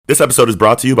This episode is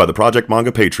brought to you by the Project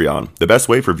Manga Patreon, the best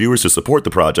way for viewers to support the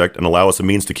project and allow us a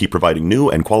means to keep providing new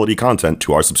and quality content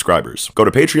to our subscribers. Go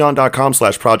to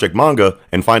patreon.com/projectmanga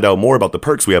and find out more about the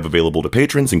perks we have available to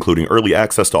patrons, including early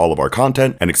access to all of our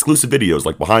content and exclusive videos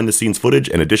like behind-the-scenes footage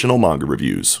and additional manga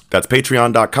reviews. That's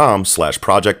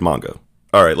patreon.com/projectmanga.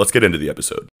 All right, let's get into the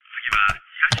episode.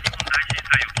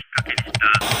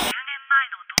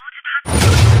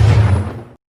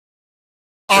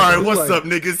 Alright, what's up,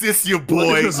 niggas? It's your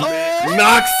boy,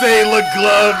 Noxay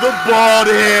LeGlove, the bald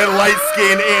head,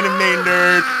 light-skinned anime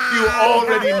nerd. You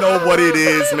already know what it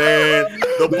is, man.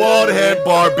 The bald head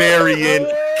barbarian,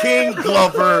 King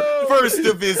Glover, first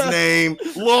of his name.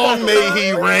 Long may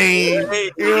he reign.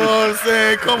 You know what I'm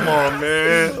saying? Come on,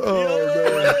 man.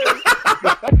 Oh,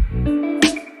 man.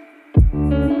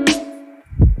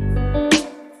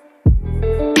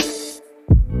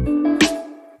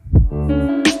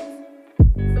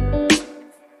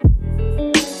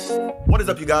 What is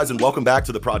up, you guys, and welcome back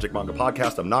to the Project Manga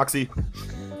Podcast. I'm Noxy.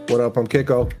 What up? I'm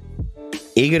Kiko.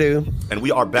 Igadu. And we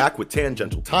are back with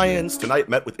Tangential Tie-Ins. Tonight,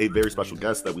 met with a very special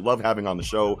guest that we love having on the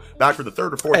show. Back for the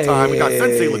third or fourth time. We got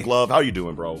Sensei LeGlove. How you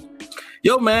doing, bro?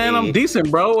 Yo, man, I'm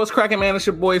decent, bro. What's cracking, man? It's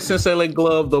your boy, Sensei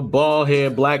LeGlove, the bald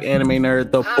head black anime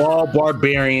nerd, the bald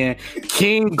barbarian,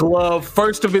 King Glove,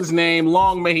 first of his name.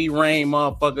 Long may he reign,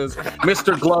 motherfuckers.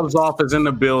 Mr. Glove's office in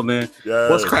the building.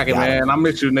 Yes. What's cracking, man? I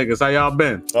miss you niggas. How y'all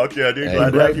been? Fuck yeah, dude.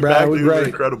 Glad to have you back, dude. Great.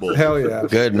 Incredible. Hell yeah.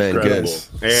 Good, man. Incredible.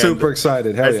 Good. Super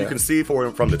excited. Hell as yeah. you can see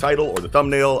from the title or the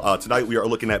thumbnail, tonight we are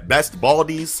looking at best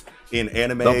baldies in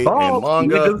anime and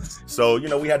manga. Niggas. So, you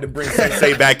know, we had to bring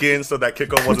Sensei back in so that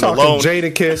Kiko wasn't alone.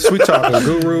 Jadakiss, we talking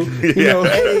Guru. You know,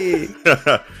 hey.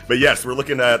 But yes, we're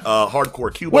looking at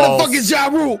hardcore cue What balls. the fuck is Ja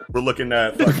Rule? We're looking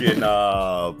at fucking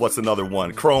what's another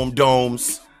one? Chrome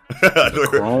domes.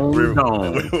 we're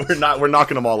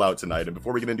knocking them all out tonight. And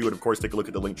before we get into it, of course, take a look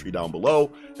at the link tree down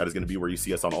below. That is going to be where you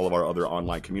see us on all of our other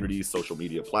online communities, social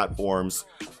media platforms,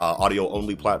 audio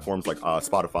only platforms like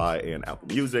Spotify and Apple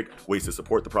Music, ways to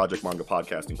support the Project Manga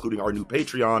Podcast, including our new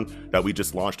Patreon that we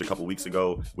just launched a couple weeks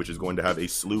ago, which is going to have a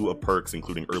slew of perks,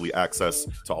 including early access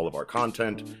to all of our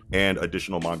content and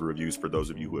additional manga reviews for those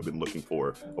of you who have been looking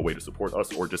for a way to support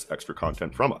us or just extra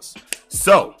content from us.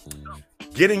 So,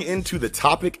 getting into the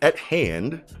topic at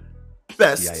hand,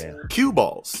 best cue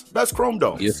balls, best chrome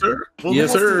domes. Yes, sir. Well,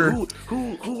 yes, sir. Who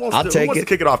wants to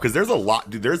kick it off? Because there's a lot,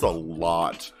 dude. There's a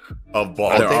lot of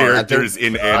ball characters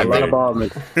in anime.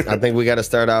 I think we got to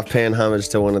start off paying homage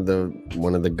to one of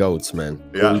the goats, man.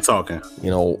 Yeah, what we talking?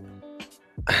 You know,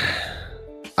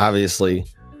 obviously,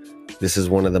 this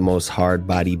is one of the most hard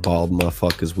body bald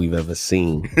motherfuckers we've ever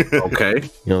seen. Okay. You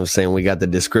know what I'm saying? We got the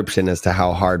description as to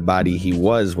how hard body he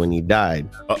was when he died.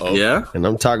 Uh-oh. Yeah. And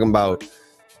I'm talking about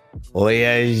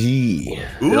Oyaji.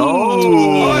 Ooh.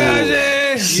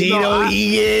 Oyaji. Shiro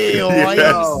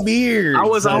Ige. Beard. I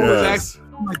was asking,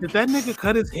 like, did that nigga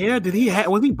cut his hair?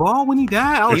 Was he bald when he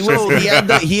died?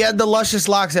 He had the luscious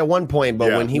locks at one point,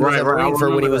 but when he was a Marine for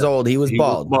when he was old, he was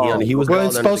bald. He was well,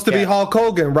 it's supposed to be Hulk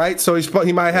Hogan, right? So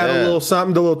he might have a little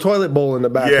something, the little toilet bowl in the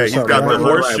back. Yeah, he's got the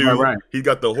horseshoe. Right. He's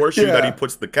got the horseshoe that he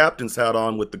puts the captain's hat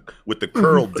on with the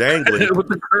curl dangling. With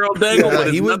the curl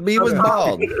dangling. He was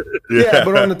bald. Yeah,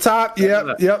 but on the top,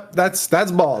 yep, that's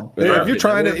bald. If you're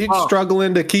you're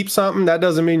struggling to keep something, that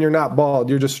doesn't mean you're not bald.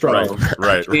 You're just struggling.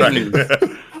 Right.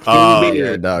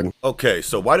 Yeah, dog. Okay,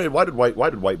 so why did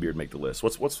Whitebeard make the list?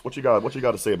 What you got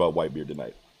to say about Whitebeard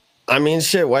tonight? I mean,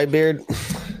 shit, Whitebeard.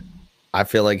 I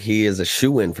feel like he is a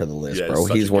shoe-in for the list, bro.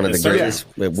 He's one of the greatest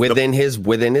within his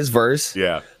verse.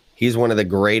 Yeah, he's one of the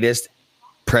greatest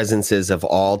presences of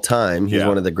all time. He's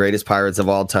one of the greatest pirates of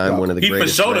all time. One of the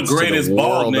greatest. He for sure the greatest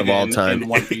bald nigga of all time in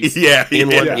One Piece.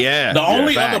 The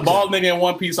only other bald nigga in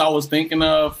One Piece I was thinking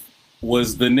of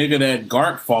was the nigga that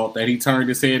Gark fought that he turned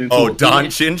his head into. Oh, Don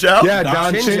Chinjao? Yeah,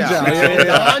 Don Chinjao.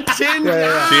 Don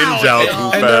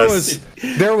Chinjao.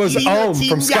 And there was Ohm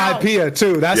from Skypiea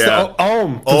too. That's the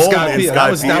Ohm from Skypiea.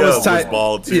 That was tight. Was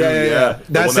bald too. Yeah.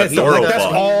 That's it. That's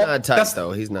all. Not tight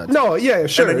though. He's not. No, yeah,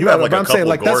 sure. And then you have like a couple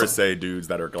Gorosei dudes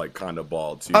that are like kind of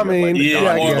bald too. I mean,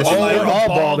 all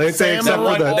bald. They say except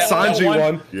for the Sanji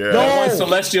one. Yeah. No,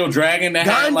 Celestial Dragon that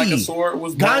had like a sword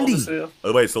was bald.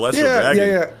 Oh wait, Celestial Dragon.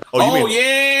 Yeah.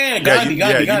 Gandhi.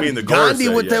 You mean the Gandhi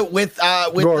Gorosei, with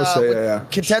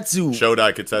Kitetsu.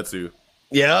 Shodai Kitetsu.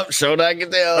 Yep, Shodai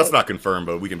Kitetsu. That's not confirmed,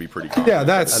 but we can be pretty confident. Yeah,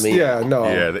 that's no. Yeah,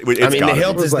 the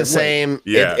hilt is the same.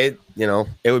 Yeah, it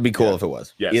would be cool if it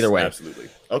was. Yes, either way, absolutely.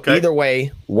 Okay. Either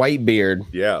way, Whitebeard.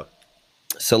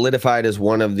 Solidified as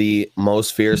one of the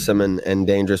most fearsome and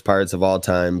dangerous pirates of all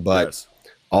time, but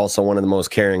also one of the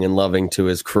most caring and loving to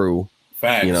his crew.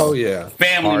 Facts. You know, oh yeah,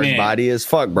 family hard man. body as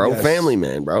fuck, bro. Yes. Family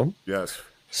man, bro. Yes.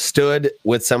 Stood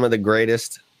with some of the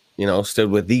greatest. You know, stood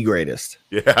with the greatest.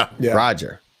 Yeah. yeah,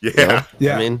 Roger. Yeah. You know?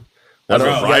 yeah. I mean, As a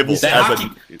Bro, rival,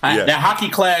 that hockey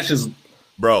clash is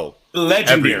bro.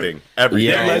 legendary. Everything.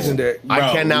 Yeah. legendary. I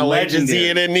Bro, cannot wait to see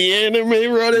it in the anime,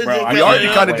 bro. Bro, We already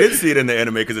kind of wait. did see it in the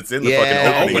anime because it's in the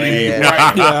Yeah, fucking opening. opening.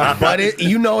 Right. Yeah. But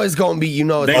you know it's gonna be, it's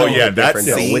Oh, gonna yeah, be that different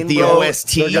though, scene, with the bro.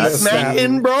 OST They're gonna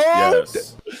smacking, bro.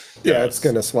 Yes. Yeah, it's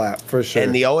gonna slap for sure.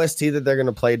 And the OST that they're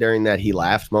gonna play during that he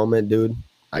laughed moment, dude.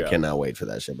 I Yeah. cannot wait for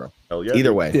that shit, bro. Hell yeah.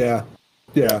 Either way, yeah,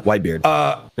 yeah. Whitebeard.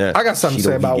 Yeah. I got something to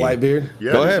say about Whitebeard.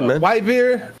 Yeah, Go ahead, man.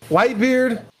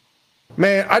 Whitebeard,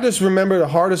 man, I just remember the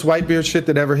hardest Whitebeard shit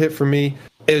that ever hit for me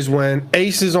is when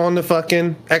Ace is on the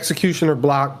fucking executioner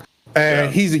block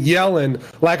and he's yelling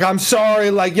like, "I'm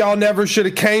sorry, like y'all never should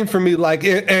have came for me." Like,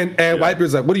 and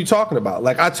Whitebeard's like, "What are you talking about?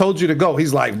 Like, I told you to go."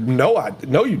 He's like, "No,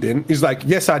 you didn't." He's like,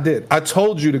 "Yes, I did. I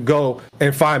told you to go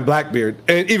and find Blackbeard."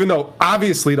 And even though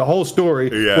obviously the whole story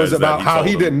was about how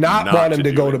he did not want him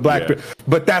to go to Blackbeard,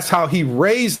 but that's how he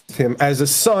raised him as a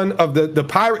son of the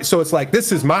pirate. So it's like,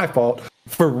 this is my fault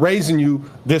for raising you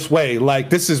this way. Like,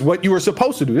 this is what you were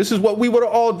supposed to do. This is what we would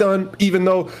have all done, even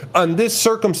though on this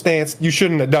circumstance you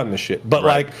shouldn't have done this shit. But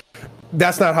like,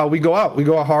 that's not how we go out. We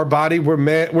go a hard body. We're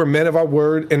men of our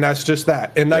word, and that's just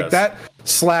that. And like that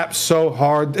slaps so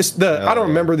hard. I don't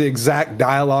remember the exact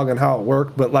dialogue and how it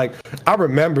worked, but like I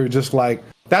remember just like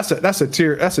that's a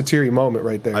teary moment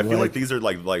right there. I feel like these are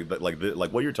like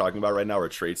what you're talking about right now are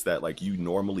traits that like you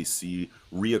normally see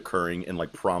reoccurring in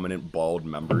like prominent bald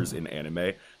members in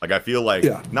anime. Like I feel like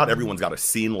not everyone's got a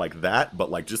scene like that,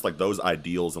 but like just like those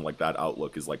ideals and like that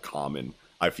outlook is like common.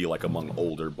 I feel like among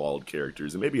older bald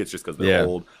characters, and maybe it's just because they're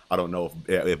old. I don't know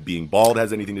if being bald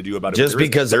has anything to do about it. Just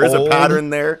because there is a pattern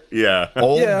there. Yeah,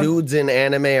 old dudes in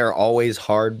anime are always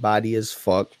hard body as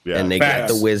fuck, and they got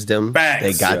the wisdom,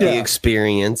 they got the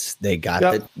experience, they got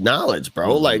the knowledge,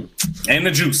 bro. Like, and the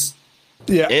juice,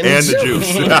 and the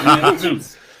juice, and the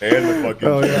juice. And the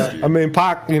fucking juice. I mean,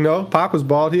 Pac, Pac was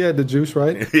bald. He had the juice,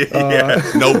 right?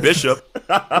 No Bishop.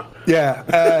 Hey,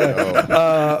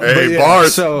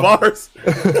 bars. So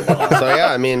yeah,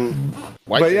 I mean,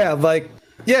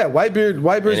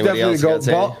 Whitebeard's definitely go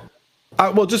bald.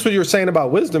 Well, just what you were saying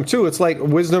about wisdom too. It's like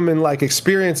wisdom and like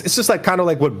experience. It's just like kind of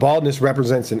like what baldness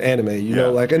represents in anime, you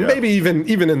know, like, and maybe even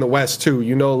in the West too,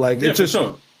 like it's just,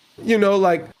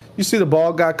 like you see the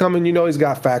bald guy coming, he's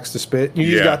got facts to spit.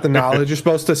 He's got the knowledge. You're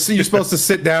supposed to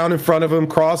sit down in front of him,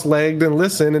 cross-legged, and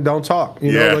listen and don't talk.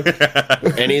 know, like,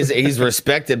 and he's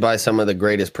respected by some of the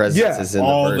greatest presences in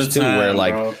the verse too. Where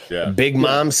like Big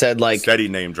Mom said, like, steady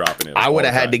name dropping it. I would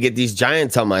have had to get these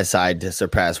giants on my side to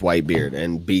surpass Whitebeard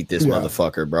and beat this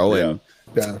motherfucker, bro. And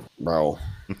bro.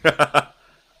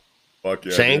 Fuck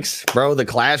yeah, Shanks, bro, the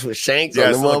clash with Shanks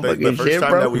on the so motherfucking the first shit, time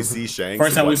bro. that we see Shanks,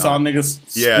 first time we saw niggas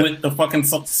split the fucking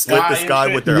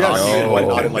sky with their hockey and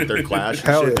whatnot, and like their clash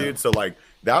and shit, dude. So like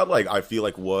that, like I feel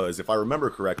like was, if I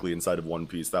remember correctly, inside of One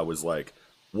Piece, that was like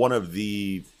one of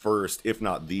the first, if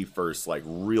not the first, like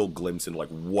real glimpse into like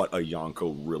what a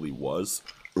Yonko really was.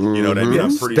 You know what I mean?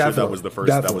 I'm pretty sure that was the first.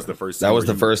 That was the first. That was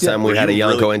the first time we had a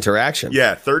Yonko interaction.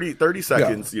 Yeah, 30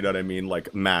 seconds. You know what I mean?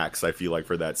 Like max. I feel like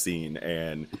for that scene,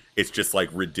 and it's just like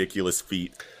ridiculous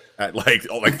feat. At like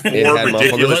 4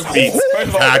 ridiculous feats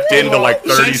packed into like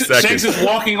 30 seconds. Shanks is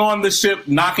walking on the ship,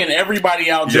 knocking everybody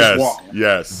out, just walking.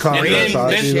 Yes. And then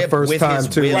the first time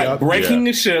too. Breaking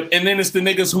the ship, and then it's the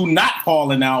niggas who not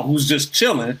falling out, who's just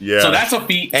chilling. Yeah. So that's a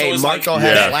feet. Hey, so Marco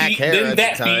had black hair at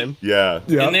the time. Yeah.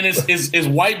 And then it's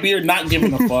Whitebeard not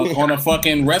giving a fuck on a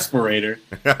fucking respirator.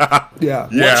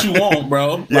 What you want,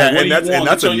 bro? Yeah, and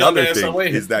that's another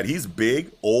thing is that he's big,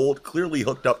 old, clearly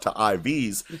hooked up to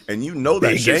IVs, and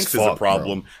that Shanks is a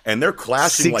problem, and they're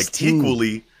clashing 16. Like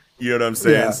equally. You know what I'm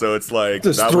saying? So it's like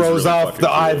just throws really off the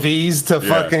IVs to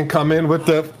fucking come in with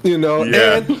the, and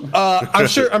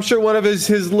I'm sure one of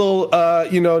his little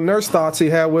nurse thoughts he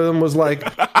had with him was like,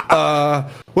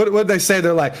 what they say?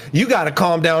 They're like, you got to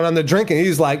calm down on the drinking.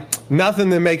 He's like, nothing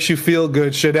that makes you feel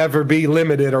good should ever be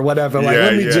limited or whatever. Like,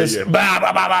 let me just drink throw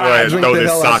the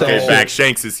this hell sake back.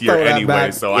 Shanks is here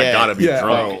anyway, so I gotta be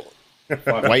drunk.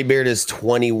 Whitebeard is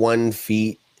 21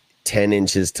 feet 10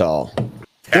 inches tall.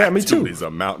 Yeah, me too. He's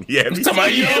a mountain. Yeah, me too.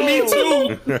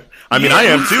 I mean, I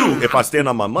am too if I stand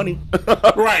on my money.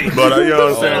 Right. But you know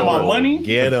what I'm saying? On my money?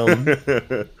 Get him.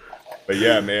 But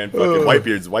yeah, man, fucking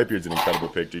Whitebeard's an incredible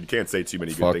picture. You can't say too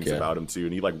many good things about him too.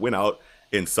 And he like went out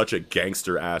in such a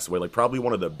gangster ass way, like probably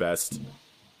one of the best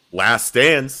Last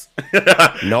Stands.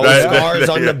 No scars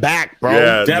on the back,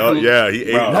 bro. Yeah, he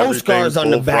ate no scars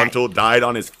on the back. Frontal, died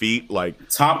on his feet. Like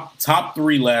top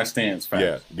 3 Last Stands.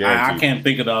 Facts. Yeah, I can't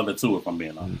think of the other 2 if I'm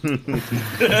being honest. we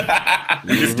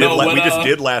just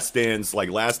did Last Stands. Like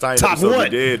last time we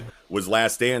did was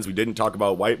Last Stands. We didn't talk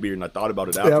about Whitebeard, and I thought about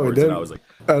it afterwards, and I was like,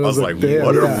 what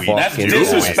are we? That's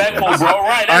disrespectful, bro.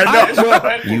 Right? I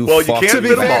know. You can't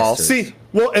fit them all. See,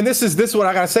 and this is what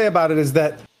I gotta say about it is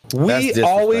that. We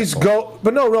always go,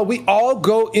 but no, we all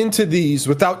go into these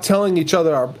without telling each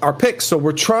other our picks. So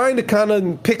we're trying to kind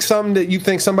of pick some that you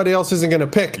think somebody else isn't going to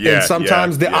pick, and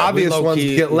sometimes the obvious ones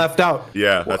get left out.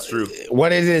 Yeah, that's true.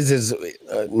 What it is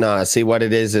what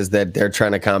it is that they're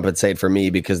trying to compensate for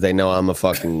me because they know I'm a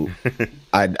fucking.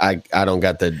 I don't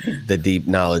got the deep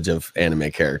knowledge of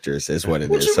anime characters is what it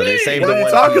is. So they saved the One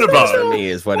Piece picks for me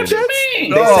is what it is. They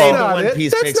saved the One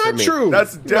Piece picks for me. That's not true.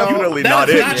 That's definitely not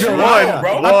it.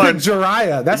 I picked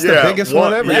Jiraiya. That's the biggest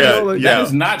one ever. That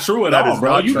is not true at all,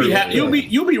 bro.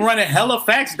 You be running hella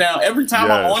facts down every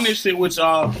time I'm on this shit with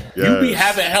y'all. You be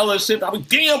having hella shit. I'm like,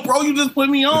 damn, bro, you just put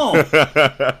me on.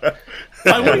 Like,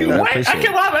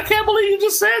 I can't believe you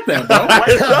just said that, bro.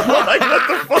 Like, what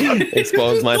the fuck?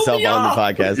 Expose myself on the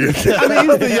podcast. I mean,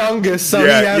 he's the youngest, so he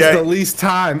has the least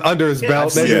time under his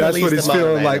belt. Maybe that's what he's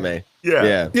feeling like.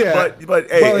 Yeah. But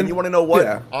hey, and you want to know what?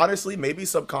 Yeah. Honestly, maybe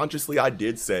subconsciously, I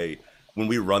did say when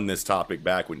we run this topic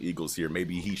back when Eagle's here,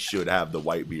 maybe he should have the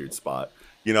Whitebeard spot.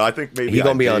 You know, I think maybe he's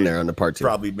gonna be on there on the part 2.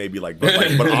 Probably, maybe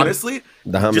but honestly,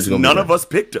 just none of us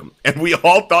picked him, and we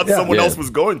all thought someone else was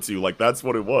going to. Like that's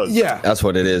what it was. Yeah, that's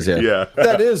what it is. Yeah,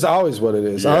 that is always what it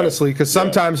is. Honestly, because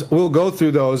sometimes we'll go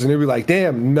through those and you'll be like,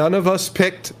 "Damn, none of us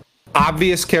picked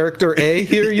obvious character A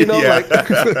here." You know,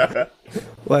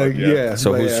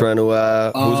 So who's trying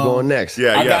to? Who's going next?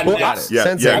 I got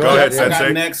Sensei, go ahead, Sensei. I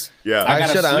got next. Yeah, I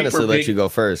should honestly let you go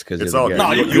first because it's all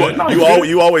good.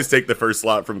 You always take the first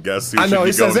slot from guests. I know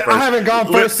he says I haven't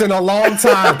gone first in a long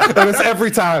time, and it's every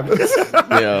time.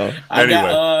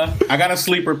 I got a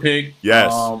sleeper pick.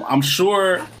 Yes, I'm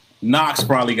sure Knox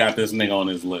probably got this nigga on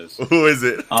his list. Who is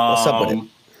it? What's up with him?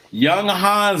 Young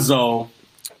Hanzo.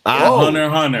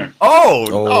 Hunter.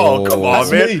 Oh, come on,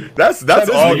 man. That's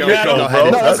all Kiko, bro.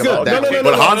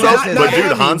 But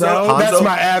Hanzo, that's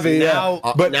my Abby.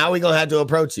 But now we're gonna have to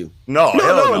approach you. No.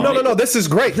 This is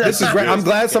great. I'm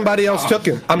glad somebody else took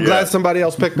him. I'm glad somebody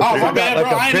else picked him. Oh, my bad,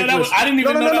 bro. I didn't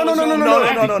even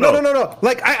know. No.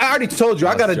 Like I already told you,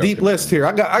 I got a deep list here.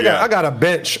 I got a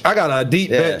bench. I got a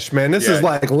deep bench, man. This is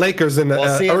like Lakers in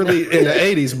the early in the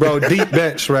 '80s, bro. Deep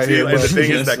bench right here. And the thing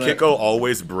is that Kiko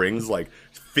always brings like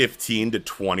 15 to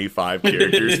 25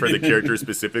 characters for the character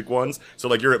specific ones. So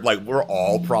like we're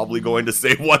all probably going to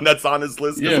say one that's on his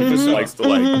list. Yeah, he likes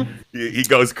to he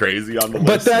goes crazy on the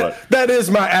list. But that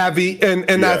is my Abby, and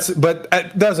but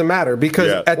it doesn't matter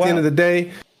because at the end of the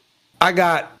day,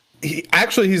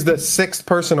 he's the 6th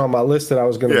person on my list that I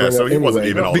was going to bring so up he wasn't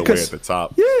even all the way at the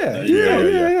top.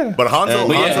 Yeah. But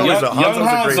Hanzo's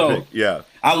a great pick. Yeah.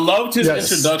 I loved his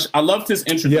introduction. I loved his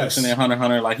introduction in Hunter x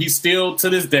Hunter. Like he's still to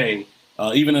this day.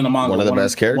 Even in the manga, one of the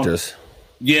best characters.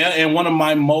 And one of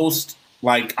my most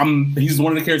he's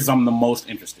one of the characters I'm the most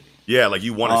interested in. Yeah, like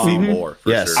you want to see more. For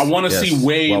sure. I want to see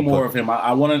way more of him.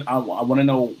 I want to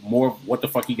know more of what the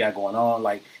fuck he got going on.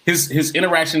 Like his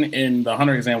interaction in the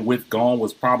Hunter exam with Gon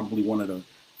was probably one of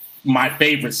my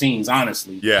favorite scenes,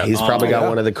 honestly. Yeah, he's probably got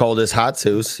one of the coldest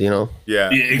Hatsus, you know.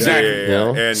 Yeah, exactly. You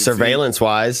know, and surveillance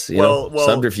wise,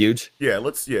 subterfuge. Yeah,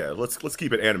 let's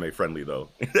keep it anime friendly though,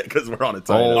 because we're on a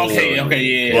time. But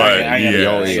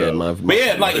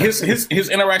yeah, like his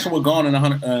interaction with Gon in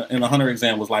the Hunter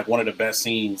exam was like one of the best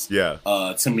scenes. Yeah,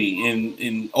 to me,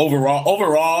 in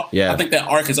overall, I think that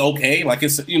arc is okay. Like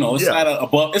it's it's not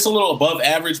it's a little above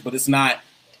average, but it's not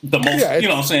the most, you know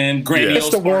what I'm saying, grandiose. It's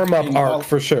the warm-up arc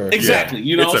for sure. Exactly.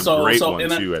 You know, it's a great one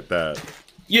too at that.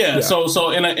 Yeah,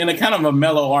 so in a kind of a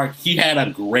mellow arc, he had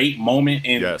a great moment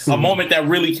and a moment that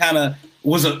really kind of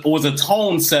was a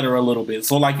tone setter a little bit.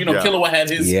 So like, Killua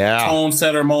had his tone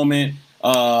setter moment.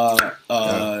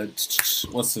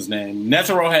 What's his name?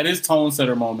 Netero had his tone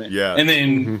setter moment. Yeah. And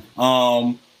then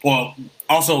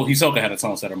also Hisoka had a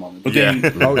tone setter moment. But then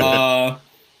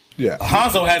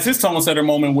Hanzo has his tone setter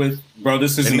moment with, bro,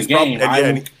 this isn't the game.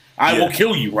 I will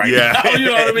kill you now. You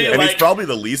know what I mean? And he's probably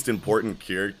the least important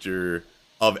character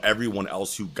of everyone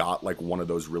else who got like one of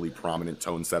those really prominent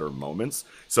tone setter moments.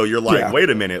 So you're like, wait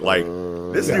a minute, like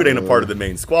this dude ain't a part of the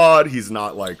main squad. He's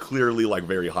not like clearly like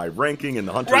very high ranking in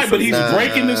the Hunter. Right, but he's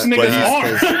breaking this nigga's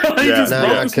arm. He just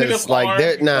broke this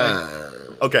nigga's arm.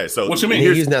 Okay, so what you mean?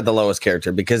 He's not the lowest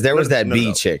character because there was that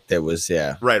B chick that was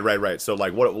Right. So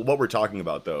like what we're talking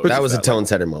about though. That was a tone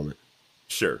setter moment.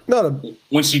 Sure. No,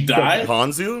 when she died,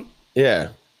 Hanzo. Yeah.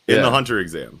 In the Hunter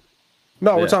exam.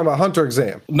 No, we're talking about Hunter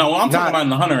exam. No, I'm talking about in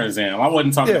the Hunter exam. I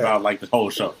wasn't talking about like the whole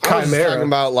show. I was talking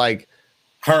about like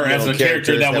her as a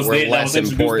character that was less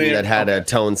important, that had a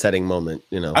tone setting moment.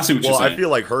 You know, I see what you're saying. I feel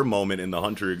like her moment in the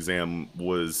Hunter exam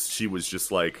she was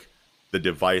just like the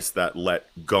device that let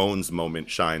Gon's moment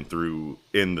shine through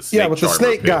in the snake. Yeah, with the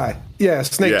snake pit. guy. Yeah,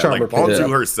 snake charmer. Like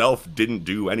Hanzo herself didn't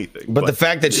do anything. But the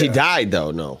fact that she died,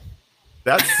 though, no.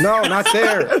 That's no, not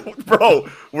there, bro.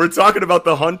 We're talking about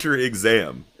the Hunter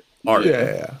exam.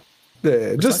 Yeah,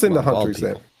 just in the Hunter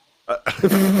exam.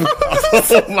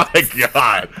 Oh my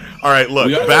god! All right,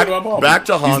 look back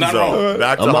to Hanzo.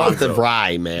 I'm off the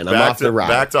rye, man. I'm off the rye.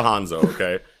 Back to Hanzo.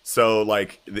 Okay, so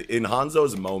like in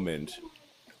Hanzo's moment,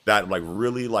 that like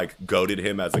really like goated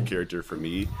him as a character for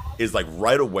me is like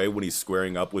right away when he's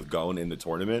squaring up with Gon in the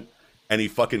tournament, and he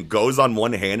fucking goes on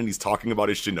one hand and he's talking about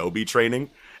his shinobi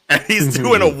training. And he's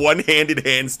doing a one-handed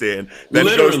handstand, then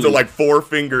goes to like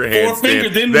four-finger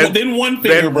handstand, then one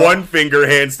finger, one finger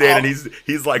handstand, and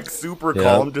he's like super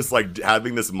calm, just like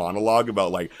having this monologue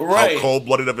about like how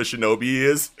cold-blooded of a shinobi he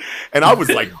is. And I was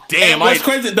like, damn, what's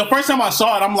crazy? The first time I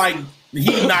saw it, I'm like,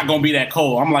 he's not gonna be that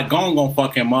cold. I'm like, Gon gonna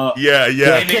fuck him up. Yeah.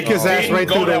 Kick his ass right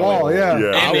through the wall. Yeah.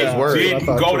 And it didn't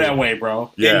go that way,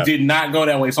 bro. It did not go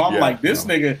that way. So I'm like, this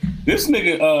nigga,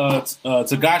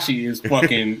 Togashi is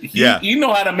fucking. You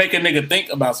know how to make a nigga think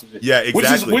about some shit. Yeah,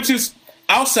 exactly. Which is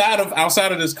outside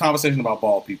of this conversation about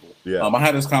bald people. Yeah. I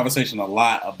had this conversation a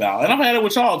lot about, and I've had it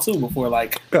with y'all too before.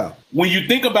 Like, when you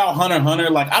think about Hunter x Hunter,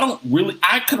 like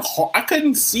I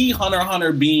couldn't see Hunter x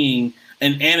Hunter being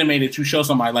an anime that you show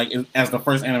somebody like as the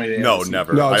first anime. No,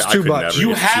 never. No, it's too much.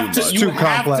 You have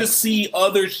to see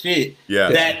other shit.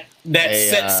 That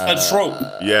sets a trope.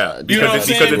 Yeah, because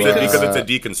it's a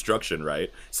deconstruction, right?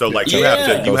 So like you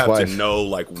have to know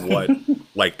like what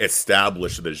like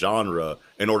establish the genre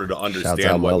in order to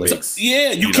understand what makes.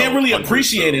 You can't really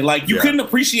appreciate it. Like you couldn't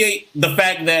appreciate the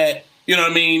fact that, you know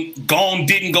what I mean, Gon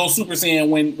didn't go Super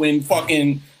Saiyan when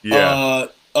fucking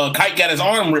Kite got his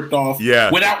arm ripped off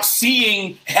without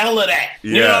seeing hell of that.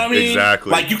 You know what I mean?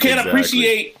 Exactly. Like you can't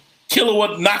appreciate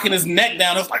Killua knocking his neck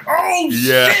down. It's like,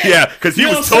 shit. Yeah, because he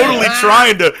was totally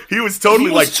trying to. He was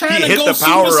totally like he hit the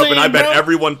power up, and I bet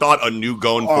everyone thought a new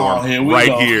Gon form here.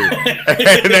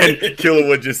 And then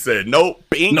Killua just said, "Nope,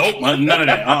 nope, none of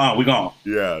that. We gone."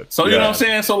 Yeah. So you know what I'm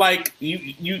saying? So like,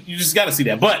 you just got to see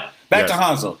that. But back to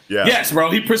Hanzo. Yeah. Yes, bro.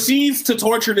 He proceeds to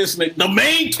torture this nigga, the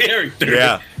main character.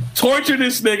 Yeah. Torture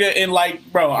this nigga, and like,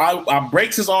 bro, I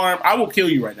breaks his arm. I will kill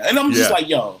you right now. And I'm just like,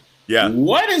 yo. Yeah.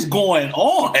 What is going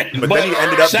on? But then he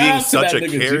ended up being such a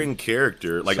caring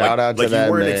character. Like you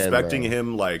weren't expecting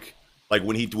him like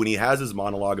when he has his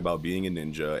monologue about being a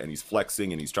ninja and he's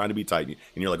flexing and he's trying to be tight and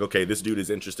you're like, okay, this dude is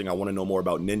interesting. I want to know more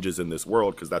about ninjas in this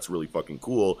world because that's really fucking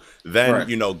cool. Then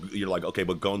you know you're like, okay,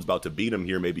 but Gon's about to beat him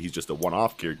here. Maybe he's just a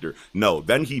one-off character. No,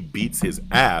 then he beats his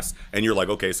ass and you're like,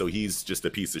 okay, so he's just a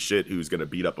piece of shit who's gonna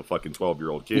beat up a fucking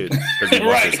 12-year-old kid because he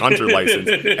wants his hunter license.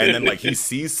 And then like he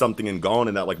sees something in Gon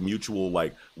and that like mutual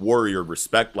like warrior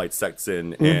respect like sets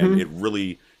in and it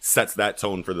really sets that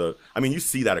tone for the. I mean, you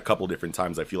see that a couple different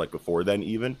times. I feel like before then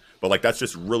even, but like that's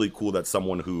just really cool that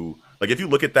someone who like if you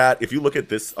look at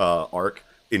this arc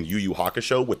in Yu Yu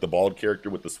Hakusho with the bald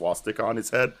character with the swastika on his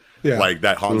head, like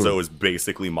that Hanzo is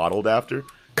basically modeled after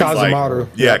Kazemaru.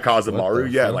 Like,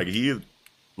 Kazemaru. Yeah, like he.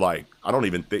 Like I don't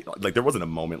even think like there wasn't a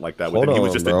moment like that with him. He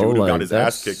was just a dude who got his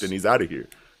ass kicked and he's out of here.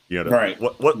 You know, right?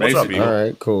 What's up, Eagle? All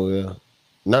right, cool, yeah.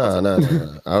 No.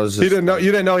 I was just. You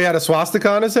didn't know he had a swastika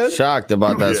on his head? Shocked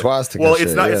about that swastika. Well,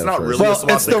 it's not really a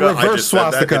swastika. It's the reverse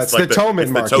swastika. It's like the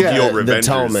Toman mark. The Tokyo Revengers. The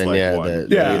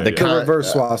Toman, the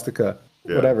reverse swastika.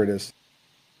 Whatever it is.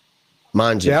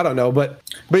 Manji. Yeah, I don't know, but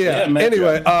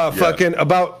anyway, fucking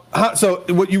about so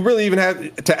what you really even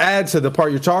have to add to the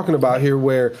part you're talking about here,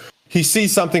 where he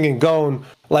sees something in Gon.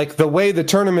 Like the way the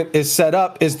tournament is set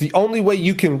up is the only way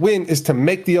you can win is to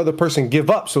make the other person give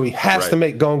up. So he has to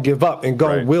make Gon give up, and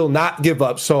Gon will not give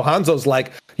up. So Hanzo's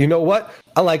like, you know what?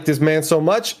 I like this man so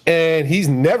much, and he's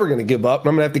never going to give up.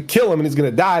 I'm going to have to kill him, and he's going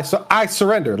to die. So I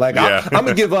surrender. Like I'm going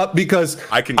to give up because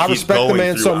I respect the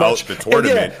man so much. The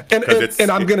tournament, and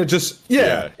I'm going to just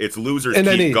it's losers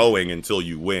keep going until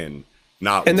you win.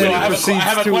 And then I have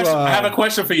a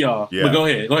question for y'all. Yeah. But go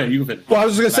ahead. You can finish. Well, I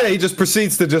was just gonna say he just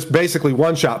proceeds to just basically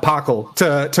one-shot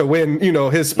Pakal to win,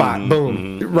 his spot.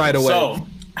 Boom, right away. So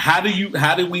how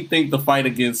do we think the fight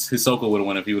against Hisoka would have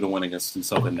won if he would have won against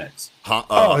Hisoka next?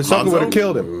 Hisoka would have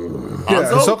killed him. Yeah,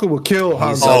 Hisoka would kill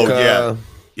Hanzo. Oh yeah,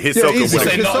 Hisoka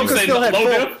still had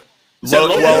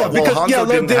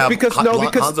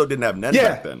Hanzo didn't have Nen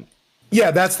back then.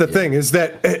 Yeah, that's the thing is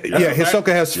that Hisoka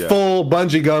has full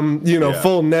bungee gum,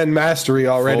 full Nen mastery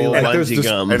already. Full bungee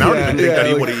gum. And I don't even think that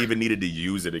he would have even needed to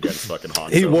use it against fucking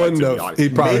Hanzo. He wouldn't have. He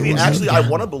probably actually, I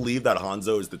want to believe that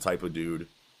Hanzo is the type of dude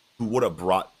who would have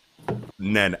brought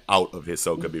Nen out of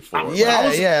Hisoka before. He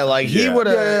would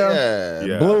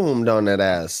have bloomed on that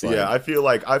ass. Like. Yeah, I feel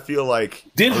like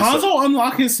did Hanzo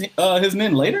unlock his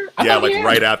Nen later?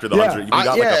 Right after the 100. We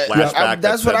got like a flashback.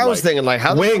 That's what I was thinking. Like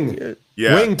how Wing.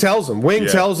 Wing tells him.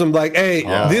 Tells him like, "Hey,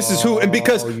 this is who." And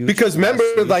because remember,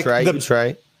 like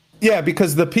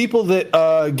because the people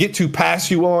that get to pass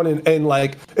you on and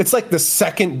like it's like the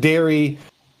secondary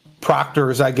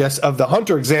proctors, I guess, of the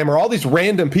hunter exam are all these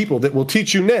random people that will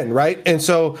teach you Nen, right? And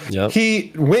so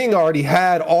Wing already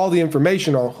had all the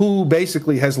information on who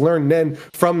basically has learned Nen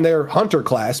from their hunter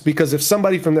class, because if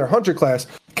somebody from their hunter class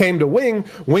came to Wing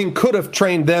could have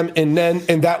trained them in Nen,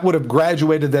 and that would have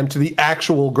graduated them to the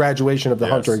actual graduation of the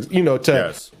hunter, to go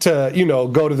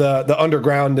to the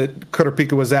underground that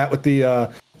Kurapika was at with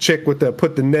the chick with the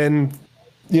put the Nen.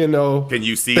 Can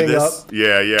you see this? Up.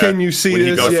 Yeah. Can you see when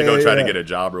this? He goes to go try to get a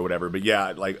job or whatever. But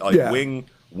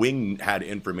Wing had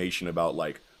information about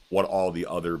like what all the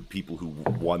other people who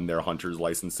won their hunter's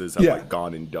licenses have like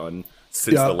gone and done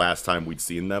since the last time we'd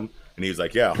seen them. And he's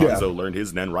like, Hanzo learned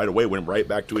his Nen right away, went right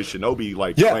back to his shinobi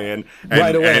clan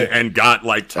and got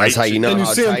like tight. That's how you know. And you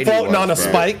see him floating on a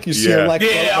spike. You see him like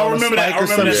I remember that. I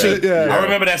remember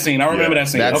that scene.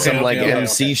 That's some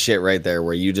MC shit right there,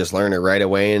 where you just learn it right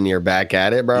away and you're back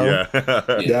at it, bro.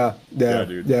 Yeah,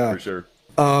 dude, for sure.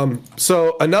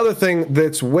 So another thing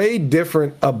that's way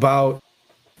different about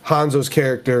Hanzo's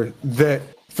character that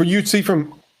for you to see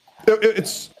from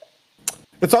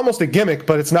it's almost a gimmick,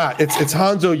 but it's not. It's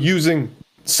Hanzo using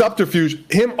subterfuge,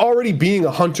 him already being a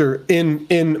hunter in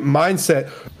mindset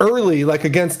early, like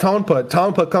against Tonpa.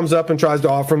 Tonpa comes up and tries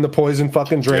to offer him the poison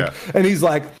fucking drink, and he's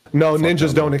like, "No,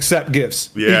 ninjas don't accept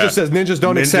gifts." Yeah. He just says ninjas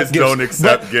don't accept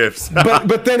gifts.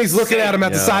 But then he's looking at him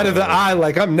at the side of the eye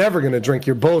like, "I'm never gonna drink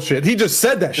your bullshit." He just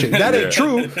said that shit. That ain't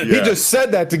true. He just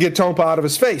said that to get Tonpa out of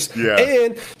his face.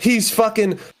 And he's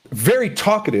fucking very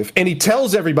talkative, and he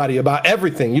tells everybody about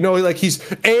everything. Like he's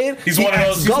one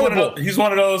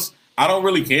of those. I don't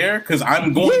really care because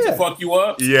I'm going to fuck you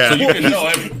up. Yeah, so you can know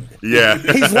everything. Yeah,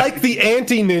 he's like the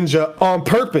anti-ninja on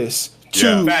purpose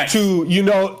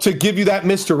to give you that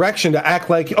misdirection, to act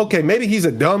like, okay, maybe he's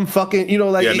a dumb fucking,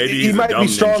 maybe he might be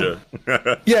strong.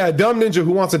 Ninja. A dumb ninja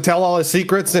who wants to tell all his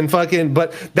secrets and fucking,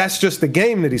 but that's just the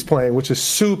game that he's playing, which is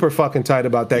super fucking tight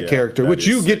about that character, which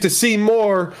you get to see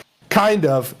more kind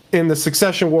of in the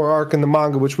Succession War arc in the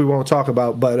manga, which we won't talk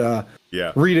about, but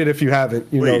read it if you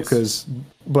haven't, get ready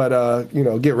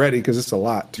because it's a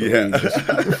lot.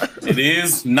 It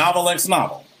is novel X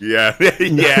novel. Yeah. There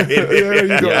you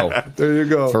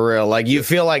go. For real. Like you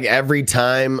feel like every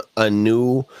time, I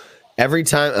mean,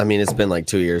 it's been like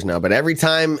 2 years now, but every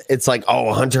time it's like,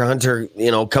 oh, Hunter,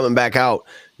 coming back out,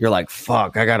 you're like,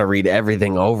 fuck, I got to read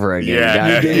everything over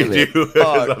again. You do.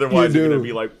 Otherwise you're going to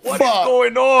be like, what is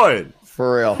going on?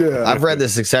 For real. Yeah. I've read the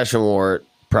Succession War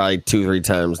probably 2-3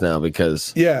 times now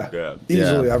because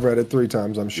easily I've read it 3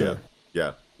 times, I'm sure.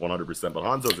 Yeah. 100%. But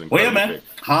Hanzo's an incredible Well, man. pick.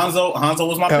 Hanzo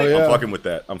was my pick. I'm fucking with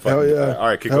that. All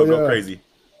right, Kiko, go crazy.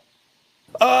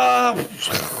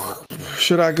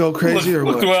 Should I go crazy or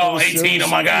what? Look through all 18 of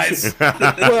my guys.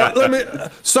 Well, let me.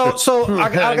 So I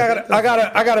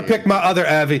gotta pick my other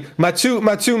Avi. My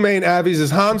two main Avis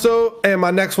is Hanzo, and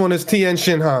my next one is Tien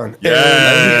Shinhan.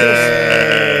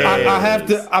 I have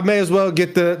to. I may as well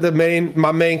get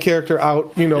my main character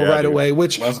out, right away.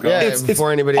 Which it's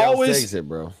before anybody else takes it,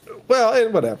 bro. Well,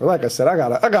 and whatever. Like I said, I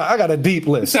got a deep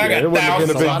list. I got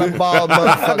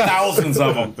thousands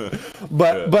of them.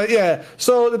 But yeah.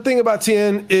 So the thing about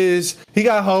Tien is he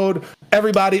got hoed.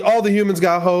 Everybody, all the humans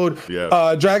got hoed.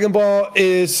 Yeah. Dragon Ball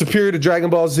is superior to Dragon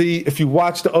Ball Z. If you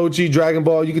watch the OG Dragon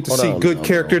Ball, you get to see good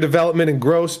character development and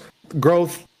growth.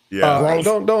 Yeah.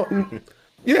 Don't.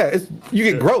 Yeah, you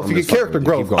get growth. You get character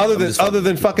growth. Other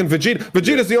than fucking Vegeta.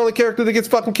 Vegeta's the only character that gets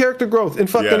fucking character growth in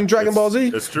fucking Dragon Ball Z.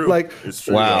 It's true. It's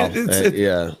true. Wow.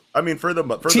 I mean, for the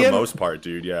most part,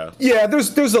 dude. Yeah. Yeah.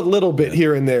 There's a little bit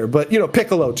here and there, but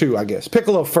Piccolo too, I guess.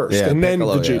 Piccolo first, and then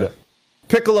Vegeta. Yeah.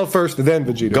 Piccolo first, and then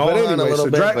Vegeta. Gohan a little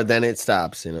bit, but then it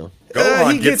stops.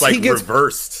 Gohan gets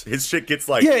reversed. His shit gets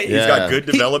he's got good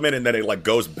development, and then it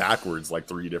goes backwards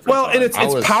 3 different times. And it's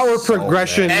power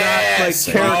progression, not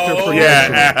character progression.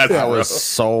 Yeah, I was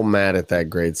so mad at that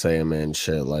Great Saiyaman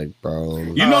shit, bro.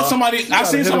 I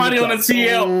seen somebody on the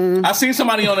TL. I seen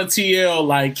somebody on the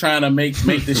TL trying to make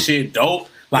the shit dope.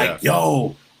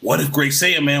 Yo, what if Great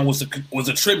Saiyaman was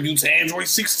a tribute to Android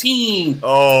 16?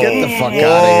 Oh, get the fuck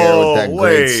out of here with that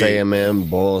Great Saiyaman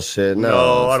bullshit.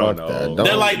 No, I don't know. That.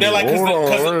 They're like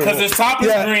because his top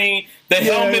is green, the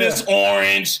helmet is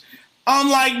orange. I'm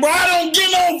like, bro, I don't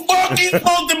get no fuck. He's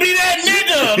supposed to be that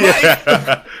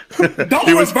nigga. Like,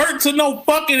 don't revert to no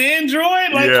fucking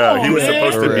Android. Like, he was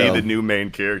supposed to be the new main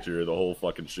character of the whole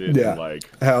fucking shit. Yeah, and like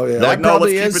hell yeah. That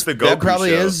probably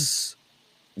is.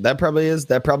 That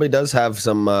probably does have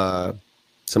some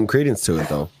credence to it,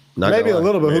 though. Maybe a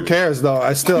little bit. Who cares, though?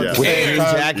 I still with the green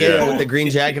jacket, with the green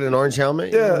jacket and orange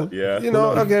helmet. Yeah. You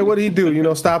know, okay. What do he do? You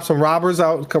know, stop some robbers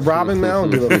out robbing now.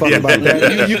 Don't give a fuck about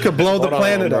that. You could blow the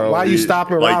planet up. Why are you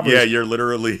stopping robbers? Yeah, you're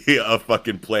literally a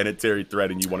fucking planetary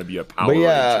threat, and you want to be a Power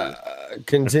Ranger.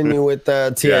 Continue with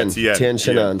Tien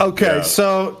Shannon. Okay,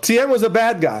 so Tien was a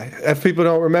bad guy. If people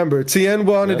don't remember, Tien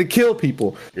wanted to kill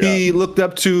people. Yeah. He looked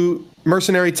up to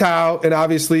Mercenary Tao, and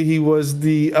obviously he was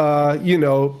the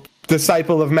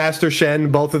disciple of Master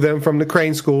Shen, both of them from the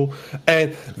Crane School,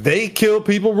 and they killed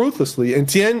people ruthlessly. And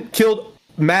Tien killed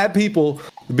mad people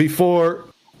before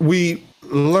we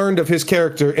learned of his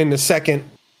character in the second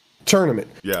tournament.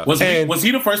 Yeah, was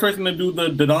he the first person to do the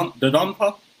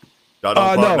Donpa?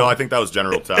 No, I think that was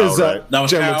General Tao, right? That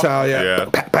was General Tao, yeah.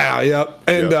 Pow, yep.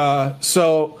 And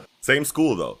so same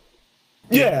school though.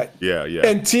 Yeah.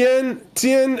 And Tien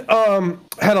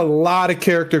had a lot of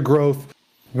character growth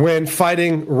when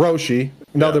fighting Roshi,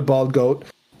 another bald goat.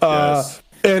 Yes.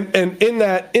 And in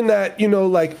that,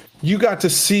 like you got to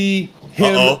see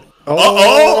him. There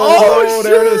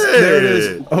it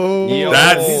is.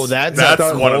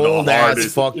 That's one of the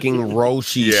hardest fucking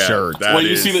Roshi shirts. Well,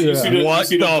 you see the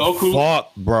Goku?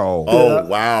 Fuck, bro? Oh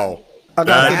wow. I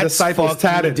got the disciples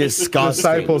tatted. Disgusting.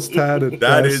 Disciples tatted.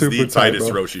 That is the tightest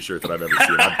Roshi shirt that I've ever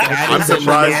seen. I'm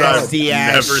surprised I've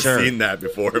never seen that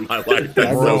before in my life.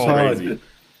 That's so crazy.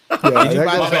 My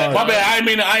bad. I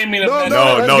didn't mean.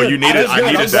 No, you needed.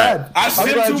 I needed that. I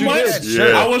sipped too much.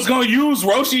 Yeah. I was gonna use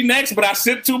Roshi next, but I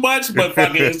sipped too much. But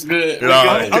fuck it, it's good.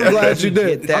 I'm glad you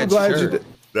did. I'm glad you did.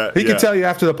 He can tell you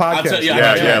after the podcast.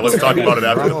 Let's talk about it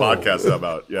after the podcast.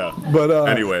 But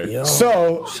anyway,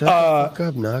 so shut the fuck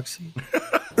up, Noxie.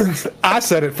 I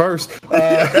said it first.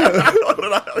 I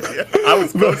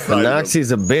was both sides.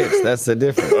 Noxie's a bitch. That's the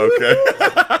difference. Okay.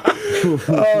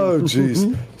 Oh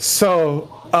jeez. So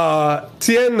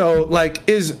Tien though, like,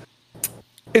 it's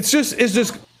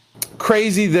just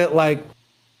crazy that like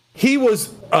he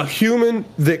was a human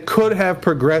that could have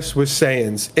progressed with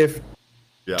Saiyans if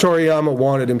Toriyama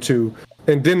wanted him to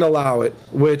and didn't allow it,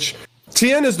 which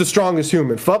Tien is the strongest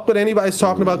human. Fuck what anybody's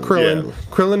talking about Krillin. Yeah.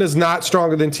 Krillin is not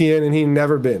stronger than Tien, and he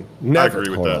never been. Never. I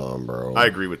agree with that. Bro. I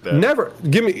agree with that. Never.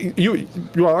 Give me you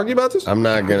want to argue about this? I'm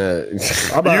not gonna.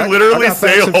 You literally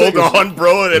say "hold on,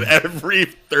 bro," and every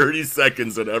 30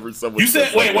 seconds, whenever someone. You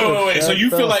said, "Wait." So you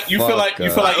feel like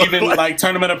even like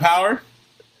Tournament of Power?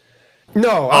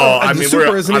 No,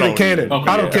 Super isn't even canon.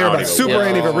 I don't care about it. Super.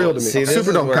 Ain't even real to me. See,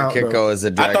 Super don't count. Kiko is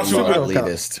a Dragon Ball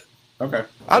elitist. Okay.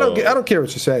 I don't care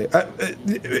what you say. I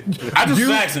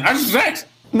just asked.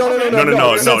 No,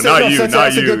 not you.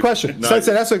 That's a good question.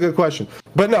 Sensei, that's a good question.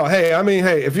 But no,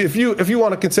 if you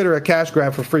want to consider a cash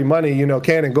grab for free money,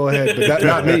 canon, go ahead. But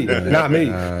not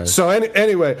me. So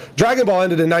anyway, Dragon Ball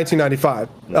ended in 1995.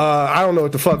 I don't know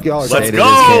what the fuck y'all are saying. Let's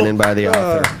go. Canon by the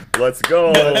author. Let's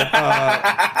go.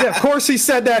 Of course he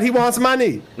said that. He wants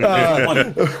money. People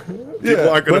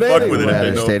aren't gonna fuck with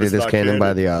it. Stated as canon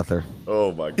by the author.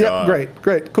 Oh my god. Yeah,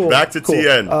 great, cool. Back to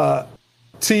Tien.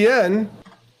 Tien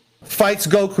fights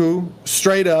Goku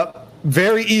straight up,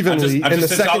 very evenly in the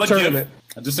second tournament.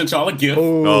 I just sent y'all a gift.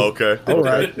 Oh, okay. All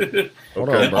right. On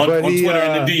Twitter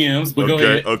in the DMs, but go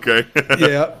ahead. Okay.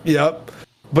 Yep.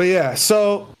 But yeah,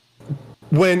 so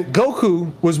when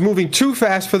Goku was moving too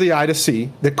fast for the eye to see,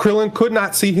 that Krillin could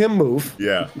not see him move.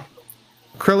 Yeah.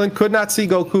 Krillin could not see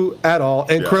Goku at all,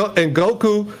 and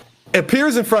Goku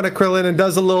appears in front of Krillin and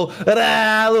does a little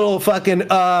fucking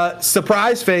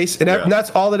surprise face, and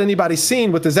that's all that anybody's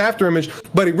seen with his after image.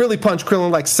 But he really punched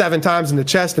Krillin like 7 times in the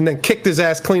chest and then kicked his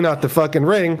ass clean out the fucking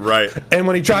ring. Right. And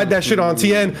when he tried that shit on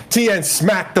Tien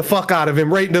smacked the fuck out of him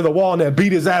right into the wall and then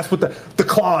beat his ass with the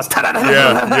claws.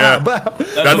 Yeah. That's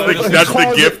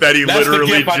the gift that he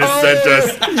literally just sent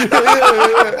us.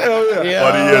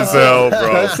 Funny as hell,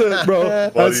 bro. That's it, bro.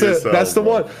 That's it. That's the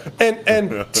one.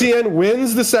 And Tien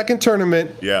wins the second tournament,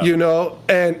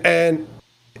 and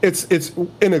it's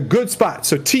in a good spot.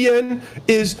 So Tien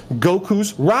is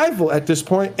Goku's rival at this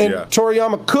point, and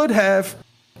Toriyama could have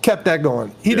kept that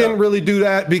going. He didn't really do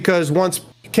that because once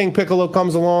King Piccolo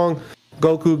comes along,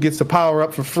 Goku gets the power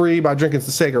up for free by drinking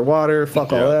the sacred water.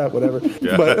 Fuck all that, whatever.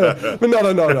 But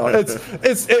no.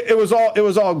 It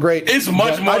was all great. It's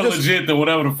much more legit than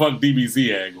whatever the fuck DBZ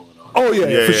had going on. Oh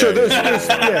yeah, for sure.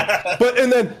 But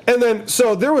and then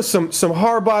so there was some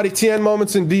hard body Tien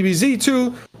moments in DBZ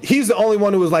too. He's the only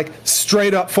one who was like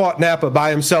straight up fought Nappa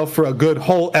by himself for a good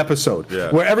whole episode,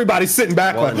 where everybody's sitting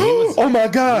back oh my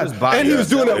god, and he was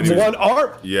doing it with one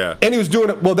arm. Yeah, and he was doing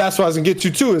it. Well, that's what I was gonna get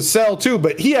you to is Cell too.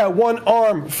 But he had one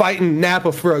arm fighting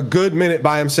Nappa for a good minute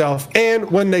by himself.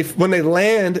 And when they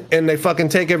land and they fucking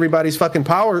take everybody's fucking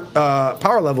power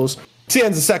levels,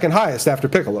 Tien's the second highest after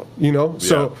Piccolo, you know?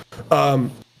 So,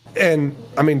 and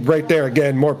I mean, right there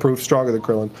again, more proof, stronger than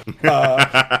Krillin.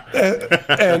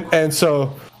 And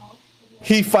so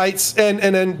he fights and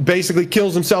then basically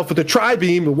kills himself with the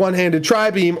tri-beam, the one-handed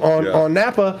tri-beam on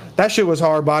Nappa. That shit was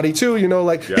hard body too, you know?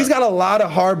 Like, he's got a lot of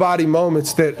hard body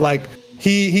moments that, like,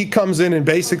 he comes in and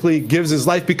basically gives his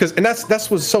life because, and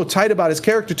that's what's so tight about his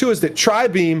character too, is that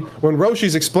tri-beam, when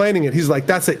Roshi's explaining it, he's like,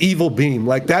 that's an evil beam.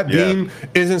 Like, that beam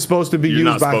isn't supposed to be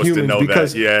used by humans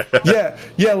because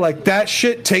like that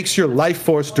shit takes your life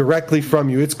force directly from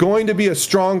you. It's going to be a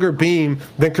stronger beam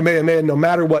than Kamehameha no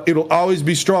matter what. It'll always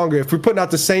be stronger. If we're putting out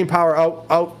the same power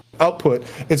output,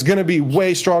 it's going to be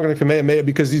way stronger than Kamehameha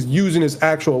because he's using his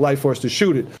actual life force to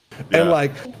shoot it. And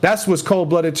like, that's what's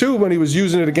cold-blooded too, when he was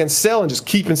using it against Cell and just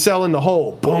keeping Cell in the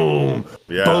hole. Boom,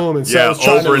 boom, and Cell's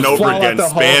trying over and over again,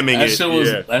 spamming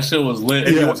it. That shit was lit.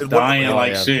 He was dying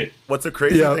like shit. What's the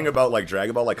crazy thing about like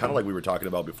Dragon Ball, like kind of like we were talking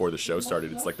about before the show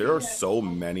started, it's like there are so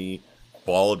many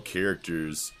bald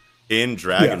characters in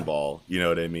Dragon Ball, you know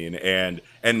what I mean? And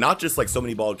not just like so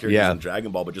many bald characters in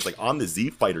Dragon Ball, but just like on the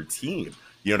Z Fighter team.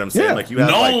 You know what I'm saying? Like you have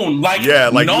known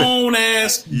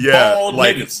as bald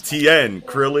like niggas. Tien,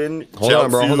 Krillin,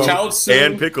 Chaozu,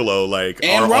 and Piccolo, like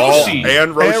and Roshi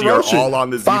are all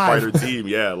on the Z Fighter team.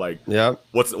 Yeah, like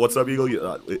what's up, Eagle? You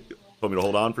want me to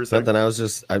hold on for a second? Nothing.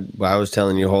 I was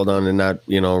telling you hold on and not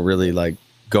really like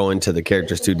go into the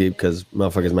characters too deep because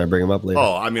motherfuckers might bring them up later.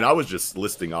 Oh, I mean, I was just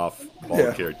listing off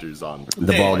bald characters on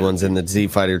the bald ones in the Z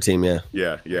Fighter team.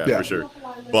 Yeah, for sure.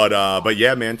 But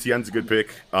yeah, man, Tien's a good pick.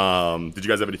 Did you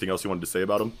guys have anything else you wanted to say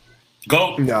about him?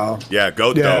 Goat. No. Yeah,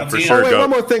 Goat though, for sure. Oh, wait, Goat. one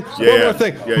more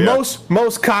thing. Yeah.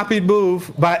 Most copied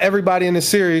move by everybody in the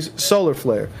series, Solar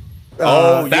Flare.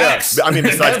 Facts. I mean,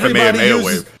 besides Kamehameha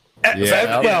Wave.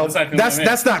 Well,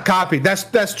 that's not copied.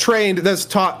 That's trained. That's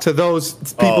taught to those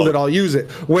people that all use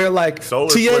it. Where like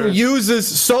Tien uses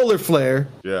Solar Flare.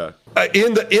 Yeah.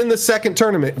 In the second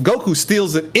tournament, Goku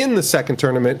steals it in the second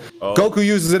tournament. Goku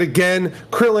uses it again.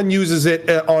 Krillin uses it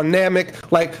on Namek.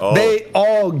 Like they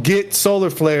all get Solar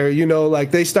Flare. You know,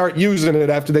 like they start using it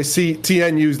after they see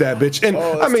Tien use that bitch. And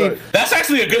I mean, that's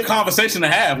actually a good conversation to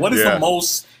have. What is the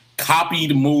most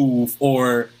copied move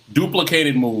or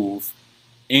duplicated move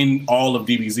in all of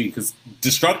DBZ? Because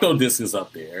Destructo Disc is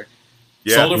up there.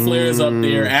 Solar Flare is up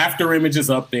there. After Image is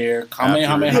up there.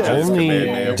 Kamehameha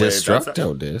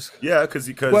Destructo Disc. Yeah, because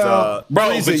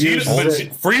Frieza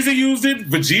used it.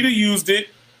 Vegeta used it.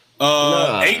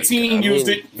 18 used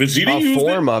it. Vegeta used it.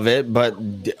 A form of it, but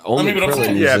only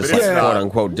Krillin uses quote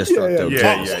unquote Destructo.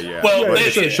 Yeah. Well,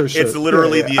 it's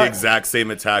literally the exact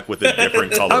same attack with a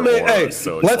different color. I mean,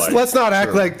 so let's not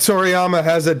act like Toriyama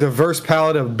has a diverse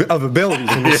palette of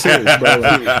abilities in the series, bro.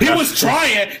 He was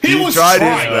trying. He was trying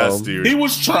his best, dude. He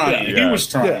was trying.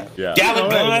 Yeah.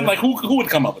 Galagun, like who would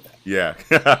come up with that? Yeah.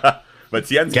 But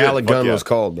Tien's Galagun was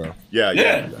called, bro.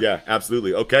 Yeah,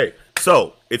 absolutely. Okay,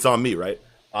 so it's on me, right?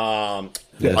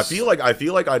 Yes. I feel like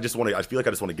I just want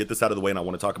to get this out of the way, and I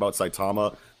want to talk about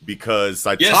Saitama because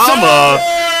Saitama,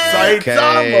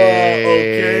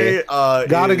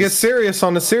 gotta get serious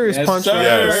on the serious punch.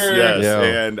 Yes,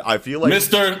 and I feel like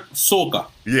Mr. Soka.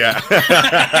 Yeah,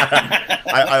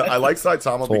 I like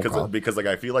Saitama because like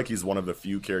I feel like he's one of the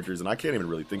few characters, and I can't even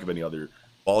really think of any other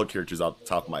bald characters off the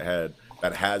top of my head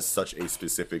that has such a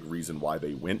specific reason why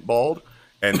they went bald.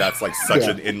 And that's like such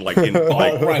such a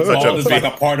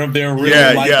part of their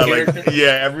real life character. Like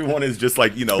everyone is just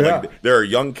like like there are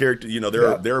young characters,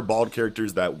 there are bald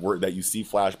characters that you see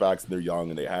flashbacks and they're young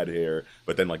and they had hair,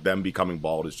 but then like them becoming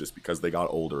bald is just because they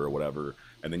got older or whatever.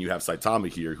 And then you have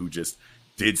Saitama here who just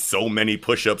did so many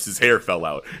push-ups his hair fell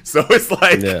out. So it's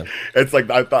like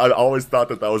I always thought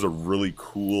that was a really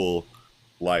cool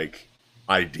like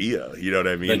idea, you know what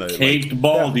I mean? The caked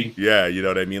Baldy. Yeah, you know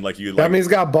what I mean? Like that means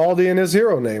he's got Baldy in his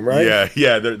hero name, right?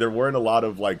 Yeah. There weren't a lot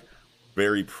of like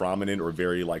very prominent or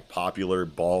very like popular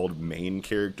bald main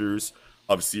characters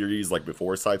of series like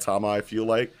before Saitama, I feel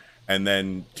like. And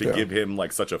then to give him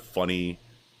like such a funny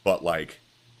but like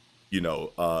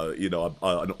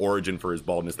an origin for his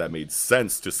baldness that made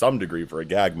sense to some degree for a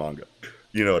gag manga.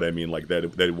 You know what I mean? Like that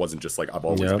it wasn't just like I've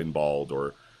always been bald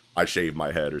or I shave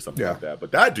my head or something like that.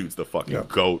 But that dude's the fucking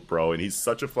goat, bro, and he's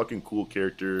such a fucking cool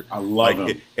character. I love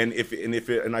him.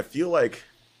 And I feel like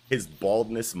his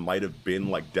baldness might have been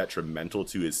like detrimental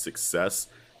to his success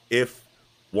if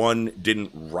one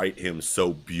didn't write him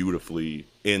so beautifully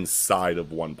inside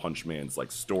of One Punch Man's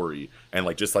like story and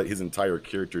like just like his entire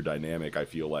character dynamic. I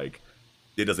feel like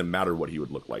it doesn't matter what he would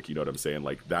look like. You know what I'm saying?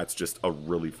 Like that's just a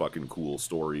really fucking cool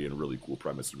story and really cool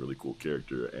premise and really cool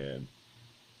character. And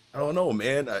I don't know,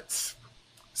 man.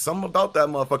 Something about that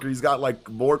motherfucker. He's got like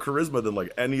more charisma than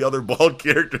like any other bald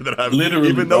character that I've literally.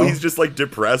 Even though he's just like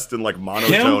depressed and like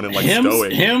monotone and like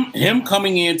stoic. Him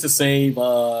coming in to save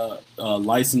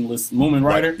licenseless Moomin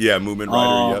Rider. Right. Yeah, Moomin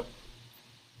Rider. Yep.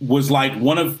 Was like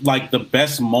one of like the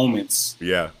best moments.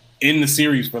 Yeah. In the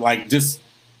series, but like just.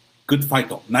 Good fight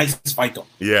though, nice fight though.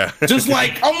 Yeah, just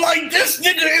like I'm like this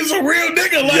nigga is a real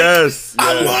nigga. Like, yes,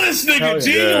 I love this nigga.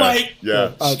 G, like,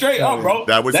 straight up, bro.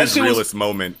 That was his realest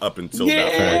moment up until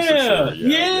that point. For sure.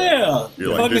 Yeah. You're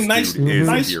like, fucking this dude is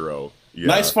a hero. Yeah.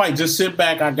 Nice fight. Just sit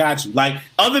back. I got you. Like,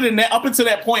 other than that, up until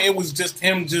that point, it was just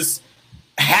him just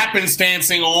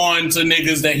happenstancing on to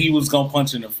niggas that he was gonna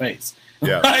punch in the face.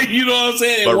 Yeah, you know what I'm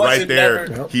saying? But right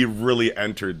there, he really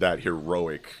entered that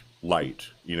heroic light.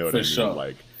 You know what I mean? Sure.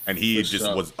 Like. And he just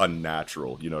was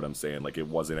unnatural, you know what I'm saying? Like, it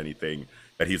wasn't anything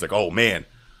that he's like, oh, man,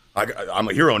 I'm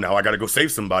a hero now. I got to go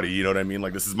save somebody, you know what I mean?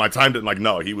 Like, this is my time to, like,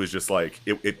 no, he was just like,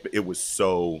 it was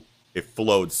so, it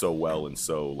flowed so well. And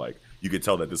so, like, you could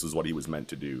tell that this is what he was meant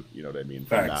to do, you know what I mean?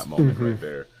 From that moment right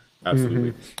there.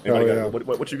 Absolutely.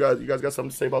 What you guys got something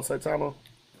to say about Saitama?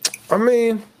 I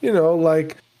mean,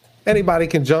 like, anybody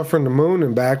can jump from the moon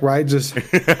and back, right? Just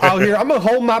out here. I'm going to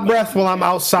hold my breath while I'm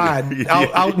outside,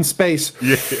 out in space.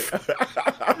 Yeah.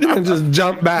 And just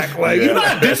jump back. Like, you know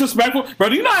how disrespectful, bro,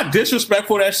 do you know how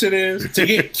disrespectful that shit is? To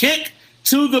get kicked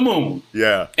to the moon.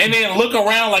 Yeah. And then look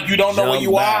around like you don't know where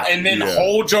you are and then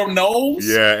hold your nose.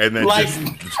 Yeah, and then like, just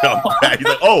jump back. He's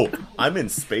like, oh, I'm in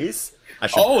space?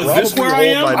 Is this where I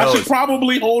am? I should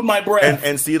probably hold my breath.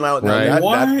 And see now,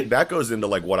 that goes into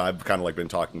like what I've kind of like been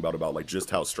talking about like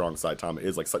just how strong Saitama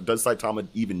is. Like, does Saitama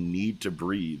even need to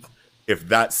breathe? If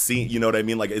that scene, you know what I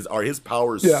mean? Like, are his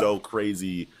powers so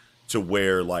crazy to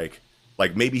where like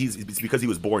maybe it's because he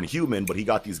was born human, but he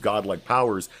got these godlike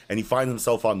powers, and he finds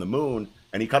himself on the moon,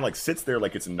 and he kind of like sits there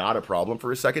like it's not a problem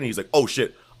for a second. And he's like, oh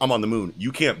shit, I'm on the moon.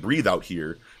 You can't breathe out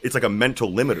here. It's like a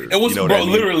mental limiter. It was, you know bro, what I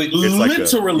mean?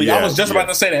 literally. I was just about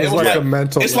to say that. It's like a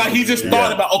mental. It's like he just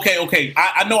thought about, okay.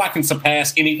 I know I can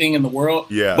surpass anything in the world.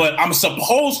 Yeah. But I'm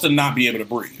supposed to not be able to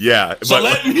breathe. Yeah. So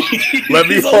let me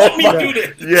do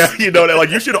this. Yeah, you know that.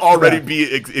 Like, you should already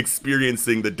be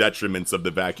experiencing the detriments of the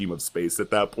vacuum of space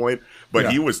at that point.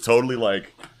 But he was totally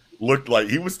like. Looked like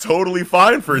he was totally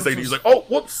fine for a second. He's like, "Oh,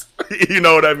 whoops," you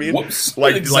know what I mean? Whoops.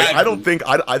 Like I think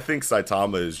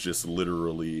Saitama is just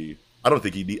literally. I don't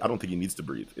think he needs to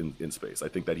breathe in space. I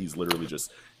think that he's literally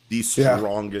just the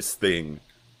strongest thing,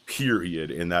 period,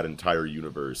 in that entire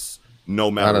universe. No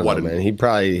matter what. Man. He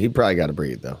probably got to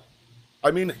breathe though.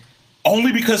 I mean,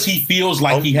 only because he feels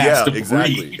like he has to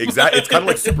breathe. Exactly. It's kind of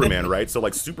like Superman, right? So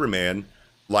like Superman,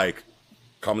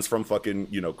 comes from fucking,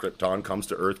 Krypton, comes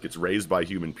to Earth, gets raised by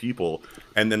human people,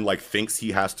 and then thinks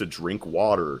he has to drink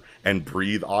water and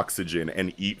breathe oxygen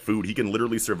and eat food. He can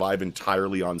literally survive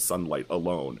entirely on sunlight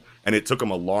alone. And it took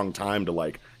him a long time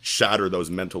to shatter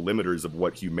those mental limiters of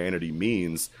what humanity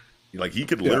means. He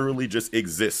could literally just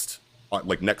exist.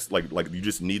 You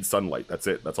just need sunlight. That's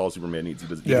it. That's all Superman needs. He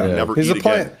can never eat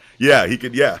again. Yeah, he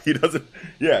could. Yeah, he doesn't.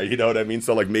 Yeah, you know what I mean.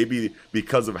 So maybe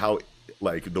because of how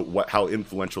how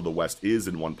influential the West is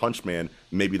in One Punch Man,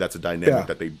 maybe that's a dynamic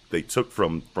that they took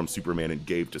from Superman and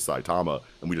gave to Saitama,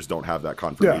 and we just don't have that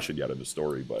confirmation yet in the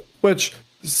story. But which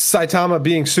Saitama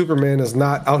being Superman is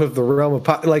not out of the realm of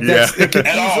it could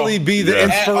easily be the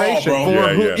inspiration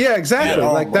for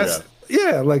exactly.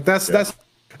 That's.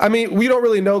 I mean, we don't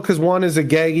really know because one is a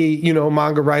gaggy,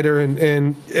 manga writer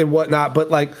and whatnot, but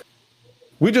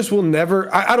we just will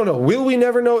never. I don't know. Will we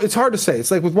never know? It's hard to say.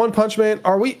 It's like with One Punch Man,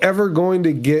 are we ever going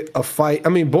to get a fight? I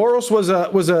mean, Boros was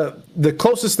the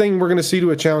closest thing we're going to see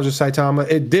to a challenge of Saitama.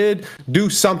 It did do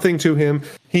something to him.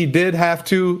 He did have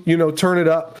to, turn it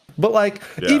up But like,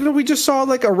 even we just saw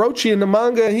like Orochi in the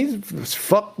manga, and he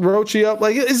fucked Orochi up.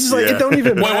 Like, it's just like it don't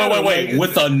even. Wait!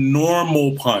 With a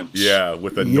normal punch. Yeah,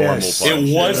 with a normal punch.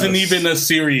 It wasn't even a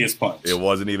serious punch. It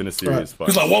wasn't even a serious punch.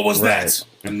 He's like, what was that?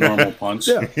 A normal punch.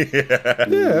 Yeah.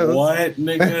 What,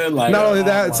 nigga? Like, not only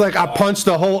that, it's like I punched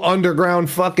the whole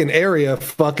underground fucking area,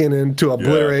 fucking, and to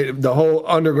obliterate the whole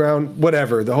underground,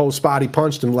 whatever. The whole spot he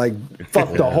punched him, like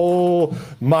fucked the whole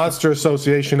monster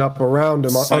association up around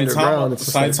him underground.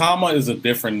 Saitama is a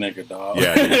different nigga, dog.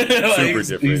 Yeah, super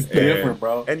different. He's different,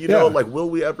 bro. And you know, like, will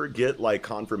we ever get like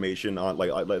confirmation on like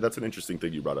that's an interesting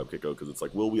thing you brought up, Kiko, because it's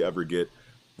like, will we ever get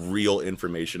real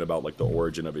information about like the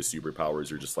origin of his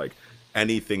superpowers, or just like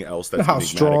anything else that's how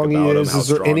strong he is? Is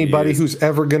there anybody who's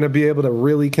ever going to be able to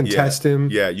really contest him?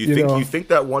 Yeah, you think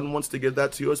that one wants to give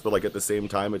that to us, but like at the same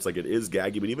time, it's like it is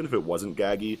gaggy. But even if it wasn't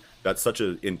gaggy, that's such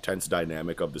an intense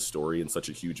dynamic of the story and such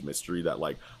a huge mystery that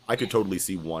like I could totally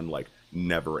see one like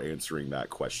never answering that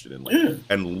question and like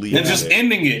and leaving and just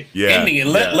ending it. Ending it.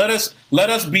 Let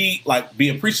us be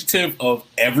appreciative of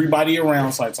everybody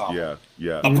around Saitama.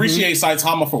 Appreciate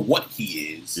Saitama for what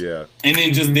he is. Yeah. And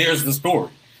then just there's the story.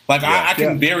 Like I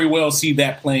can very well see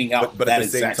that playing out. But at the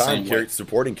same time,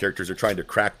 supporting characters are trying to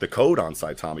crack the code on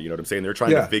Saitama. You know what I'm saying? They're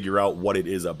trying to figure out what it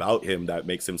is about him that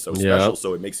makes him so special.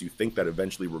 So it makes you think that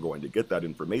eventually we're going to get that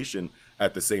information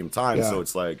at the same time. So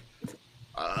it's like,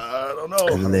 I don't know.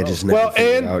 And they just never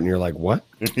figure it out, and you're like, what?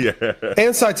 Yeah.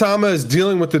 And Saitama is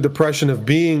dealing with the depression of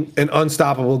being an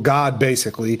unstoppable god,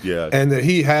 basically. Yeah. And that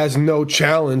he has no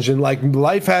challenge, and like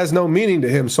life has no meaning to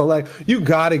him. So like you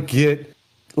gotta get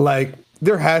like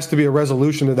there has to be a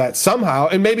resolution to that somehow.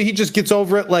 And maybe he just gets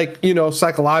over it, like, you know,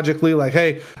 psychologically, like,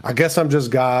 hey, I guess I'm just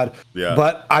God. Yeah.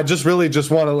 But I just really just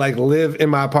want to like live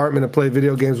in my apartment and play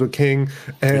video games with King.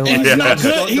 And like, he's not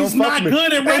good. He's not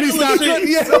good at regular shit.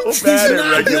 Yeah, he's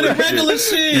not good at regular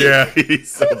shit. Yeah,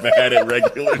 he's so bad at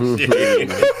regular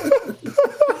shit.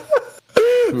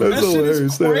 That shit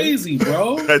is crazy,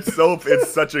 bro.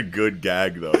 It's such a good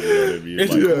gag, though. You know what I mean?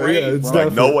 It's like, great. It's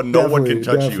like no one can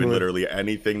touch definitely. you in literally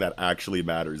anything that actually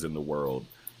matters in the world.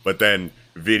 But then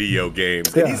video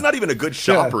games. And he's not even a good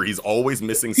shopper. He's always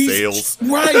missing sales.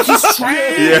 Right, he's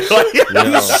trash.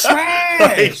 He's trash.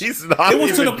 Like, he's not. It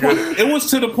was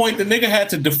to the point the nigga had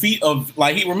to defeat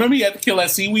he had to kill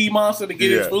that seaweed monster to get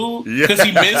his food because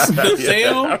he missed the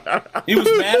sale. He was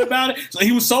mad about it. So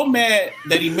he was so mad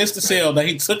that he missed the sale that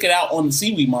he took it out on the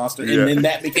seaweed monster, and then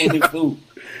that became his food.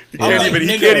 He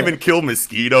can't even kill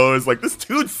mosquitoes. Like, this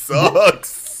dude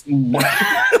sucks.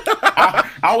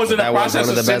 I was in the process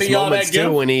of sending y'all that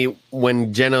gift.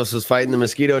 When Genos was fighting the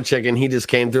mosquito chicken, he just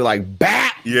came through like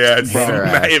bat. Yeah, it's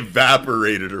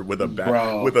evaporated her with a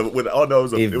bat. With it was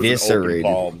an open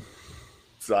palm.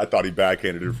 So I thought he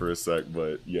backhanded her for a sec,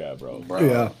 but yeah, bro.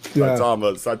 Yeah.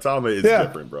 Saitama is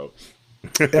different, bro.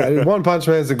 Yeah, One Punch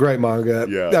Man is a great manga.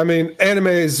 Yeah. I mean,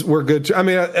 animes were good too. I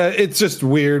mean, it's just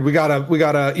weird. We got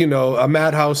a you know, a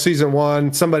Madhouse season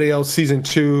 1, somebody else season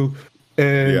 2.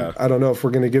 And I don't know if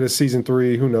we're gonna get a season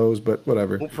 3. Who knows? But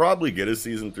whatever. We'll probably get a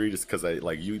season 3 just because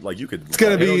you could. It's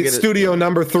gonna be studio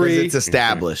number 3. It's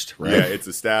established, right? Yeah, it's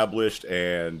established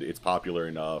and it's popular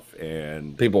enough,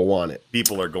 and people want it.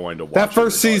 People are going to watch that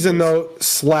first season though.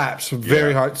 Slaps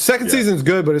very hard. Second season's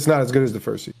good, but it's not as good as the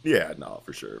first season. Yeah, no,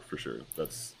 for sure.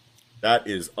 That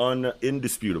is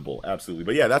indisputable, absolutely.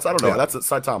 But yeah, I don't know. That's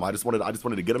Saitama. I just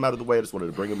wanted to get him out of the way. I just wanted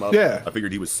to bring him up. Yeah, I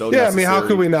figured he was so necessary. I mean, how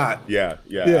could we not? Yeah,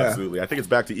 absolutely. I think it's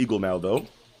back to Eagle now, though.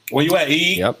 Where you at,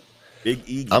 E? Yep. Big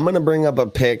Eagle. I'm gonna bring up a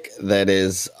pick that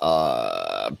is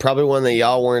probably one that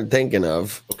y'all weren't thinking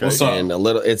of. Okay. What's up? And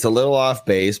it's a little off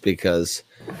base because,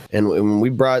 and when we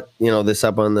brought this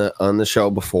up on the show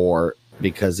before,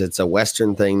 because it's a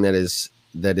Western thing that is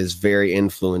very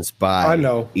influenced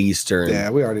by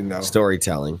Eastern we already know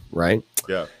storytelling, right?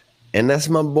 Yeah. And that's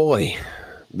my boy,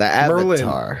 the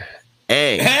Avatar.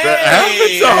 Aang.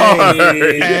 Hey,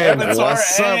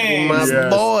 What's up, my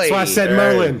boy? That's why I said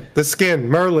Merlin, the skin,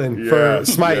 Merlin for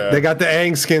Smite. Yeah. They got the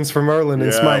Aang skins for Merlin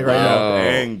and Smite right now.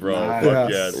 Aang, bro.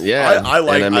 Yeah. I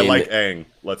like Aang.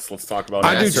 Let's talk about.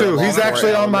 I do too. He's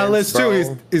actually on my list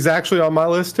too. He's actually on my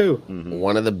list too. Mm-hmm.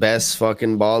 One of the best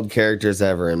fucking bald characters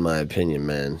ever, in my opinion,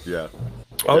 man. Yeah.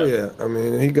 Oh yeah. I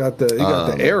mean, he got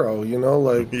the arrow. You know,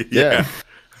 like yeah.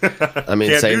 I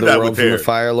mean, save the world from the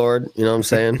Fire Lord. You know what I'm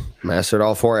saying? Mastered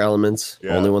all 4 elements.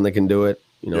 Yeah. Only one that can do it.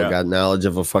 You know, got knowledge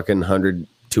of a fucking 100,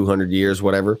 200 years,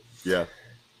 whatever. Yeah.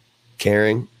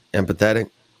 Caring, empathetic.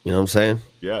 You know what I'm saying?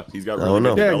 Yeah, he's got really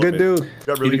good development. Good dude. He's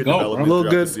got really good development throughout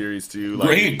the series too.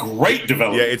 Like, great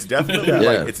development. Yeah, it's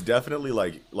definitely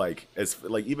like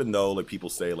even though like people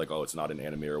say like, oh, it's not an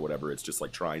anime or whatever, it's just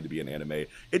like trying to be an anime.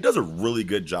 It does a really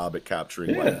good job at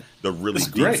capturing like the really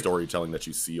deep storytelling that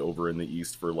you see over in the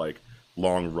East for like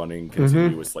long running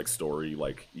continuous like story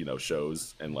like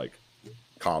shows and like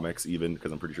comics even,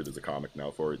 because I'm pretty sure there's a comic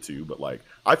now for it too. But like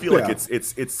I feel like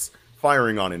it's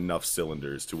firing on enough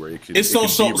cylinders to where it can be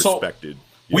respected.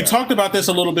 We talked about this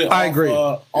a little bit. I agree.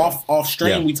 Off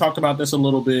stream, we talked about this a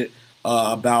little bit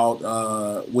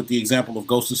about with the example of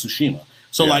Ghost of Tsushima.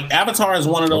 So like Avatar is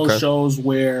one of those shows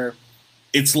where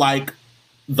it's like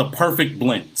the perfect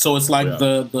blend. So it's like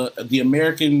the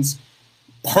Americans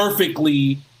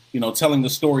perfectly, telling the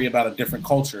story about a different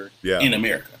culture in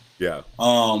America. Yeah.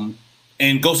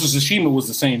 And Ghost of Tsushima was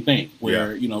the same thing,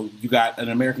 where you got an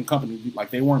American company, like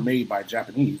they weren't made by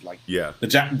Japanese. Like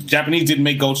the Japanese didn't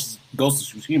make Ghost of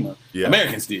Tsushima,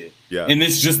 Americans did. Yeah, and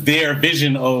it's just their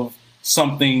vision of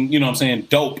something,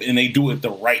 dope, and they do it the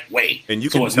right way. And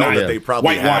you can tell that they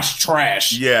probably whitewash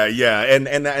trash. Yeah,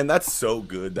 and that's so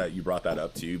good that you brought that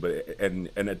up too. But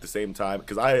and at the same time,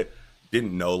 because I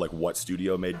didn't know like what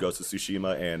studio made Ghost of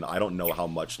Tsushima, and I don't know how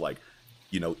much like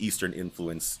Eastern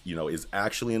influence, is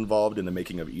actually involved in the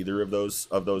making of either of those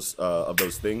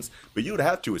things. But you would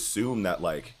have to assume that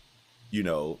like,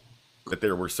 that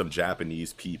there were some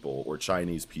Japanese people or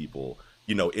Chinese people,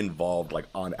 involved like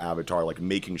on Avatar, like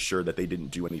making sure that they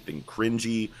didn't do anything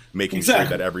cringy, making sure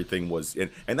that everything was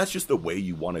and that's just the way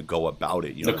you want to go about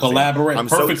it. I'm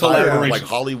perfect so tired of like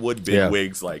Hollywood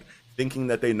bigwigs, like thinking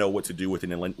that they know what to do with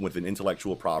an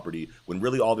intellectual property when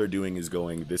really all they're doing is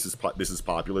going, this is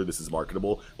popular, this is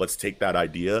marketable, let's take that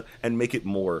idea and make it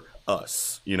more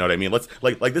us. You know what I mean? Let's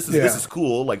like this is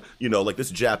cool, like like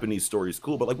this Japanese story is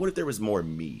cool, but like what if there was more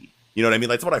me? You know what I mean?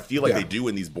 That's what I feel like they do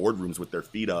in these boardrooms with their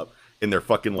feet up in their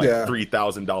fucking like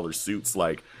 $3,000 suits.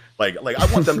 Like I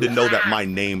want them to know that my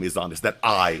name is on this, that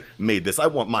I made this. I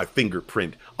want my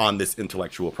fingerprint on this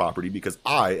intellectual property because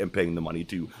I am paying the money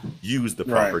to use the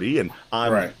property, and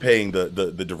I'm paying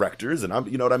the directors, and I'm,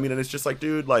 you know what I mean? And it's just like,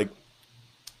 dude, like,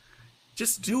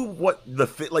 just do what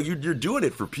you're doing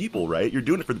it for people, right? You're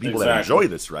doing it for the people that enjoy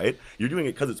this, right? You're doing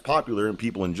it because it's popular and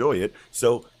people enjoy it.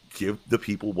 So give the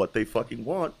people what they fucking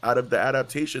want out of the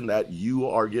adaptation that you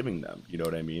are giving them. You know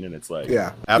what I mean? And it's like,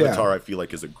 Avatar, I feel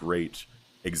like, is a great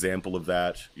example of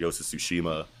that. Ghost of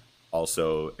Tsushima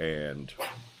also, and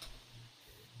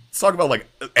let's talk about like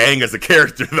Aang as a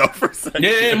character though for a second.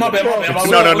 Yeah, my bad.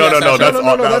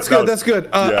 No, that's good.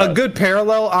 A good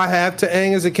parallel I have to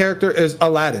Aang as a character is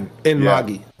Aladdin in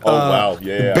Magi. Oh wow,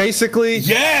 yeah. Basically,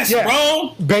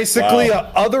 bro. Basically,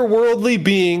 a otherworldly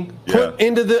being put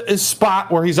into the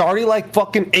spot where he's already like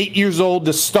fucking 8 years old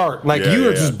to start. Like you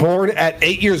were just born at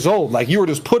 8 years old. Like you were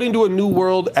just put into a new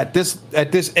world at this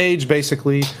age,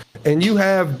 basically, and you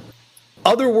have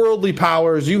otherworldly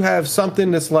powers. You have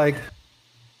something that's like,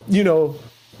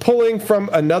 pulling from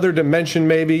another dimension,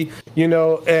 maybe,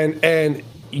 and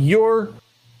you're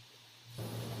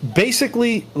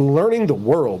basically learning the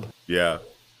world. Yeah.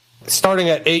 Starting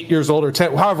at 8 years old or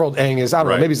 10, however old Aang is, I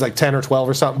don't know, maybe he's like 10 or 12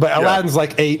 or something, but Aladdin's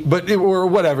like 8, or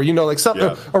whatever, like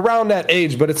something around that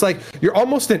age. But it's like you're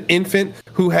almost an infant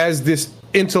who has this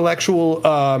intellectual,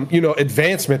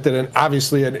 advancement that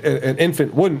obviously an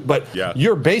infant wouldn't. But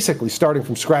you're basically starting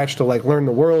from scratch to like learn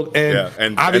the world,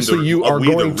 and obviously you are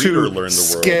going to learn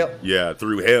the world. Yeah,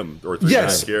 through him or through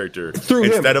his character,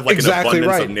 instead of like an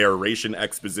abundance of narration,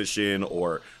 exposition,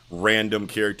 or random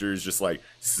characters just like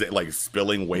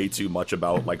spilling way too much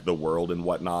about like the world and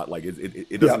whatnot. Like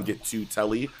it doesn't get too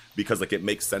telly because like it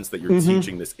makes sense that you're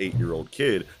teaching this 8-year-old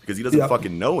kid because he doesn't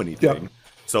fucking know anything.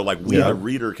 So like the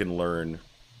reader can learn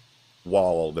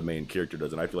while the main character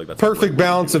does, and I feel like that's perfect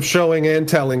balance of showing and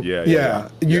telling.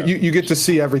 You get to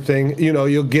see everything.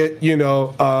 You'll get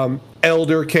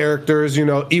elder characters,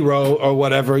 Iro or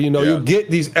whatever. You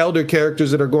get these elder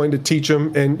characters that are going to teach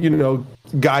them and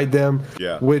guide them.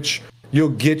 Which you'll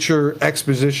get your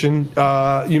exposition.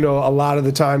 A lot of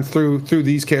the time through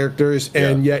these characters,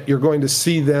 and yet you're going to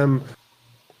see them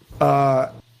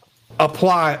apply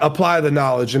the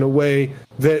knowledge in a way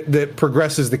that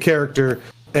progresses the character.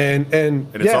 And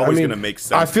it's always going to make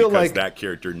sense. I feel like that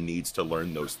character needs to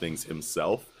learn those things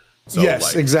himself. So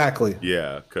exactly.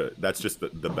 Yeah, that's just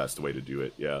the best way to do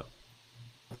it. Yeah,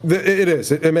 it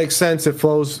is. It makes sense. It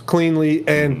flows cleanly,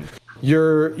 and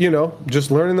you're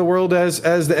just learning the world as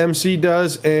the MC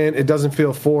does, and it doesn't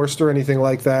feel forced or anything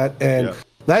like that. And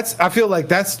I feel like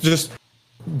that's just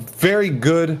very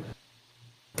good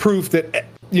proof that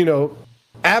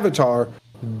Avatar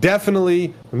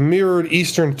definitely mirrored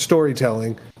Eastern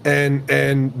storytelling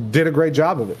and did a great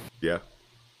job of it. Yeah,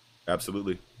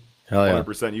 absolutely. Hell yeah.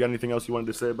 100%. You got anything else you wanted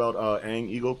to say about Aang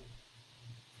Eagle?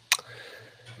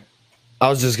 I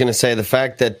was just gonna say the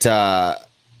fact that I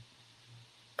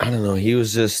don't know, he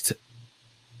was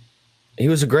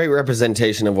a great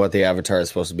representation of what the Avatar is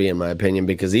supposed to be, in my opinion,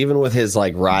 because even with his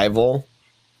like rival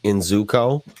in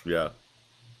Zuko, yeah,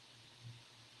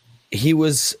 he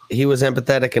was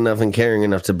empathetic enough and caring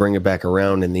enough to bring it back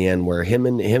around in the end, where him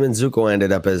and Zuko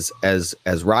ended up as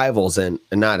rivals, and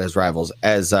not as rivals,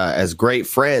 as great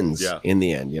friends in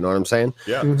the end. You know what I'm saying?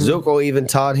 Yeah. Mm-hmm. Zuko even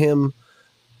taught him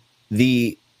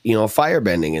the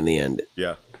firebending in the end.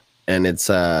 Yeah. And it's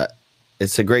a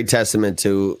great testament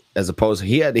to, as opposed,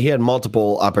 he had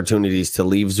multiple opportunities to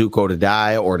leave Zuko to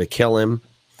die or to kill him.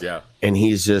 Yeah. And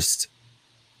he's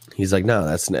like, no,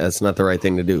 that's not the right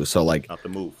thing to do. So like, not the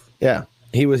move. Yeah.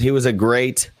 He was a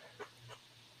great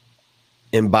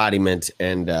embodiment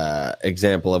and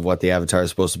example of what the Avatar is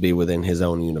supposed to be within his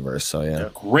own universe. So yeah.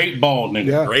 Great bald nigga.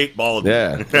 Yeah. Great bald.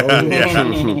 Yeah.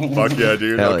 Yeah. Fuck yeah,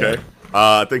 dude. Hell okay. Yeah.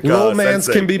 I think little mans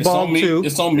Sensei. can be bald too.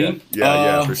 It's on me.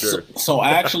 Yeah, for sure. So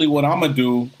actually, what I'm gonna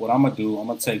do, I'm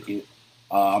gonna take it.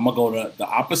 I'm gonna go the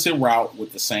opposite route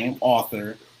with the same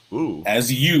author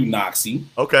as you, Noxie.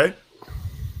 Okay.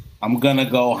 I'm gonna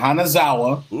go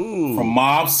Hanazawa from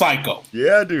Mob Psycho.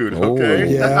 Yeah, dude.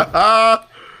 Okay. Yeah.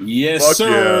 Yes, Fuck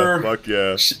sir. Yeah. Fuck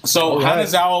yeah. So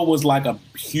Hanazawa was like a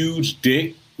huge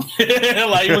dick.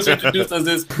 Like he was introduced as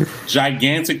this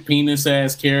gigantic penis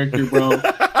ass character, bro.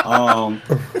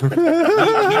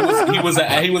 He was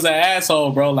an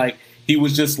asshole, bro. Like he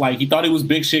was just like, he thought he was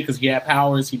big shit because he had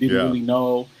powers he didn't really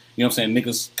know. You know what I'm saying?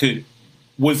 Niggas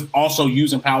was also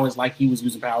using powers like he was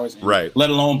using powers, and right? Let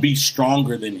alone be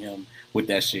stronger than him with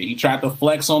that shit. He tried to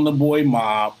flex on the boy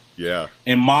Mob. Yeah.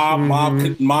 And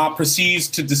Mob proceeds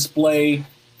to display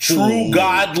true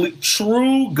godly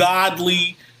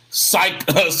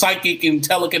psychic and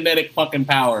telekinetic fucking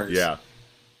powers. Yeah.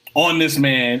 On this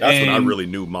man. That's and when I really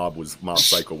knew Mob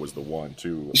Psycho was the one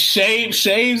too. Shaves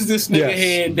this nigga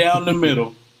head down the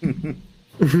middle.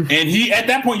 And he, at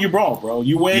that point, you're bald, bro.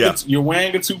 You're wearing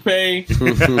a toupee.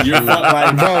 You're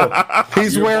like, bro.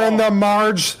 He's wearing the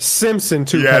Marge Simpson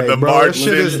toupee. Yeah, the bro. Marge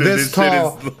Simpson. Shit is this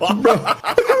tall.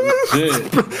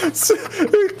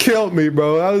 It killed me,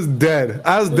 bro. I was dead.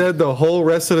 I was dead the whole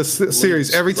rest of the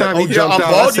series. Every time he jumped I'm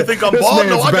out, bald. You think I'm bald?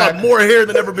 No, I got more hair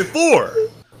than ever before.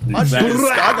 Exactly.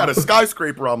 I got a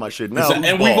skyscraper on my shit now. And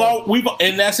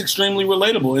and that's extremely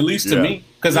relatable, at least to me,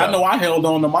 because I know I held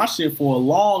on to my shit for a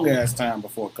long ass time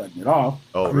before cutting it off.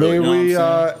 Oh, really? I mean,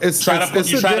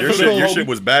 your shit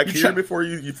was back here before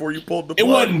you pulled the plug? It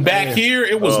wasn't back here.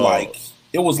 It was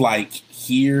like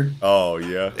here. Oh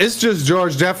yeah. It's just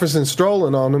George Jefferson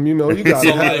strolling on them. You know, you got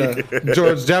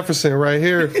George Jefferson right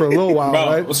here for a little while,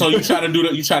 right? So you try to do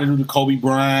the Kobe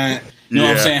Bryant. You know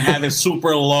what I'm saying? Have it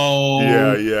super low.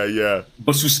 Yeah.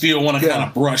 But you still want to kind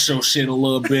of brush your shit a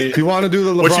little bit. You want to do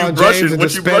the LeBron James and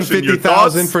just spend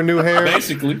 $50,000 for new hair?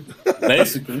 Basically.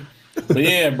 But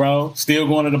yeah, bro. Still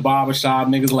going to the barbershop.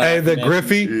 Niggas laughing. Hey, the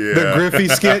Griffey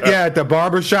skit. Yeah, at the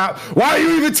barbershop. Why are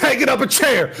you even taking up a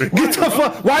chair? Get the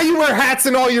fuck. Why you wear hats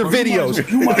in all your videos?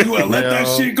 You might as well let that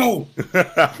shit go.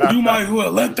 You might as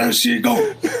well let that shit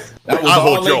go. I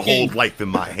hold your whole life in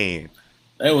my hand.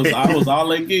 I was all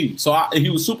they give. So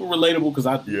he was super relatable because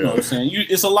you know what I'm saying.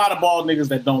 It's a lot of bald niggas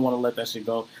that don't want to let that shit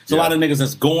go. It's a lot of niggas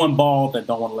that's going bald that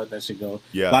don't want to let that shit go.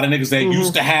 Yeah. A lot of niggas that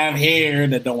used to have hair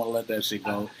that don't want to let that shit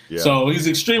go. Yeah. So he's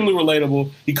extremely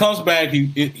relatable. He comes back.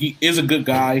 He is a good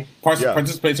guy.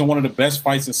 Participates in one of the best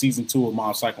fights in season 2 of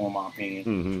Mob Psycho, in my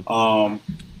opinion. Mm-hmm.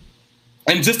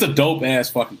 And just a dope ass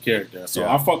fucking character. So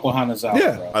I fuck with Hanazawa.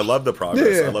 Yeah. Bro. I love the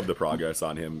progress. I love the progress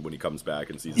on him when he comes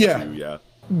back in season 2. Yeah.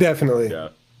 Definitely. Yeah.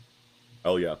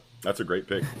 Oh yeah. That's a great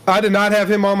pick. I did not have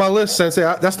him on my list, Sensei.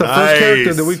 That's the first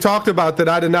character that we talked about that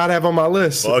I did not have on my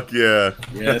list. Fuck yeah.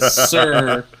 Yes,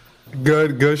 sir.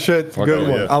 Good shit. Fuck good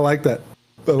one. Yeah. I like that.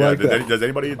 Does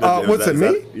anybody? What's it,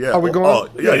 me? Yeah. Are we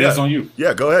going? Yeah, that's on you.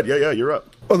 Yeah, go ahead. Yeah, you're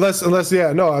up. Unless, I was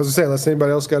gonna say, unless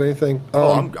anybody else got anything.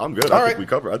 I'm good. I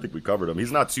think we covered him.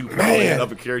 He's not too prominent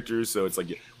of a character, so it's like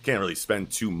you can't really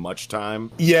spend too much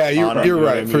time. Yeah, you're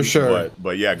right for sure.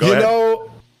 But yeah, go ahead. You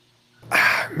know,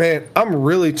 man, I'm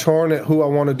really torn at who I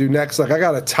want to do next. Like I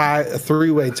got a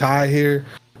 3-way tie here.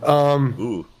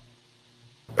 Ooh.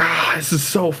 This is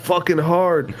so fucking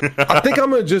hard. I think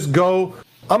I'm gonna just go.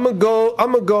 I'm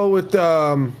gonna go with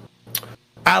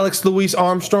Alex Louis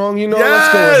Armstrong. You know,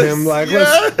 let's go with him. Like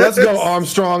let's go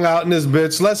Armstrong out in this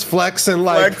bitch. Let's flex and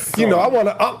you know,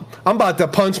 I'm about to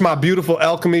punch my beautiful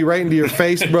alchemy right into your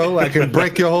face, bro. Like and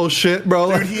break your whole shit,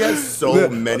 bro. Dude, he has so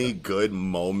many good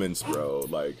moments, bro.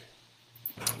 Like.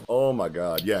 Oh my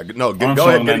God! Yeah, no, go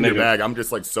ahead, get in your bag. I'm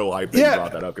just like so hyped that you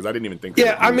brought that up because I didn't even think.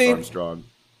 Yeah, I mean, Armstrong.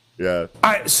 Yeah.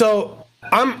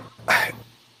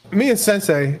 Me and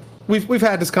Sensei. We've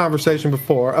had this conversation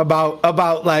before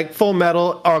about like Full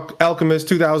Metal Alchemist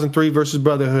 2003 versus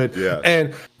Brotherhood. Yeah.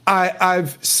 And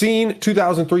I've seen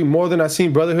 2003 more than I've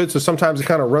seen Brotherhood, so sometimes it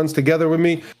kind of runs together with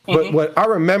me. But what I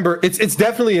remember, it's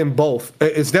definitely in both.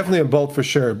 It's definitely in both for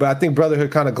sure. But I think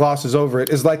Brotherhood kind of glosses over it.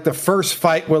 It's like the first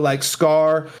fight where like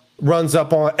Scar runs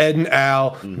up on Ed and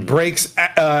Al, breaks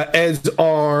Ed's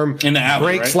arm, in the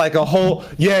alley, breaks like a whole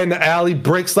in the alley,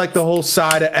 breaks like the whole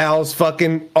side of Al's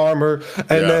fucking armor,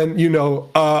 and then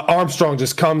Armstrong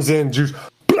just comes in, just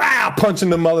blah,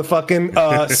 punching the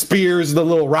motherfucking spears, the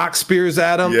little rock spears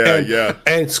at him.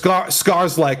 And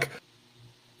Scar's like,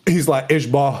 he's like,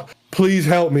 Ishbal, please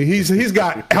help me. He's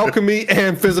got alchemy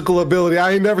and physical ability.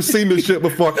 I ain't never seen this shit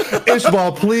before.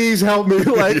 Ishbal, please help me.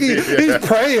 Like he's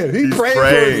praying. He's praying for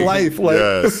his life. Like,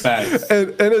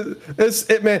 and it's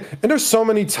man. And there's so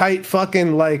many tight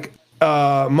fucking like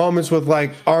moments with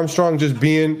like Armstrong just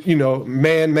being,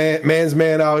 man's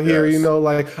man out here,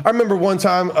 like I remember one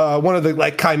time one of the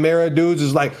like Chimera dudes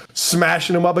is like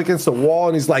smashing him up against the wall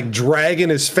and he's like dragging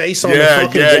his face on the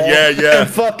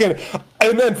fucking wall.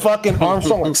 And then fucking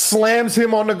Armstrong like slams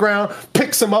him on the ground,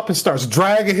 picks him up and starts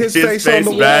dragging his face on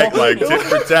the back, wall. Like tit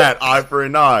for tat, eye for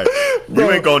an eye. You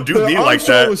ain't gonna do me like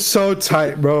that. Armstrong was so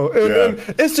tight, bro. And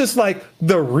it's just like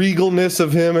the regalness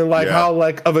of him and like how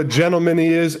like of a gentleman he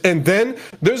is. And then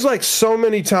there's like so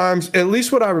many times, at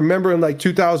least what I remember in like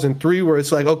 2003, where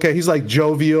it's like, okay, he's like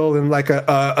jovial and like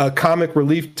a comic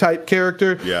relief type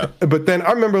character. Yeah. But then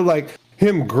I remember like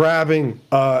him grabbing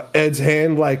Ed's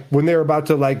hand, like when they're about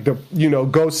to like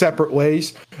go separate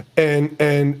ways,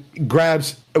 and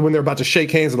grabs when they're about to shake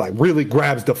hands, and like really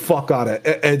grabs the fuck out of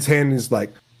Ed's hand and is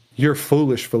like, "You're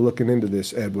foolish for looking into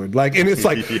this, Edward." Like, and it's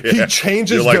like he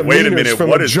changes like, wait a minute, from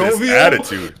what a is jovial this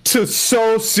attitude to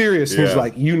so serious. He's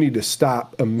like, "You need to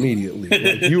stop immediately.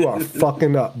 Like, you are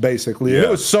fucking up, basically." And it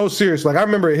was so serious. Like I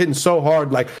remember it hitting so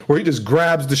hard, like where he just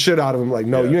grabs the shit out of him. Like,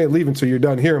 "No, you ain't leaving till you're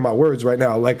done hearing my words right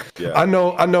now." Like I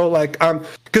know, like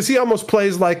because he almost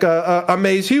plays like a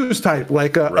Maze Hughes type,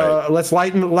 like let's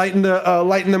lighten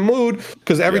the mood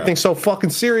because everything's so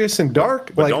fucking serious and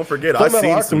dark. But like, don't forget, I've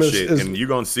seen some shit, and you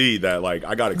gonna see that like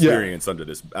I got experience under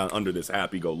this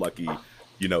happy-go-lucky,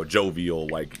 jovial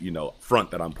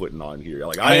front that I'm putting on here.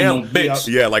 Like I am,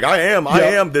 like I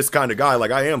am this kind of guy.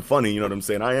 Like I am funny, you know what I'm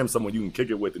saying? I am someone you can kick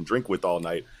it with and drink with all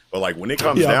night. But like when it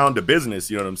comes down to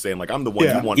business, you know what I'm saying? Like I'm the one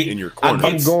you want in your corner.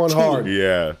 I'm going hard.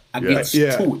 I get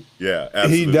to it. Yeah,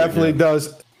 absolutely. He definitely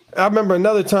does. I remember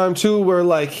another time too where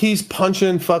like he's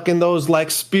punching fucking those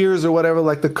like spears or whatever,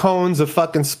 like the cones of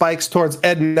fucking spikes towards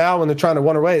Ed and Al when they're trying to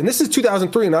run away. And this is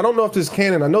 2003, and I don't know if this is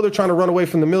canon. I know they're trying to run away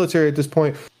from the military at this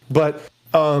point, but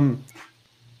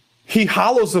he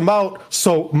hollows them out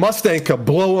so Mustang could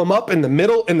blow them up in the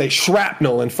middle, and they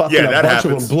shrapnel and fucking a bunch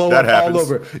of them blow up all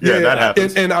over. That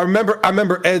happens. And I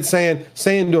remember Ed saying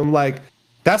to him like,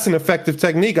 "That's an effective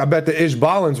technique. I bet the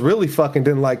Ishbalans really fucking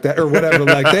didn't like that," or whatever.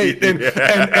 Like they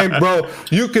and bro,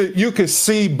 you could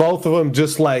see both of them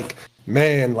just like,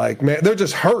 man, they're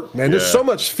just hurt, man. There's so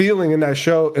much feeling in that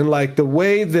show, and like the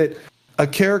way that a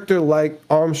character like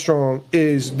Armstrong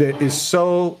is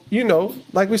so,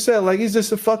 like we said, like he's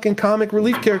just a fucking comic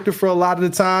relief character for a lot of the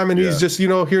time, and he's just,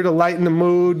 here to lighten the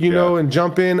mood, and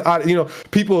jump in.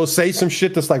 People will say some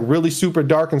shit that's like really super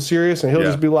dark and serious, and he'll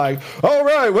just be like, "All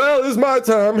right, well, it's my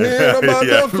time here. I'm about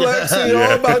to flex,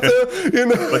 I'm about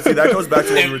to, But see, that goes back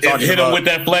to what we were talking hit about. him with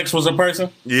that flex was a person.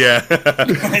 Yeah. But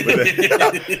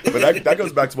that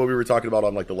goes back to what we were talking about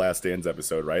on like the Last Stands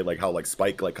episode, right? Like how like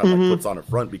Spike like kind of like puts on a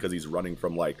front because he's running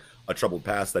from like a troubled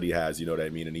past that he has, you know what I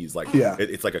mean? And he's like,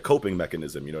 it's like a coping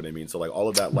mechanism, you know what I mean? So like all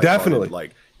of that, like definitely,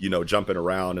 like jumping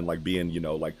around and like being,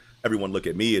 like everyone look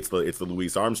at me. It's the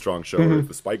Louis Armstrong show, or it's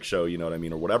the Spike show, you know what I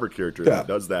mean, or whatever character that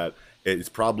does that. It's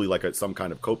probably like some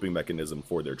kind of coping mechanism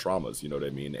for their traumas, you know what I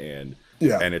mean? And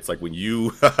and it's like when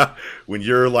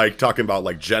you're like talking about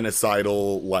like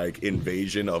genocidal like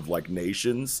invasion of like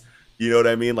nations, you know what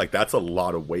I mean? Like that's a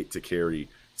lot of weight to carry.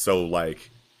 So like,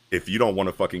 if you don't want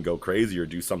to fucking go crazy or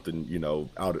do something,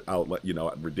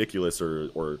 out ridiculous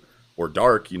or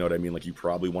dark, you know what I mean? Like you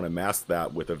probably want to mask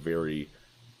that with a very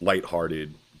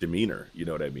lighthearted demeanor, you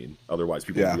know what I mean? Otherwise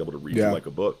people will be able to read you like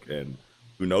a book, and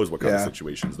who knows what kind of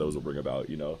situations those will bring about,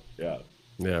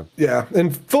 Yeah,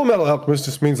 and Full Metal Alchemist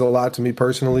just means a lot to me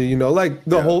personally. Like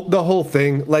the whole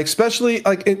thing, like especially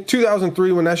like in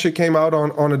 2003 when that shit came out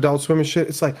on Adult Swim and shit.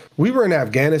 It's like we were in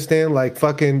Afghanistan, like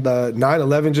fucking the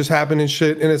 9/11 just happened and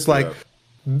shit, and it's like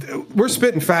we're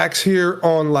spitting facts here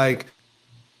on like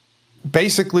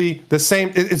basically the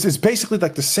same. It's basically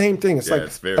like the same thing. It's like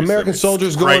it's American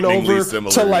soldiers going over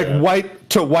to like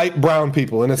white brown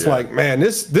people, and it's like, man,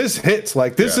 this hits.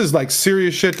 Like this is like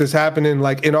serious shit that's happening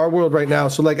like in our world right now.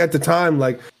 So like at the time,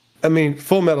 like I mean,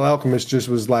 Full Metal Alchemist just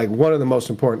was like one of the most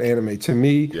important anime to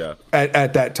me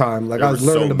at that time. Like I was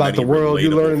learning about the world,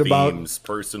 you learning about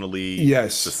personally,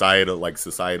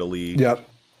 societally. Yep.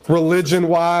 Religion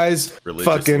wise,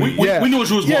 fucking we knew what you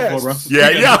was going for, bro.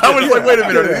 Yeah. I was like, wait a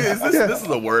minute, this is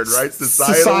a word, right?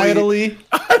 Societally.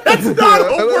 That's not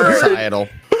a word. Societal.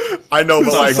 I know,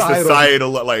 but like societal,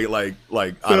 like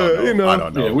I don't know. I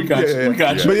don't know. Yeah, we got you. We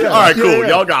got you. But all right, cool.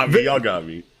 Y'all got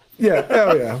me. Yeah,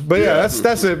 hell yeah. But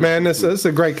that's it, man. That's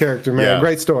a great character, man.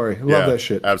 Great story. Love that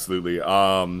shit. Absolutely.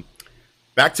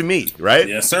 Back to me, right?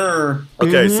 Yes, sir.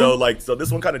 Okay, so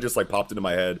this one kind of just like popped into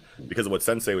my head because of what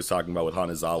Sensei was talking about with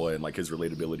Hanazawa and like his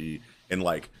relatability and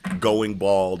like going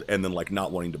bald and then like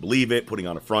not wanting to believe it, putting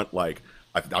on a front like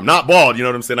I'm not bald, you know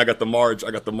what I'm saying? I got the Marge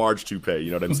toupee,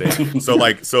 you know what I'm saying?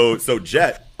 So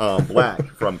Jet Black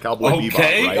from Cowboy Bebop,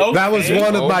 right? That was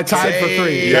one of my tied for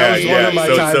 3. Yeah, that was one of my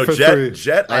tied for 3.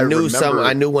 Jet, I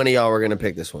knew one of y'all were gonna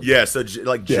pick this one. Yeah, so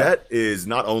Jet is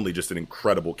not only just an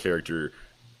incredible character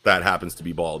that happens to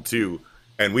be bald too,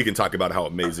 and we can talk about how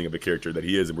amazing of a character that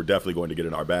he is, and we're definitely going to get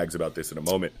in our bags about this in a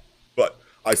moment. But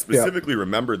I specifically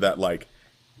remember that like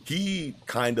he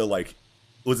kind of like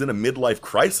was in a midlife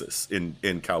crisis in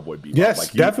Cowboy Bebop. Yes,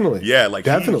 like definitely. Yeah, like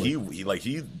definitely.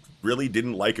 He really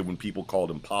didn't like it when people called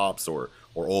him Pops or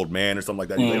old man or something like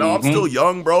that. He's like, no, I'm still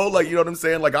young, bro. Like, you know what I'm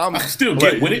saying? Like I still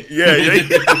get with it. Yeah.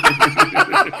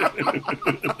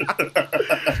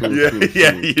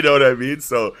 Yeah, you know what I mean?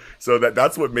 So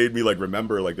that's what made me like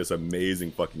remember like this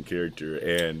amazing fucking character.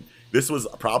 And this was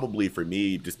probably for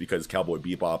me just because Cowboy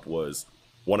Bebop was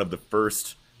one of the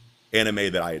first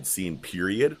anime that I had seen,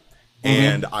 period.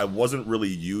 And I wasn't really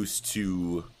used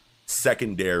to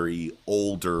secondary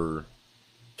older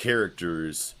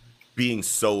characters being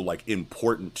so like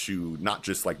important to not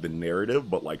just like the narrative,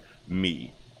 but like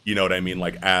me. You know what I mean?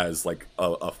 Like as like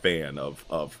a fan of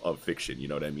fiction, you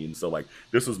know what I mean? So like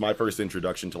this was my first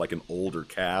introduction to like an older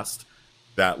cast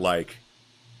that like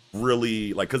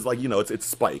really like, cause like, you know, it's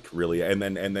Spike really. And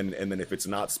then if it's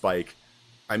not Spike,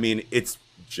 I mean, it's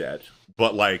Jet,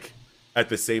 but like at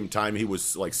the same time, he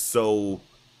was like so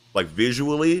like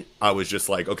visually, I was just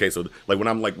like, okay, so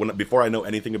like before I know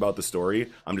anything about the story,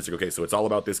 I'm just like, okay, so it's all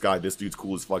about this guy. This dude's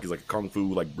cool as fuck. He's like a kung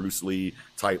fu, like Bruce Lee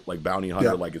type, like bounty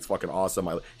hunter. Like it's fucking awesome.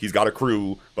 He's got a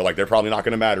crew, but like they're probably not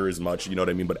going to matter as much. You know what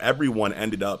I mean? But everyone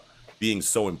ended up being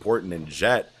so important, and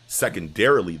Jet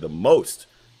secondarily the most.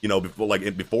 You know,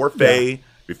 before Faye,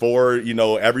 before you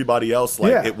know everybody else,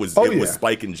 like it was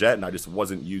Spike and Jet, and I just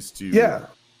wasn't used to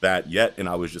that yet. And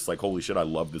I was just like, holy shit, I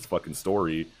love this fucking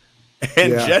story.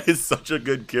 And Jet is such a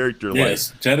good character.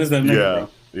 Yes, Jet is that nigga,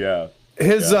 bro.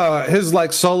 His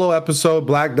like solo episode,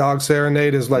 Black Dog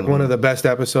Serenade, is like one of the best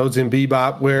episodes in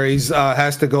Bebop, where he's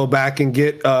has to go back and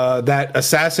get that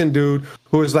assassin dude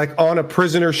who is like on a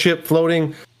prisoner ship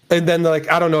floating. And then like,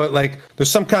 I don't know, like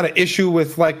there's some kind of issue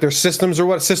with like their systems or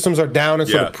what systems are down. And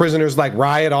so the prisoners like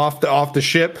riot off the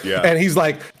ship. Yeah. And he's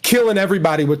like killing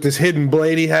everybody with this hidden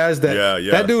blade he has.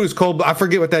 That dude is cold. I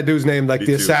forget what that dude's name, like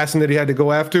the assassin that he had to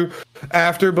go after.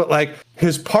 But like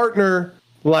his partner,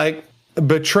 like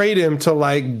betrayed him to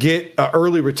like get an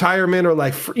early retirement or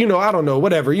like, you know, I don't know,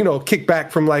 whatever, you know,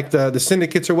 kickback from like the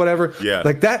syndicates or whatever. Yeah.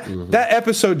 Like that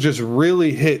episode just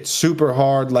really hit super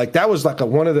hard. Like that was like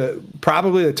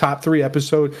probably the top 3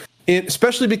 episode.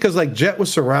 Especially because like Jet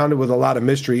was surrounded with a lot of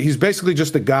mystery. He's basically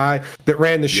just a guy that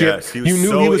ran the ship. You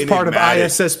knew he was part of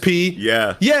ISSP.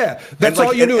 Yeah. That's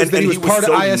all you knew is that he was part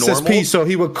of ISSP. So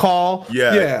he would call.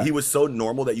 Yeah. He was so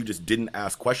normal that you just didn't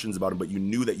ask questions about him, but you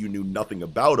knew that you knew nothing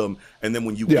about him. And then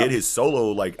when you get his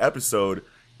solo like episode,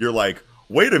 you're like,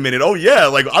 wait a minute. Oh yeah.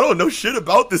 Like I don't know shit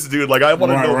about this dude. Like I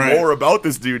want to know more about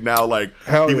this dude now. Like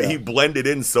he blended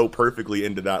in so perfectly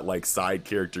into that like side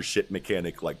character shit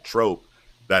mechanic like trope.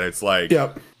 That it's like,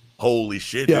 holy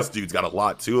shit, this dude's got a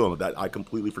lot to him. That I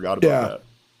completely forgot about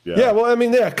that. Yeah, well, I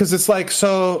mean, because it's like,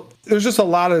 so there's just a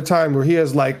lot of the time where he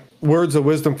has like words of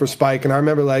wisdom for Spike. And I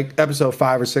remember like episode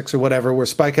 5 or 6 or whatever, where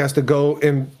Spike has to go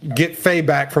and get Faye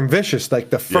back from Vicious,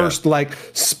 like the first like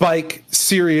Spike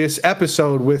serious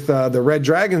episode with the Red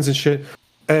Dragons and shit.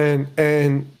 And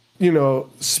you know,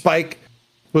 Spike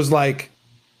was like,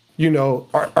 you know,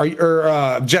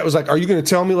 Jet was like, are you going to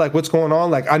tell me like what's going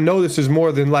on? Like, I know this is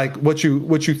more than like what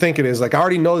you think it is. Like, I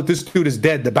already know that this dude is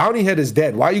dead. The bounty head is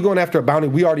dead. Why are you going after a bounty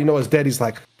we already know is dead? He's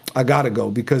like, I got to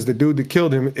go because the dude that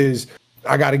killed him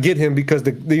I got to get him because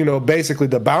basically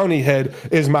the bounty head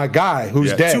is my guy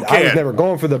who's dead. I was never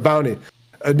going for the bounty.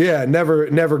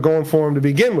 never going for him to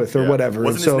begin with or whatever.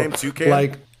 Wasn't his name Toucan?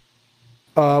 Like,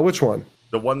 which one?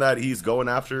 The one that he's going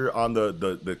after on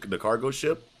the cargo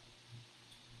ship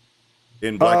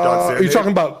in Black Dog Sandy? Are you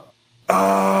talking about?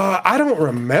 I don't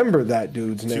remember that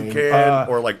dude's name. Toucan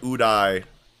or like Uday.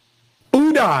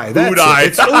 Uday. That's Uday. It.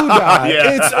 It's Uday.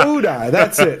 Yeah. It's Uday.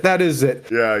 That's it. That is it.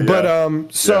 Yeah.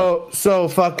 But so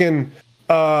fucking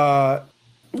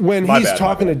when he's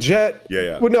talking to Jet.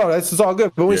 Yeah. Well, no, this is all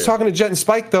good. But when he's talking to Jet and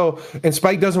Spike though, and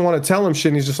Spike doesn't want to tell him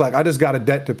shit, and he's just like, I just got a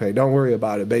debt to pay. Don't worry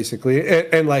about it, basically.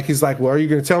 And like he's like, well, are you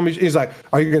gonna tell me? He's like,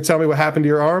 are you gonna tell me what happened to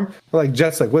your arm? And like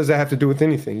Jet's like, what does that have to do with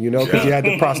anything? You know, because you had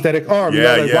the prosthetic arm. You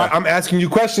know, like, why, I'm asking you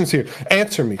questions here.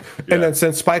 Answer me. And then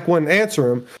since Spike wouldn't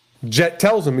answer him, Jet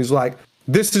tells him, he's like,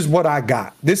 this is what I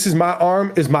got. This is my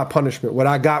arm, is my punishment. What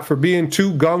I got for being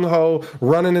too gung-ho,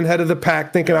 running ahead of the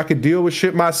pack, thinking I could deal with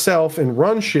shit myself and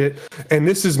run shit. And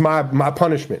this is my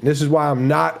punishment. This is why I'm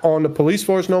not on the police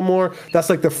force no more. That's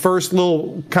like the first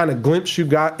little kind of glimpse you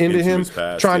got into him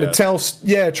past, trying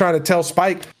to tell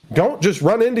Spike, don't just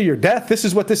run into your death. This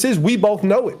is what this is. We both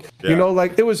know it. You know,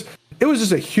 like it was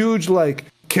just a huge like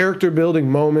character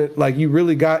building moment. Like you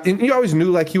really got, and you always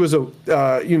knew like he was a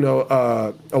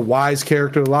wise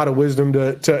character, a lot of wisdom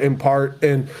to impart.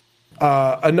 And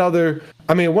one of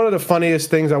the funniest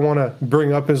things I want to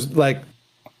bring up is like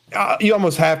you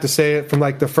almost have to say it from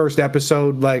like the first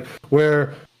episode, like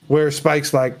where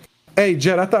Spike's like, hey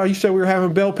Jet, I thought you said we were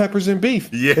having bell peppers and beef.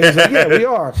 Yeah. And he's like, yeah, we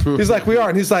are. He's like, we are.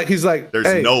 And he's like, there's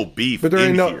hey, no beef but there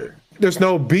ain't here. There's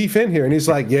no beef in here. And he's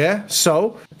like, yeah,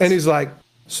 so? And he's like,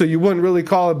 so you wouldn't really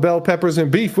call it bell peppers and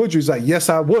beef, would you? He's like, yes,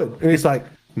 I would. And he's like,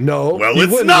 no. Well, you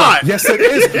it's wouldn't. not. Like, yes, it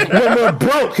is when we're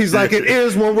broke. He's like, it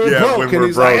is when we're broke. When and we're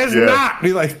he's broke, like, it's not. And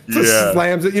he like just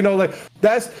slams it. You know, like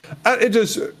that's it.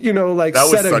 Just like that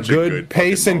set a such good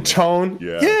pace and tone.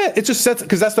 Yeah, it just sets,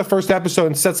 because that's the first episode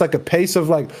and sets like a pace of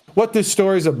like what this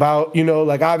story's about. You know,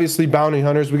 like obviously bounty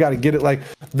hunters, we got to get it. Like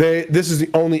this is the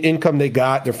only income they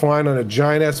got. They're flying on a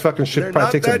giant ass fucking ship.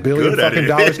 Probably takes $1 billion fucking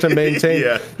dollars to maintain.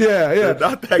 Yeah. They're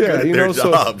not that good at their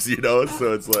jobs.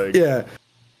 So it's like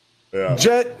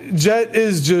Jet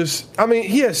is just, I mean,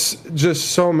 he has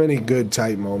just so many good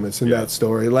tight moments in that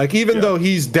story. Like, even though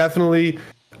he's definitely,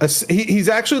 he's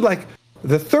actually like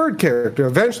the third character.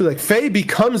 Eventually, like Faye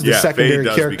becomes the secondary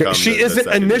character. She isn't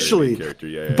initially,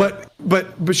 but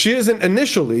she isn't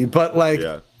initially, but like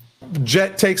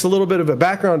Jet takes a little bit of a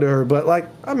background to her. But like,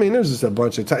 I mean, there's just a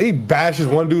bunch of times he bashes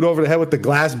one dude over the head with the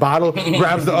glass bottle,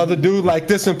 grabs the other dude like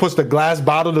this and puts the glass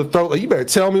bottle to the throat. Like, you better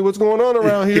tell me what's going on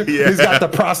around here. He's got the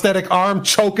prosthetic arm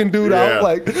choking dude out.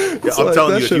 Like, I'm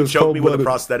telling you, if you choke me with a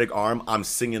prosthetic arm, I'm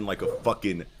singing like a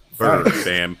fucking bird,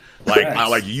 fam.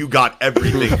 Like you got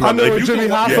everything. I know who Jimmy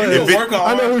Hoffa is.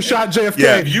 I know who shot JFK.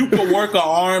 Yeah. If you could work an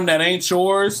arm that ain't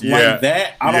yours like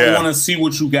that, I don't want to see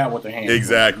what you got with the hand.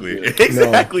 Exactly. And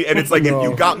it's like, if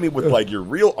you got me with like your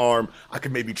real arm, I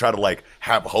could maybe try to like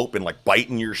have hope and like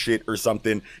biting your shit or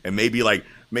something, and maybe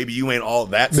you ain't all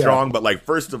that strong, but like,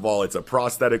 first of all, it's a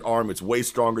prosthetic arm. It's way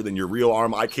stronger than your real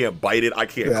arm. I can't bite it. I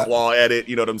can't claw at it.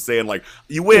 You know what I'm saying? Like,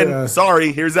 you win.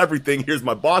 Sorry. Here's everything. Here's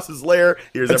my boss's lair.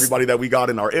 Here's everybody that we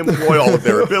got in our employ, all of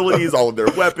their abilities, all of their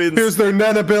weapons. Here's their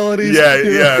net abilities.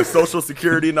 Yeah. Social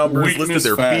security numbers, list of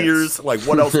their fears. Like,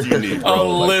 what else do you need,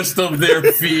 bro? List of their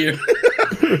fears.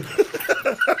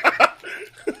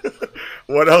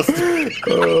 What else?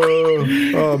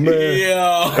 Oh man!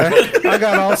 Yeah, I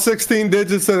got all 16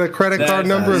 digits of the credit card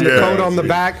number and the code on the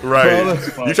back. Right?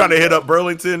 You trying to hit up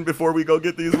Burlington before we go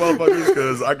get these motherfuckers?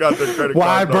 Because I got the credit card.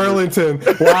 Why Burlington?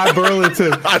 Why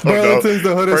Burlington? Burlington's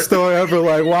the hoodest store ever.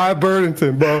 Like, why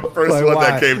Burlington, bro? First like, one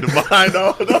that came to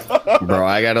mind. Bro,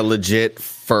 I got a legit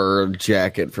fur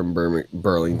jacket from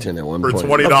Burlington at one point. For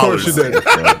 $20. Of course you did.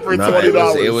 For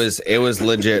 $20. It was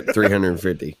legit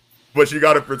 $350. But you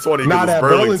got it for 20. Not at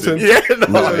Burlington. Yeah,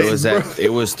 it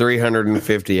was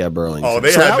 $350 at Burlington. Oh,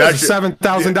 they had that was a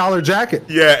 $7,000 jacket.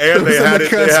 Yeah, and they had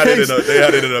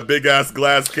it in a big ass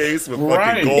glass case with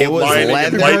fucking gold lining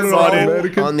and lights on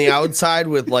it. On the outside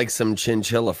with like some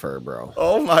chinchilla fur, bro.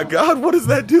 Oh my God, what is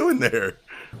that doing there?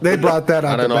 They brought that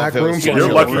out the back room.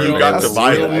 You're lucky you got to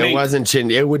buy it. It wasn't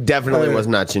definitely was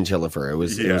not chinchilla fur. It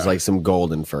was like some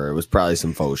golden fur. It was probably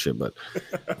some faux shit, but.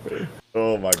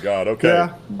 Oh my God. Okay.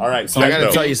 Yeah. All right. So I got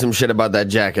to tell you some shit about that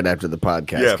jacket after the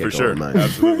podcast. Yeah, for sure.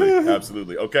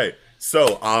 Absolutely. Okay.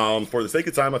 So, for the sake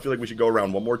of time, I feel like we should go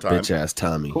around one more time. Bitch ass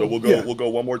Tommy. So we'll go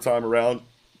one more time around.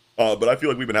 But I feel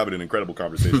like we've been having an incredible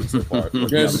conversation so far.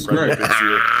 Yes, great.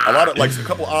 A lot of like a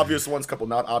couple obvious ones, couple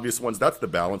not obvious ones. That's the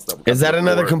balance that. Is that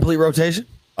another complete rotation?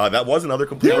 That was another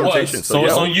complete rotation. So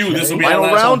it's on you. This will be final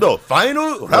round, though.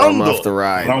 Final round off the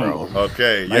ride, bro.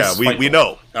 Okay, yeah, we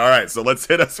know. All right, so let's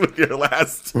hit us with your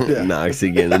last.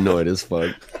 Noxie getting annoyed as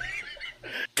fuck.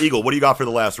 Eagle, what do you got for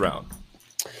the last round?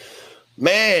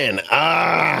 Man,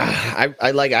 I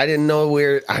didn't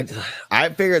know I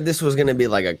figured this was gonna be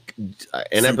like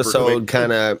an episode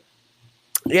kind of,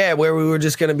 where we were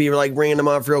just gonna be like ringing them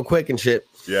off real quick and shit.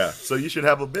 Yeah, so you should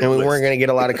have a big and we list. weren't gonna get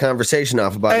a lot of conversation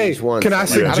off about each one. Can I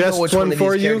suggest one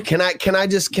for you? Can I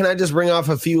just bring off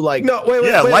a few like wait,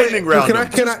 lightning round.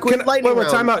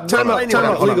 Time out.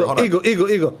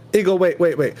 Eagle,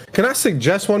 wait. Can I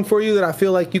suggest one for you that I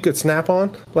feel like you could snap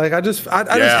on? Like I just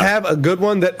have a good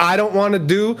one that I don't want to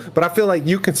do, but I feel like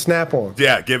you can snap on.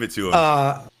 Yeah, give it to him.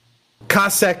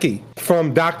 Kaseki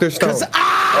from Dr. Stone.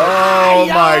 Oh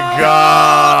my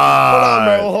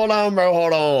God! Hold on,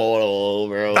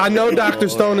 bro. I know Dr.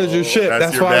 Stone is your shit.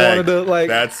 That's why bag. I wanted to like.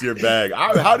 That's your bag.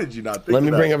 How did you not think? Let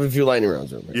me bring up a few lightning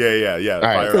rounds. Yeah.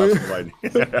 Right. Fire off some lightning.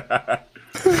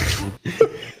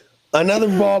 Another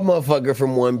bald motherfucker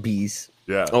from One Piece.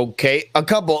 Yeah. Okay, a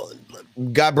couple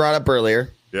got brought up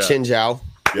earlier. Yeah. Shin Zhao.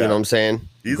 Yeah. You know what I'm saying?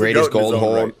 He's greatest gold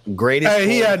hold. right. Greatest. Hey,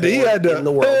 he had to in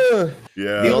the world.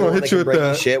 Yeah. The only one hit that you can with break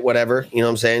that. shit, whatever. You know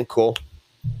what I'm saying? Cool.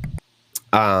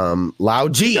 Lao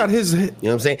G. He got his. You know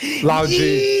what I'm saying? Lao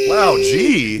G. Wow,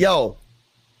 G. Yo,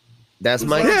 that's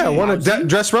my One of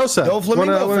Dressrosa.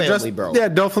 Doflamingo family, bro. Yeah,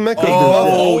 Doflamingo.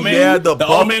 Oh, yeah, the buff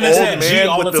old man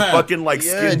all with the the time. fucking like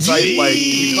skin tight, like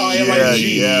You call him like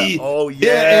G. yeah. Oh yeah,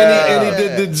 Yeah, and he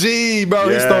did the G, bro.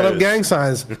 He's throwing up gang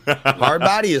signs. Hard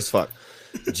body as fuck.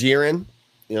 Jiren.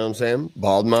 You know what I'm saying?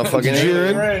 Bald motherfucking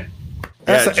Jiren. Right.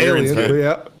 That's Yeah, an Jiren's alien. good.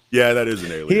 Yeah. Yeah, that is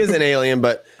an alien. He is an alien,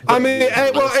 but I mean,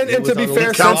 and to be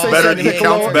fair, counts since better. they He said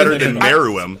counts Piccolo- better than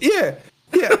Meruem. Yeah.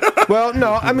 Well,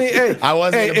 no, I mean, hey, I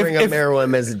wasn't gonna bring up if,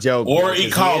 Meruem as a joke. Or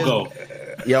because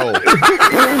Ikago. Yo,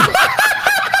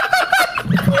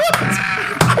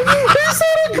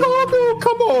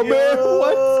 come on, man.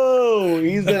 What? oh,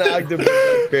 he's an octopus.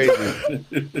 That's crazy.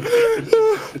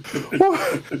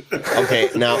 Okay,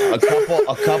 now a couple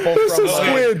It's from a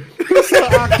squid. It's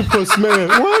an octopus, man.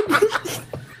 What?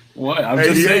 What? I'm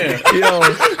just saying.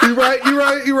 You're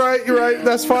right.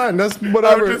 That's fine. That's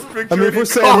whatever. I mean, if we're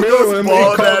saying Congo's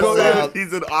bald Ikago, ass,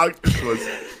 he's an octopus.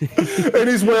 and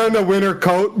he's wearing a winter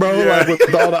coat, bro, like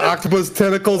with all the octopus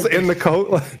tentacles in the coat.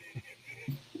 Like,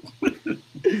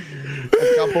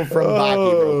 a couple from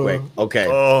Baki real quick. Okay.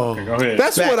 Oh, Go ahead.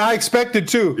 that's what I expected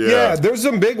too. Yeah. Yeah, there's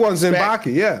some big ones in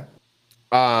Baki. Yeah.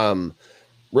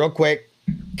 Real quick,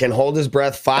 can hold his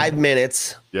breath 5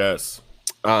 minutes. yes.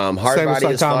 Hard Same as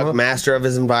body as Saitama. fuck, master of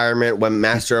his environment,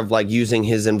 master of like using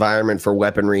his environment for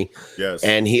weaponry. Yes.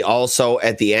 And he also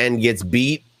at the end gets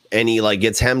beat and he like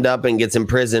gets hemmed up and gets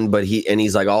imprisoned, but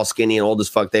he's like all skinny and old as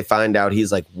fuck. They find out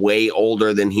he's like way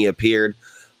older than he appeared.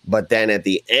 But then at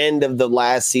the end of the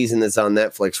last season that's on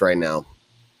Netflix right now,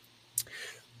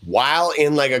 while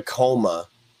in like a coma,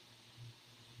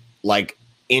 like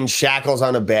in shackles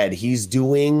on a bed, he's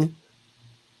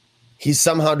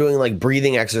somehow doing like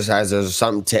breathing exercises or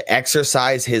something to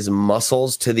exercise his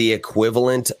muscles to the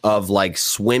equivalent of like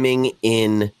swimming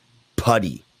in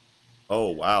putty. Oh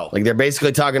wow. Like they're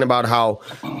basically talking about how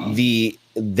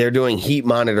they're doing heat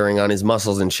monitoring on his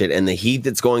muscles and shit, and the heat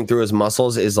that's going through his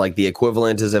muscles is like the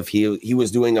equivalent as if he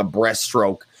was doing a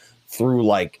breaststroke through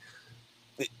like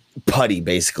putty,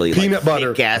 basically Peanut like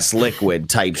butter. thick ass liquid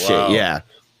type Wow. shit. Yeah.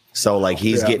 So like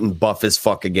he's getting buff as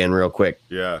fuck again real quick.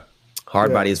 Yeah.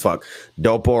 Hard body as fuck.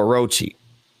 Doppo Orochi.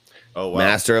 Oh wow.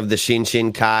 Master of the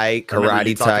Shinshin Kai I remember karate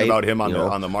you talking type. about him on you the know,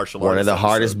 on the martial arts. one of the episode.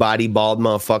 hardest body bald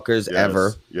motherfuckers Yes,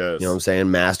 ever. Yes. You know what I'm saying?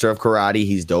 Master of karate.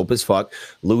 He's dope as fuck.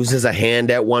 Loses a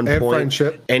hand at one And point.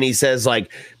 friendship. And he says,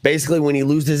 like, basically when he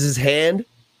loses his hand,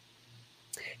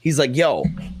 he's like, yo,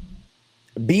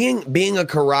 being a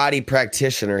karate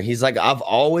practitioner, he's like, I've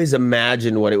always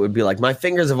imagined what it would be like. My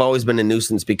fingers have always been a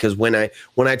nuisance because when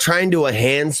I try and do a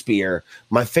hand spear,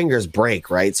 my fingers break,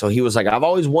 right? So he was like, I've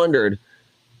always wondered,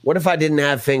 what if I didn't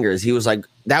have fingers? He was like,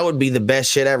 that would be the best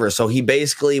shit ever. So he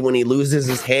basically, when he loses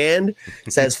his hand,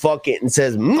 says fuck it and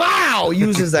says, wow,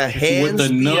 uses a hand With the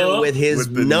spear nub? with his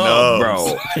With the nub,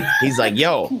 nubs. bro. He's like,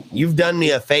 yo, you've done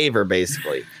me a favor,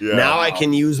 basically. Yeah. Now I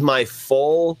can use my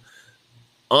full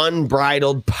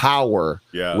unbridled power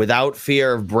Yeah. without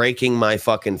fear of breaking my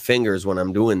fucking fingers when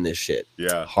I'm doing this shit.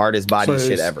 Yeah. Hardest body So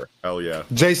shit it's- ever. Hell yeah.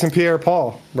 Jason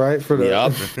Pierre-Paul, right? For the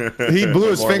Yup. he blew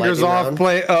his More fingers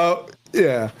lightning off. round?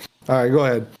 Yeah. All right, go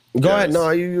ahead. Go Yes. ahead. No,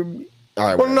 you all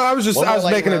right. Well, no, I was One more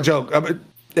making a lightning joke.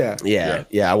 Yeah.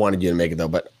 I wanted you to make it though,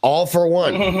 but all for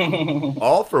one.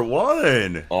 All for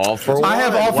one. All for one. I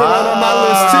have all for one on my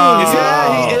list too.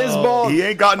 Yeah, he is bald. He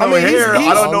ain't got no hair.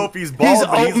 I don't know if he's bald.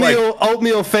 He's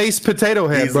oatmeal face potato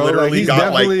head, he's bro. Literally he's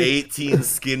got definitely... like 18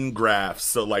 skin grafts,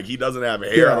 so like he doesn't have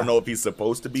hair. I don't know if he's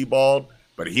supposed to be bald,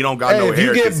 but he don't got no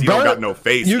hair because he don't got no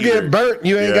face. You either. get burnt,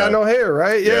 you ain't got no hair,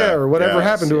 right? Yeah, or whatever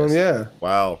happened to him. Yeah.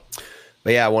 Wow.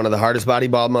 But yeah, one of the hardest body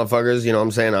bald motherfuckers. You know what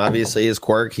I'm saying? Obviously, his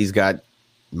quirk. He's got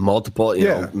multiple, you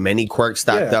know, many quirks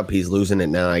stacked up. He's losing it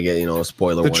now. I get, a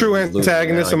spoiler. The true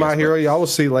antagonist of My Hero. Y'all will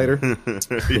see later.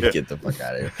 Get the fuck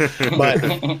out of here.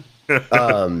 But,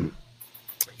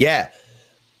 yeah.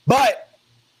 But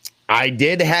I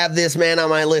did have this man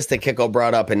on my list that Kiko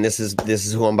brought up, and this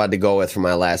is who I'm about to go with for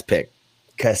my last pick.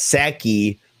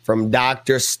 Kaseki from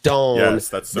Dr. Stone, yes,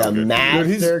 that's so the good.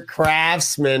 master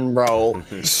craftsman, bro.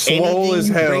 Swole as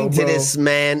hell, bro. To this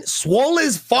man, swole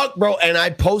as fuck, bro. And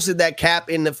I posted that cap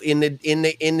in the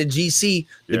GC,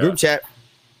 the group chat,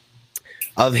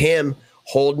 of him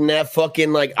holding that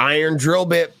fucking like iron drill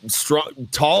bit, strong,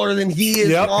 taller than he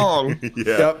is long,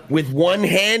 with one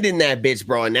hand in that bitch,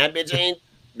 bro. And that bitch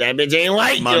ain't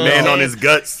light. My man on his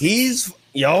guts. He's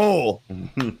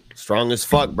strong as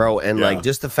fuck, bro. And like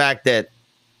just the fact that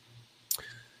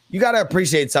you got to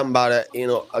appreciate something about it,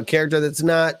 a character that's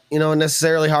not,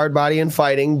 necessarily hard body and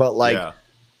fighting, but like,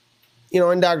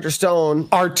 in Dr. Stone,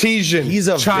 artesian, he's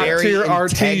a very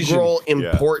integral,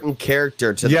 important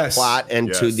character to the plot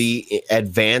and to the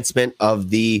advancement of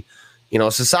the,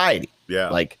 society.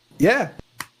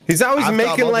 He's always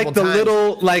making like the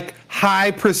little like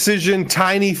high precision,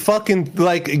 tiny fucking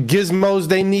like gizmos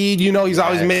they need. He's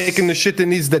always making the shit that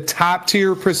needs the top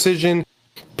tier precision.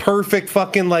 Perfect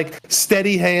fucking like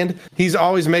steady hand. He's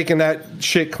always making that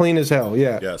shit clean as hell.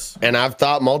 Yeah. Yes. And I've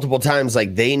thought multiple times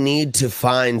like they need to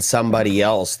find somebody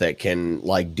else that can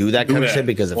like do that kind of shit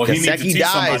because if Kaseki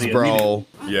dies, bro.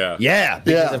 Because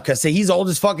if Kaseki, he's old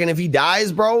as fuck, and if he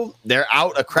dies, bro, they're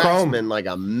out a craftsman like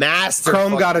a master.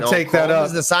 Chrome got to take that up.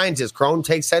 Is the scientist. Chrome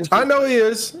takes sense. I know he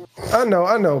is. I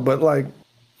know, but like.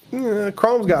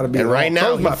 Chrome's got to be. And right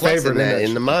now, Chrome's my favorite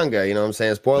in the manga. You know what I'm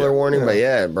saying? Spoiler warning,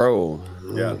 but bro.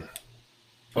 Yeah.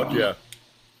 Fuck yeah.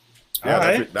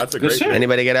 Yeah, that's a great shit.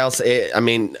 Anybody get else? I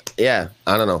mean, I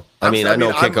don't know. I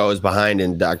know Kiko is behind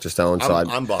in Dr. Stone, so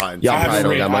I'm behind. Y'all probably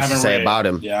don't got much to say about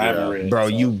him. Yeah, I haven't read. Bro,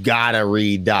 you gotta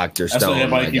read Dr. Stone.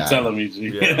 That's what everybody keeps telling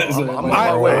me. I'm on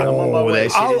my way.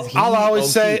 I'll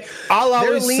always say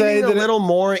that a little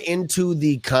more into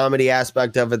the comedy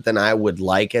aspect of it than I would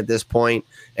like at this point.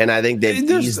 And I think they've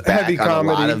eased back on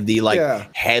a lot of the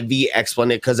heavy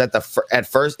explanation. Because at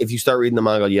first, if you start reading the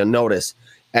manga, you'll notice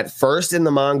at first in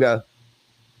the manga,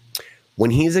 when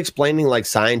he's explaining like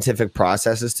scientific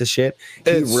processes to shit,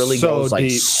 he really goes like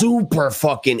super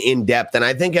fucking in depth. And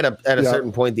I think at a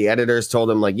certain point, the editors told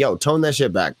him like, "Yo, tone that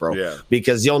shit back, bro,"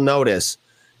 because you'll notice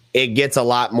it gets a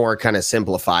lot more kind of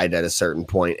simplified at a certain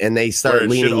point, and they start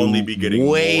leaning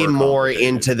way more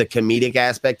into the comedic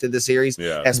aspect of the series.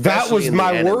 Yeah, that was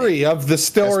my worry of the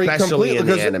story, especially in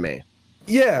the anime.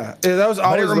 Yeah, that was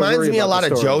always. But it reminds me a lot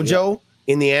of JoJo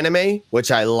in the anime,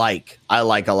 which I like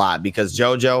a lot because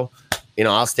JoJo.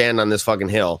 I'll stand on this fucking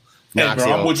hill.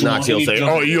 Noxie will say,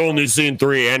 "Oh, you only seen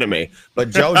 3 anime,"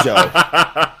 but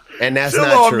JoJo, and that's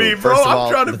not true. Me, bro. First of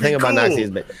all, the thing about Noxie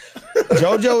is,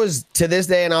 JoJo is to this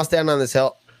day, and I'll stand on this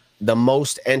hill, the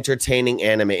most entertaining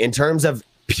anime in terms of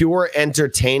pure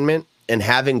entertainment and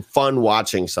having fun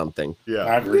watching something. Yeah,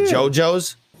 I agree.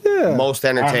 JoJo's most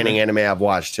entertaining anime I've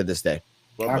watched to this day.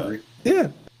 I agree. Yeah.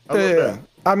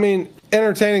 I mean,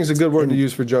 entertaining is a good word to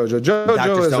use for JoJo.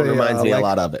 Dr. Stone reminds me a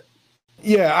lot of it.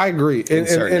 Yeah, I agree. And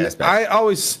I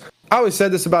always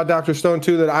said this about Dr. Stone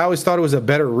too, that I always thought it was a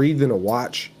better read than a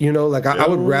watch. I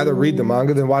would rather read the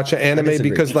manga than watch an anime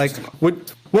because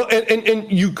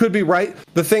and you could be right.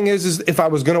 The thing is if I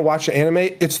was going to watch an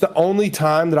anime, it's the only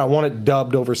time that I want it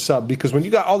dubbed over sub because when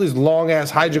you got all these long ass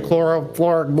hydrochloric,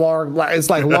 it's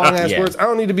like long ass words. I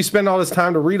don't need to be spending all this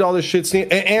time to read all this shit.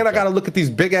 And I got to look at these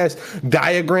big ass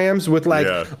diagrams with like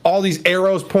all these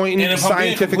arrows pointing and if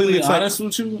scientifically. I'm being honest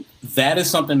with you, that is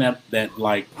something that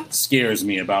like scares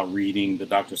me about reading the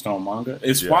Dr. Stone manga.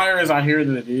 As fire as I hear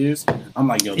that it is, I'm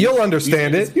like, yo, you'll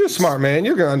understand it. You're a smart man.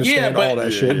 You're gonna understand all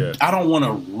that shit. Yeah. I don't want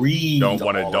to read. Don't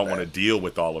want to deal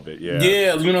with all of it. Yeah.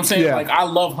 Yeah, you know what I'm saying? Yeah. Like I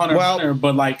love Hunter,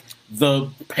 but like the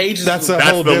pages. That's the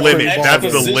limit.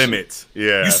 That's the limit.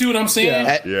 Yeah. You see what I'm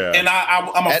saying? Yeah. And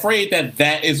I'm afraid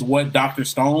that is what Dr.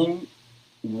 Stone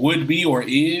would be or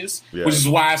is, which is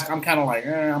why I'm kind of like,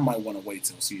 I might want to wait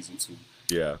till season 2.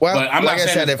 Yeah. Well, like I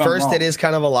said, at first it is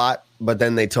kind of a lot, but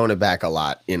then they tone it back a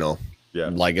lot,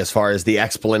 Like as far as the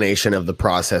explanation of the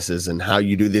processes and how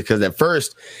you do this, because at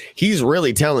first he's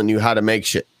really telling you how to make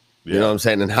shit. You know what I'm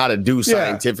saying? And how to do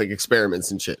scientific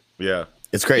experiments and shit. Yeah.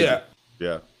 It's crazy.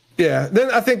 Yeah. Yeah.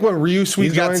 Then I think when Ryusui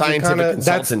he's got joins, scientific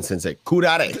consultants and say,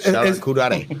 Kudare. Shout out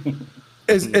Kudare.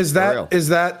 Is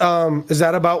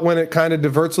that about when it kind of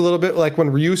diverts a little bit? Like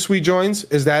when Ryusui joins,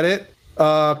 is that it?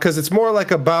 Because it's more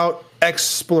like about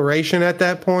exploration at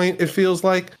that point. It feels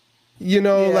like,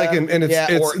 like, and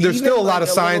it's there's still a lot of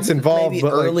science involved.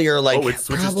 But earlier,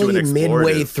 probably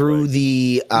midway through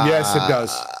the. Yes, it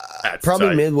does.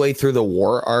 Probably midway through the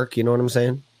war arc. You know what I'm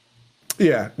saying?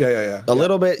 Yeah. A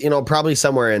little bit, probably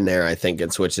somewhere in there. I think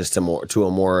it switches to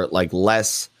a more like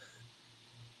less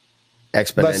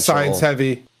exponential, less science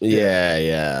heavy.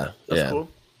 Yeah. Cool.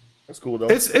 That's cool though.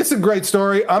 It's a great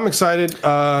story. I'm excited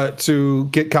to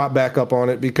get caught back up on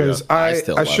it because I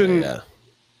shouldn't.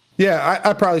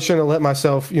 I probably shouldn't have let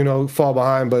myself, fall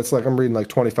behind. But it's like I'm reading like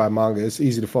 25 manga. It's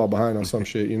easy to fall behind on some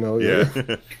shit,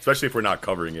 Yeah, especially if we're not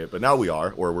covering it. But now we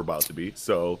are, or we're about to be.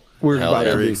 So we're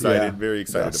very excited. Very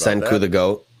excited about Senku that. the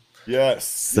goat. Yes.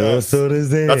 So does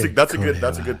that. That's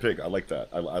a good pick. I like that.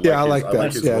 I like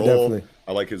his role. Definitely.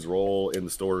 I like his role in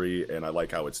the story, and I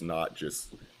like how it's not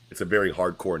just. It's a very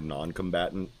hardcore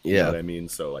non-combatant. You know what I mean?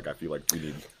 So like, I feel like we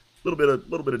need a little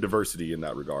bit of diversity in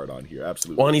that regard on here.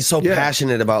 Absolutely. Well, and he's so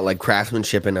passionate about like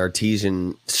craftsmanship and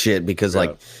artisan shit because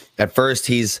like at first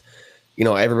he's,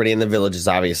 everybody in the village is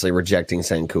obviously rejecting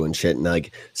Senku and shit, and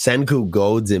like Senku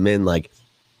goads him in like.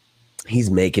 He's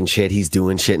making shit, he's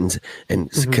doing shit, and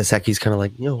Kaseki's kind of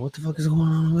like, what the fuck is going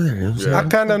on over there? I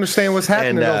kind of understand what's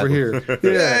happening over here.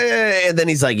 And then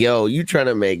he's like, yo, you trying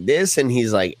to make this? And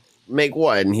he's like, make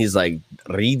what? And he's like,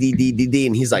 ri-di-di-di-di.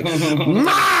 And he's like,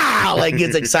 ma! Like,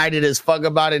 gets excited as fuck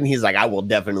about it. And he's like, I will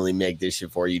definitely make this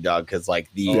shit for you, dog. Because,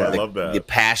 like, the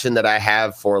passion that I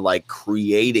have for, like,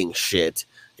 creating shit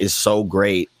is so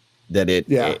great that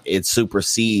it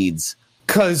supersedes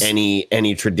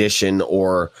any tradition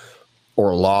or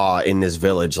law in this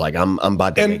village. Like I'm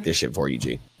about to make this shit for you,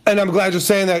 G. And I'm glad you're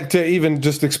saying that to even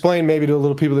just explain maybe to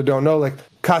little people that don't know, like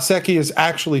Kaseki is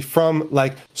actually from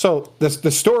so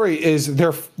the story is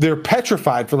they're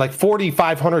petrified for like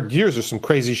 4,500 years or some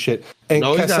crazy shit. And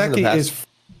Kaseki is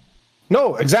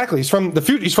no, exactly. He's from the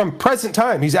future. He's from present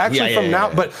time. He's actually from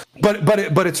now, but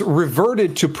it's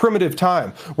reverted to primitive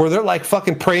time where they're like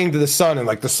fucking praying to the sun and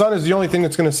like the sun is the only thing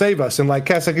that's going to save us. And like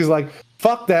Kaseki's like,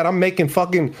 fuck that. I'm making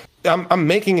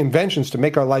inventions to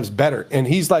make our lives better. And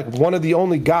he's like one of the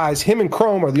only guys. Him and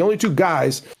Chrome are the only two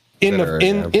guys in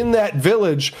that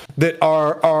village that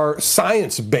are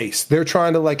science based. They're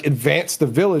trying to like advance the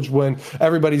village when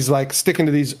everybody's like sticking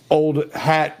to these old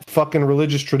hat fucking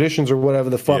religious traditions or whatever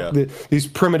the fuck. These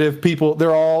primitive people,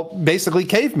 they're all basically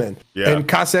cavemen. Yeah. And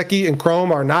Kaseki and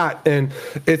Chrome are not. And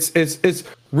it's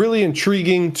really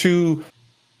intriguing to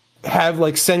have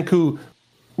like Senku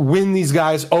win these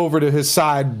guys over to his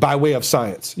side by way of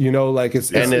science.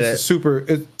 It's super.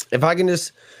 If I can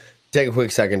just take a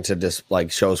quick second to just like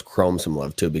shows Chrome some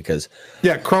love too, because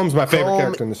Chrome's my favorite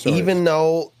character in the story. Even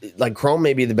though like Chrome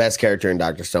may be the best character in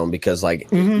Dr. Stone because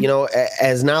like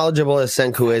as knowledgeable as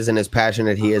Senku is and as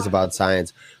passionate he is about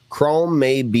science, Chrome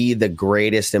may be the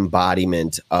greatest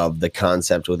embodiment of the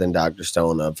concept within Dr.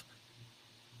 Stone of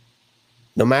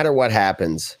no matter what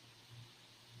happens,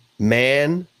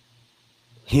 humans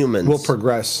will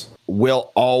progress.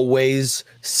 Will always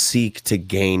seek to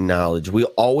gain knowledge. We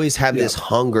always have this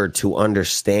hunger to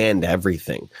understand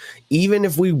everything. Even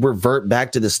if we revert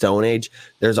back to the Stone Age,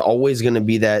 there's always going to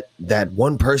be that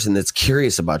one person that's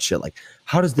curious about shit. Like,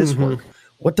 how does this work?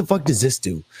 What the fuck does this do?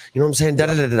 You know what I'm saying? Da,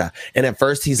 da, da, da, da. And at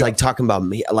first he's like talking about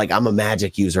me, like I'm a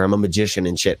magic user, I'm a magician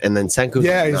and shit. And then Senku's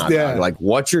like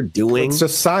what you're doing it's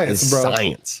just science, is bro.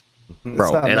 Science.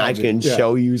 Bro, and magic. I can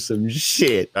show you some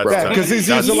shit, bro. Because he's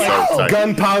using like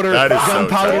gunpowder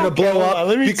to blow up.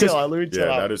 Let me tell.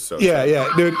 That is so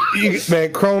dude.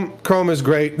 Man, Chrome is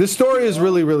great. This story is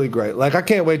really, really great. Like I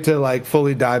can't wait to like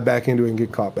fully dive back into it and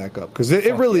get caught back up because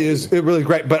it really is really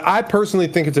great. But I personally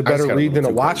think it's a better read than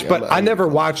a watch. But I never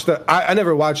watched I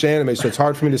never watched anime, so it's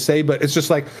hard for me to say. But it's just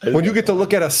like when you get to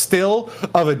look at a still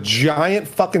of a giant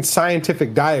fucking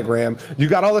scientific diagram, you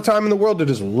got all the time in the world to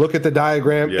just look at the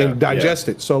diagram and digest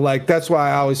it. So like that's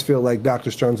why I always feel like Dr.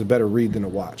 Stone's a better read than a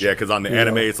watch. Yeah, because on the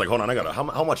anime, it's like, hold on, I gotta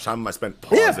how much time am I spent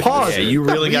pausing? Yeah, pause. Yeah, you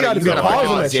really gotta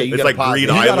pause. Yeah, it's like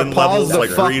Greed Island levels. Like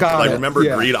Greed, remember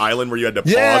Greed Island where you had to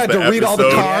pause the episode read all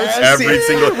the cards every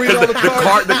single.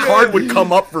 The card would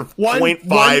come up for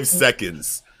 0.5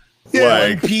 seconds.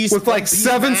 Yeah, with like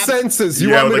 7 sentences. You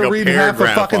want me to read half a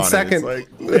fucking second?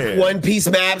 One Piece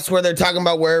maps where they're talking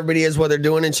about where everybody is, what they're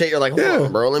doing and shit. You're like, hold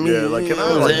on, bro. Let me.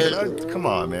 Come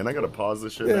on, man. I gotta pause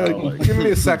this shit now. Give me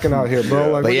a second out here,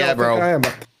 bro. But yeah, bro.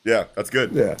 Yeah, that's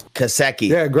good. Yeah, Kaseki.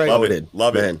 Yeah, great.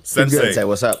 Love it. Sensei,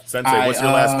 what's up? Sensei, what's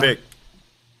your last pick?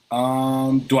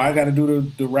 Do I got to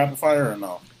do the rapid fire or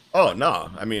no? Oh no!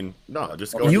 I mean, no.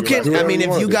 Just go. You can. I mean,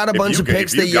 if you got a bunch of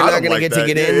picks that you're not gonna get to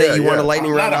get in, that you want a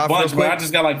lightning round off. Not a bunch, but I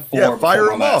just got like 4. Yeah, fire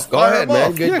them off. Go ahead,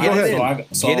 man. Get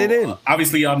it in.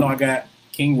 Obviously, y'all know I got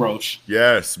King Roche.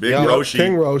 Yes, big Roshi.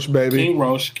 King Roche, baby. King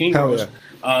Roche.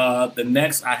 The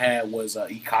next I had was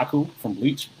Ikkaku from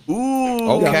Bleach.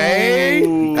 Ooh, okay.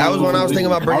 That was one I was thinking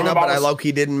about bringing up, but I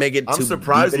low-key didn't make it. I'm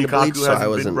surprised Ikkaku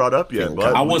hasn't been brought up yet.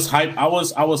 But I was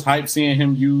hyped seeing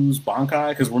him use Bankai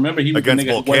because remember he was against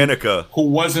Volcanica, who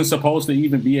wasn't supposed to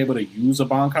even be able to use a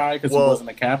Bankai because he wasn't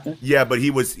a captain. Yeah, but he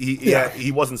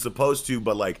wasn't supposed to,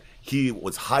 but like. He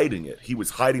was hiding it. He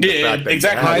was hiding the fact that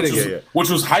exactly,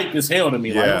 which was hype as hell to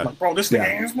me. Yeah. Like, I was like, bro, this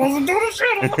nigga ain't supposed to do this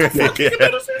shit. I'm like, fuck you do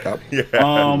this shit?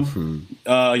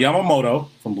 Yamamoto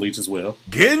from Bleach as well.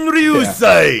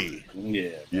 Genryusei.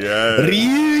 Yeah.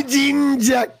 Ryujin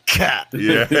Jaka.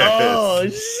 Yeah. Oh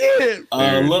shit.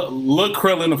 Look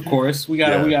Krillin, of course. We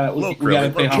gotta pay homage.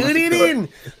 Put it in.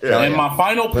 And my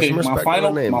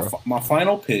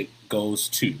final pick goes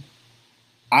to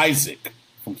Isaac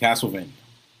from Castlevania.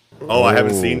 Oh, I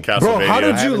haven't seen Castlevania. Bro, how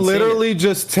did you literally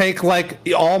just take like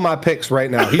all my picks right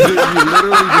now? You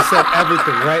literally just said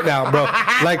everything right now, bro.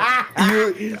 Like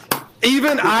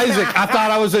even Isaac, I thought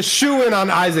I was a shoo-in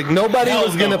on Isaac. Nobody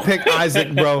was gonna pick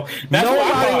Isaac, bro.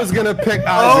 Nobody was gonna pick Isaac.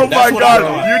 Oh my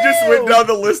god, you just went down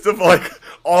the list of like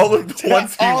all of the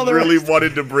ones he really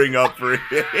wanted to bring up for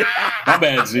him. My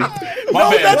bad, G.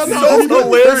 That's so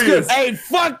hilarious. Hey,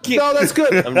 fuck you. No, that's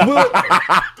good.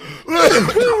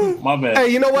 My bad. Hey,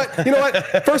 you know what?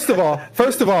 First of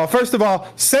all,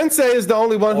 Sensei is the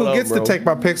only one who gets to take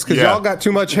my picks because y'all got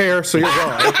too much hair, so you're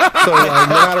wrong. So like,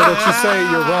 no matter what you say,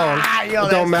 you're wrong.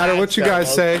 It don't matter what you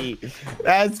guys say.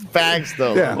 That's facts,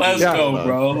 though. Yeah. Let's go,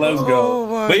 bro. Let's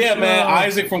go. But yeah, man,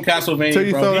 Isaac from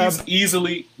Castlevania, bro. He's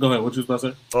easily. Go ahead. What you was about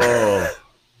to say? Oh.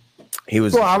 He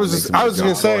was. Well, I was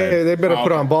gonna say they better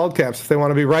put on bald caps if they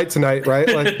want to be right tonight, right?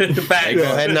 Like, go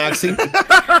ahead, Noxie.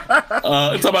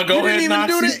 Talk about go ahead,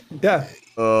 Noxie. Yeah.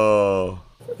 Oh.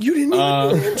 You didn't even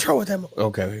do the intro with them.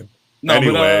 Okay. No,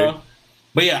 anyway.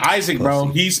 But yeah, Isaac, bro.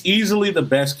 He's easily the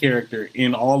best character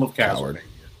in all of Castlevania.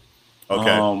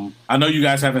 Okay. I know you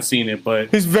guys haven't seen it, but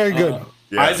he's very good.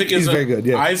 Isaac is very good.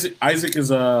 Yeah. Isaac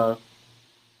is a.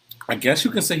 I guess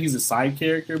you can say he's a side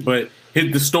character, but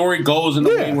the story goes in a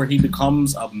way where he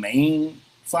becomes a main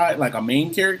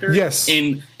character. Yes.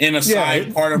 In a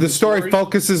side part of the story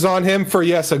focuses on him for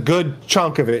a good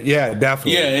chunk of it. Yeah,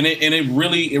 definitely. Yeah, and it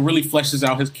really fleshes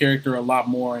out his character a lot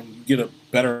more, and you get a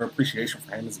better appreciation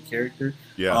for him as a character.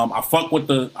 Yeah. I fuck with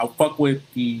the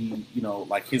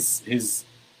like his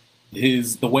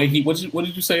the way he what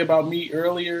did you say about me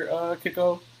earlier,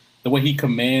 Kiko? The way he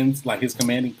commands, like his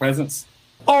commanding presence.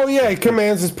 Oh yeah, he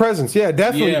commands his presence. Yeah,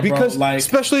 definitely. Yeah, because bro,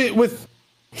 especially with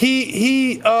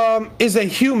he is a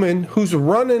human who's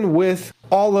running with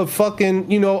all of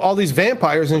fucking all these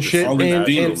vampires and shit.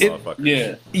 Demons,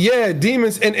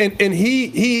 demons, and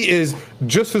he is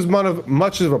just as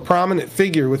much of a prominent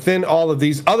figure within all of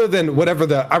these. Other than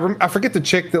whatever I forget the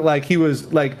chick that like he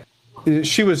was like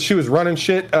she was running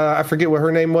shit. I forget what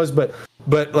her name was, but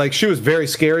like she was very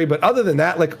scary. But other than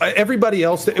that, like everybody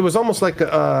else, it was almost like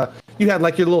you had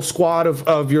like your little squad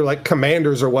of your like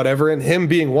commanders or whatever, and him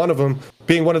being one of them,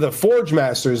 being one of the Forge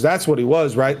Masters. That's what he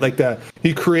was, right? Like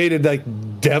he created like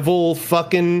devil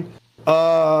fucking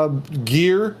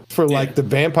gear for like the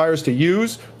vampires to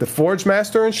use, the Forge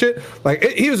Master and shit. Like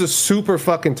he was a super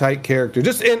fucking tight character.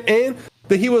 Just and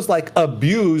that he was like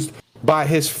abused by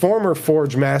his former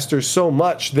Forge Masters so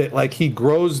much that like he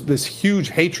grows this huge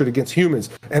hatred against humans,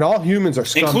 and all humans are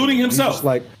scum, including himself.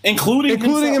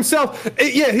 Including himself.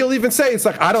 Yeah, he'll even say it's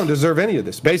like I don't deserve any of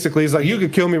this. Basically, he's like you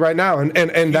could kill me right now, and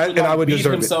I would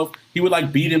deserve himself. He would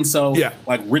like beat himself,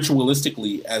 like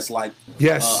ritualistically as like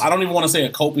I don't even want to say a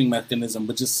coping mechanism,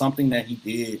 but just something that he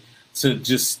did to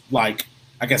just like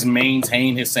I guess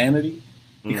maintain his sanity.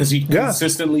 Because he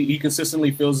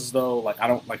consistently feels as though like I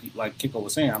don't like Kiko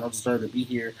was saying, I don't deserve to be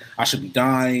here. I should be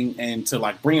dying, and to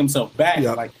like bring himself back,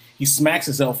 like he smacks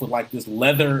himself with like this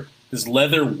leather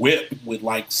whip with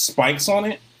like spikes on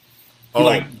it. He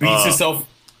like beats himself.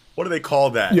 What do they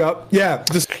call that? Yep. Yeah.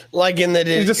 Just like in the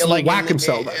just like whack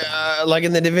himself. Like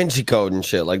in the Da Vinci Code and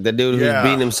shit. Like the dude who's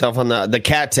beating himself on the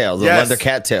cattails, the leather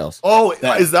cattails. Oh,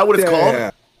 is that what it's called?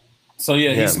 Yeah. So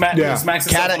he smacks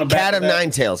cat on the back of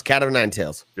nine tails. Cat of nine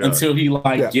tails. Until he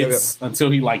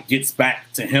gets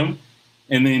back to him,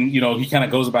 and then he kind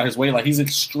of goes about his way. Like he's an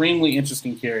extremely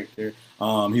interesting character.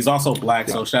 He's also black,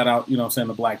 so shout out,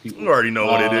 the black people. You already know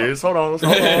what it is. Hold on. You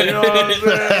know what I'm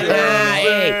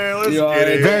saying? Let's get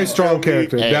it. Very strong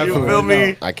character. Definitely. You feel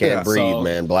me? I can't breathe,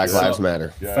 man. Black Lives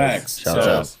Matter. Yes. Facts. Shout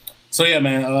out. So yeah,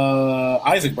 man.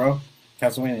 Isaac, bro.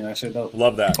 Castlevania, that shit dope.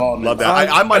 Love that. Love that.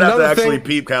 I might have to actually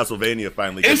peep Castlevania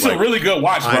finally. It's a really good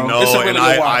watch, bro. I know, it's a really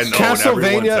good watch. I know, and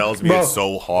everyone tells me it's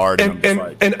so hard.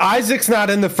 And Isaac's not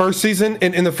in the first season.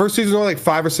 In the first season, only like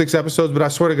 5 or 6 episodes, but I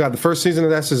swear to God, the first season of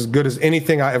that's as good as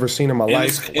anything I ever seen in my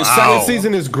life. Second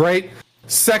season is great.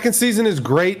 Second season is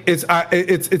great. It's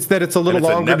that it's a little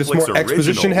longer. It's more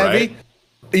exposition heavy. Right?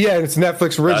 Yeah, it's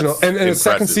Netflix original. And the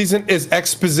second season is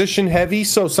exposition heavy,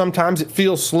 so sometimes it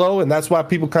feels slow, and that's why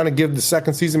people kind of give the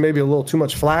second season maybe a little too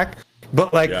much flack.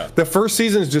 But the first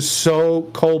season is just so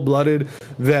cold-blooded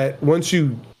that once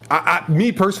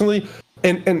me personally,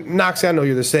 and Noxie, I know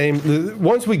you're the same.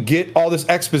 Once we get all this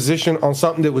exposition on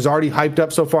something that was already hyped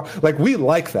up so far, we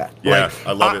like that. Yeah,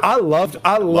 I love it.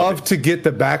 I love to get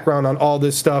the background on all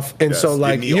this stuff, and so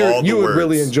you would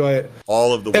really enjoy it.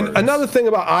 All of the words. And another thing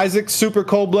about Isaac, super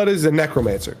cold-blooded, is a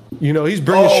necromancer. He's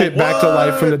bringing shit back to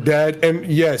life from the dead, and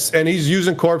he's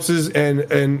using corpses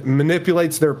and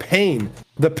manipulates their pain.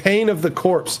 The pain of the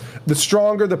corpse. The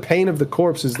stronger the pain of the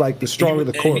corpse is, the stronger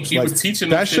the corpse. He was teaching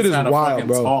that shit is wild,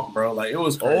 bro. Talk, bro. It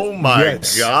was crazy. Oh my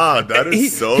God, that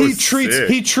is sick.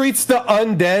 He treats the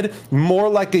undead more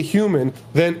like a human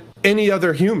than any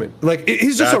other human.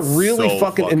 He's just a really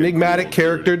fucking enigmatic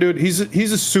character, dude. He's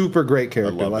a super great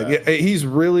character. He's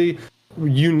really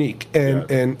unique and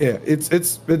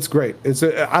it's great.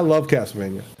 I love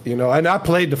Castlevania, and I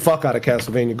played the fuck out of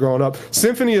Castlevania growing up.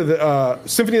 Symphony of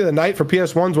the Night for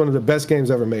PS1 is one of the best games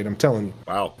ever made. I'm telling you.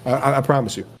 Wow. I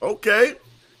promise you. Okay.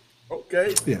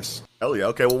 Yes. Hell yeah.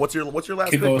 Okay. Well, what's your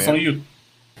last pick, man? On you.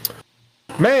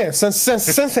 Man, since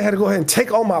I had to go ahead and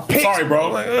take all my picks. Sorry,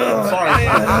 bro.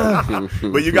 Sorry.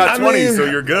 But you got 20, so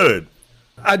you're good.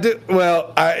 I did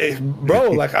well. I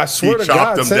swear to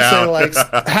God, Sensei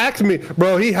hacked me,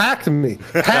 bro. He hacked me.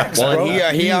 Hacks, bro.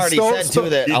 He already said too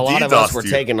that a lot of us were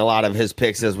taking a lot of his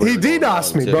picks as well. He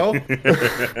DDoSed me, bro.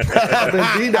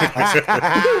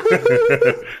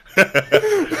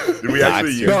 Did we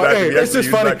actually use that? Hey, it's just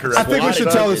funny. I think we should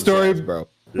tell the story, bro.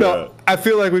 No, I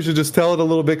feel like we should just tell it a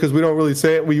little bit because we don't really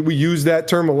say it. We use that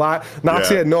term a lot.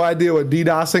 Noxie had no idea what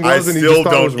DDoSing was, and he just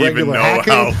thought it was regular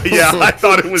hacking. I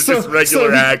thought it was just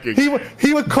regular hacking.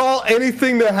 He would call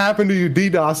anything that happened to you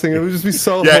DDoSing. It would just be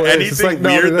so hilarious. Anything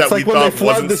weird that we thought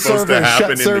wasn't supposed to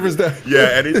happen.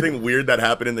 Anything weird that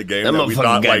happened in the game that we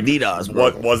thought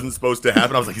what wasn't supposed to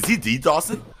happen. I was like, is he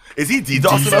DDoSing? Is he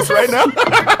DDoSing us right now?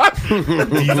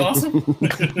 DDoSing?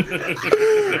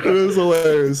 It was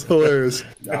hilarious.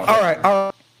 All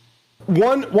right.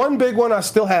 One big one I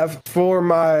still have for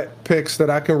my picks that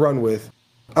I can run with.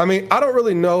 I mean, I don't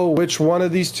really know which one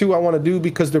of these two I want to do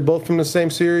because they're both from the same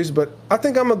series, but I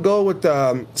think I'm going to go with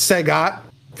Sagat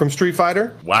from Street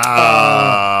Fighter.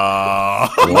 Wow.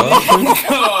 What?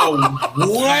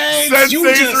 Sensei's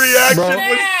reaction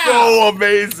was so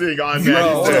amazing on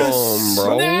that.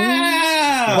 Bro.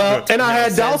 Well, and I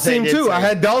had Dalsim too.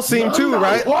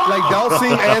 Right? Like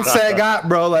Dalsim and Sagat,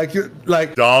 bro. Like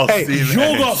Dalsim. Hey,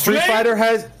 Yoga Street Fighter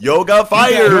has Yoga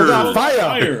Fire. Yoga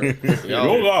Fire.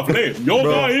 Yoga Flame.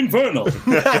 Yoga Inferno.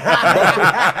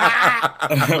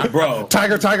 Bro.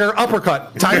 Tiger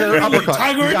uppercut. Tiger uppercut.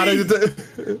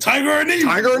 Tiger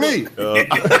knee.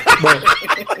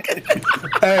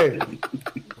 Hey.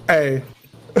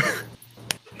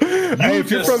 Hey,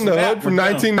 if you're from the hood from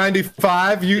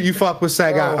 1995, you fuck with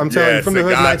Sagat. I'm telling you, from the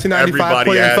hood, 1995,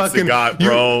 playing fucking Sagat,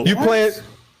 bro. You play it.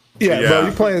 Yeah, bro,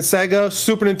 you playing Sega,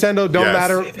 Super Nintendo, don't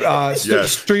matter.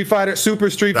 Street Fighter, Super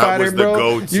Street Fighter,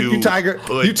 bro. You tiger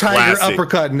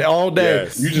uppercutting all day.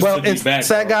 Yes.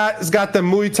 Sagat's got the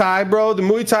Muay Thai, bro. The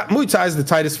Muay Thai is the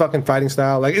tightest fucking fighting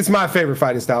style. Like, it's my favorite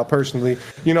fighting style, personally.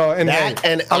 And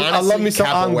honestly, I love me some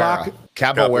Anbak.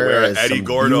 Capoeira is Eddie some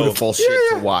Gordo. Beautiful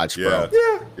shit to watch, bro.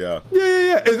 Yeah.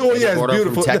 It's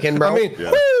beautiful. Tekken, bro. I mean,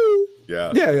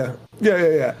 yeah.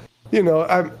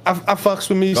 I fucks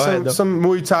with me some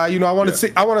Muay Thai. I want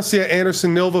to see an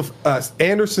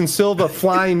Anderson Silva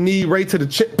flying knee right to the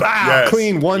chin.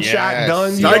 Clean one shot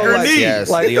done. Tiger knee. Yes,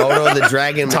 the Odo the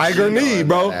Dragon. Tiger knee,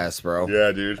 bro. Bro.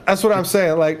 Yeah, dude. That's what I'm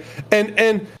saying. Like,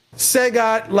 and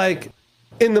Sagat,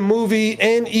 in the movie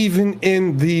and even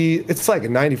in it's like a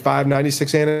 95,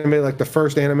 96 anime, like the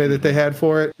first anime that they had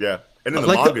for it. Yeah. And in the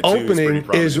manga the opening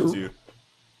too, is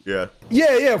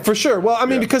Yeah, for sure. Well, I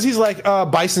mean, because he's like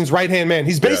Bison's right-hand man.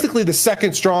 He's basically the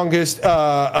second strongest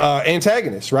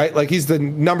antagonist, right? Like he's the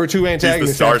number 2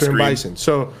 antagonist after Bison.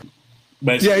 So,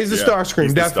 basically. He's the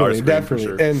Starscream, definitely.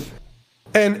 Sure.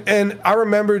 And I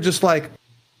remember just like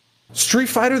Street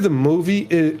Fighter the movie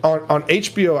on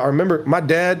HBO. I remember my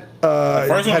dad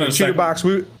had a cheater box.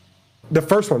 The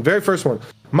first one, very first one.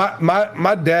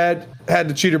 My dad had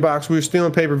the cheater box. We were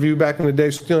stealing pay-per-view back in the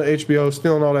day, stealing HBO,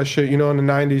 stealing all that shit, in the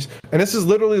 90s. And this is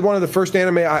literally one of the first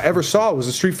anime I ever saw. It was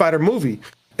a Street Fighter movie.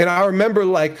 And I remember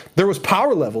like there was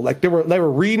power level. Like they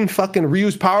were reading fucking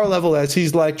Ryu's power level as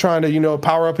he's like trying to,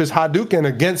 power up his Hadouken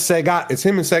against Sagat. It's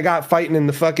him and Sagat fighting in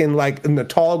the fucking like in the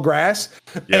tall grass.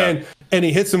 Yeah. And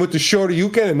he hits him with the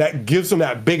Shoryuken, and that gives him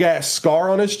that big ass scar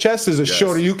on his chest. As a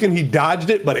Shoryuken, he dodged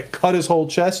it, but it cut his whole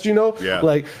chest, Yeah.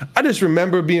 Like I just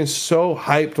remember being so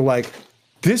hyped, like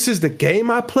this is the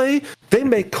game I play. They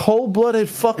make cold-blooded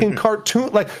fucking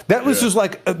cartoon. Like that was just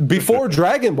like before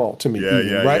Dragon Ball to me,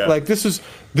 right? Like this was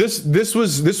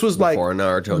like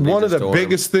Naruto, one of the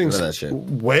biggest things.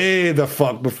 Way the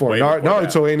fuck before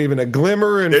Naruto ain't even a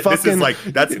glimmer. And this is like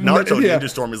that's Naruto Ninja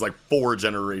Storm is like 4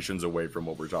 generations away from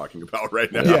what we're talking about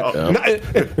right now.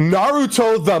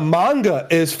 Naruto the manga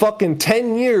is fucking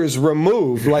 10 years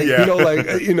removed. Like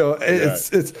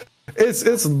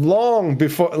it's long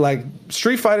before like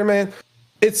Street Fighter, man.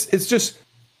 It's just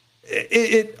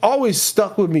it always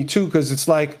stuck with me too, because it's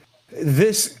like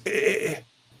this.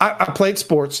 I played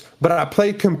sports, but I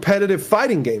played competitive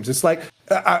fighting games. It's like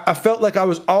I felt like I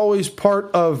was always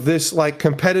part of this like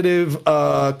competitive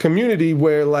community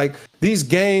where like these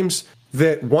games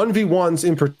that 1v1s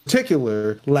in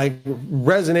particular like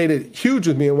resonated huge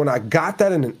with me. And when I got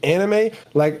that in an anime,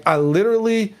 like I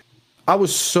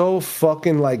was so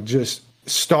fucking like just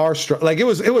starstruck. Like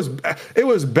it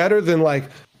was better than like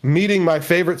meeting my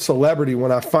favorite celebrity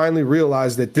when I finally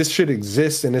realized that this shit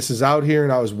exists and this is out here,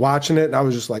 and I was watching it and I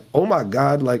was just like, oh my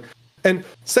God, like, and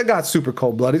Sagat's super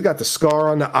cold blooded. He's got the scar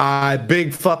on the eye,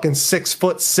 big fucking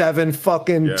 6'7"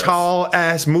 fucking tall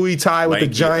ass Muay Thai with the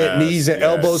giant knees and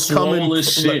elbows coming,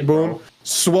 shit, boom. Bro.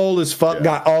 Swole as fuck,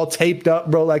 got all taped up,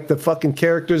 bro. Like the fucking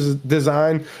character's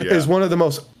design is one of the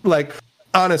most like.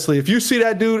 Honestly, if you see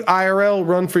that dude IRL,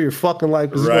 run for your fucking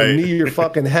life because he's gonna knee your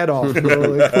fucking head off, bro.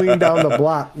 Like, clean down the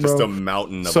block, bro. Just a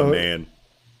mountain of a man.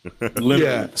 Hell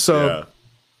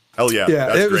yeah.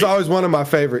 Yeah, it was always one of my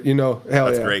favorite.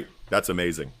 That's great. That's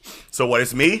amazing. So what?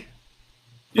 It's me.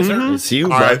 Yes, sir. It's you,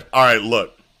 all bro. right. All right.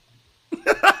 Look.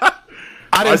 I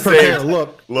didn't prepare.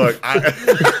 Look.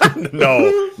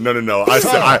 No.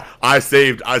 I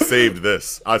saved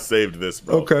this. I saved this,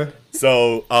 bro. Okay.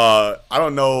 So I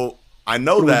don't know. I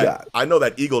know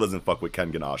that Eagle doesn't fuck with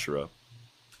Kengan Ashura.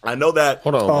 I know that.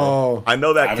 Hold on. I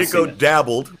know that Kiko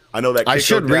dabbled. I know that Kiko I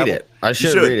should read it. I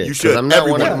should read it. You should. I'm not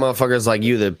one of the motherfuckers like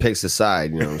you that picks a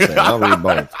side. You know what I'm saying? I'll read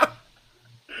both.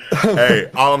 Hey,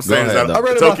 all I'm saying is that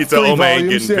Tokita Ome ain't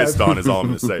getting pissed on is all I'm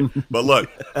going to say. But look,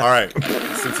 all right,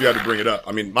 since you had to bring it up,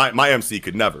 I mean, my MC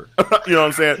could never. You know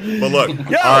what I'm saying? But look,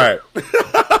 all right.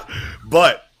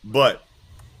 But,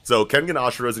 so Kengan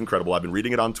Ashura is incredible. I've been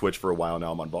reading it on Twitch for a while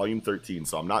now. I'm on volume 13,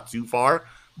 so I'm not too far.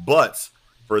 But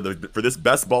for this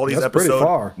Best Baldies episode, pretty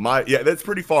far. That's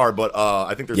pretty far. But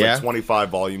I think there's like 25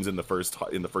 volumes in the first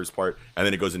part, and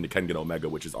then it goes into Kengan Omega,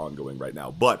 which is ongoing right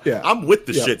now. But I'm with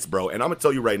the shits, bro, and I'm gonna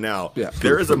tell you right now,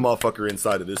 there is a motherfucker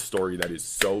inside of this story that is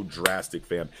so drastic,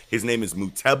 fam. His name is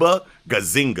Muteba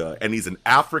Gazinga, and he's an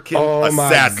African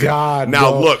assassin. My God,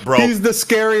 now bro. Look, bro, he's the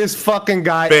scariest fucking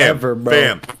guy ever,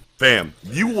 bro. Fam,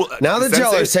 you will. Now that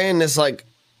y'all are saying this, like,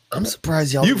 I'm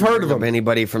surprised y'all You've heard of him.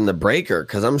 Anybody from the Breaker,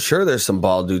 because I'm sure there's some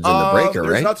bald dudes in the Breaker,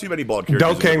 there's right? not too many bald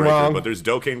characters in the Breaker, but there's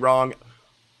Dokkan Wrong.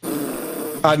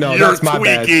 I know, You're that's my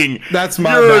tweaking. bad. That's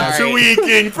my You're bad.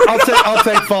 tweaking. I'll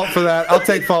take fault for that.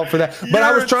 But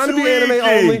I was trying to be anime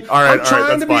only. All right, I'm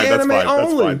trying to be anime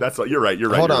only. That's fine. You're right.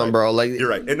 Hold on, bro. Like, you're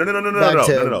right. No.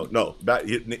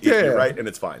 You're right, and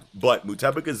it's fine. But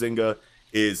Muteba Gazinga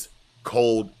is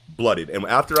cold-blooded, and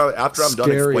after I'm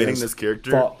done explaining this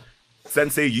character,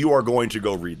 Sensei, you are going to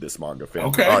go read this manga, fam.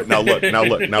 Okay. All right, now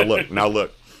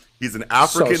look. He's an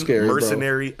African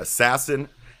mercenary assassin.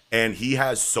 And he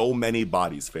has so many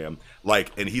bodies, fam.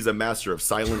 Like, and he's a master of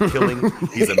silent killing.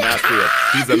 He's a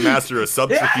master of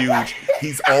subterfuge.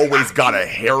 He's always got a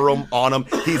harem on him.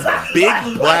 He's a big,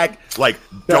 black, like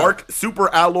dark, super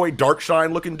alloy, dark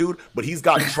shine looking dude. But he's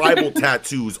got tribal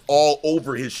tattoos all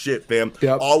over his shit, fam.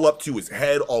 Yep. All up to his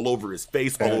head, all over his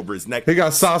face, all over his neck. He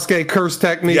got Sasuke curse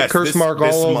technique, curse mark all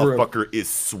over him. This motherfucker is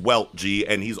swelt, G,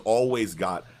 and he's always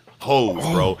got hoes,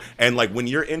 bro. And like when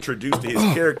you're introduced to his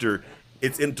character,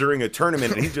 it's in during a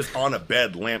tournament, and he's just on a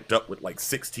bed, lamped up with like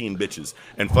 16 bitches,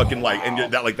 and fucking like,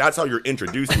 and that like that's how you're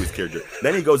introduced to his character.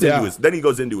 Then he goes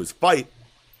into his fight.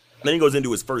 Then he goes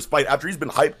into his first fight after he's been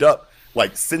hyped up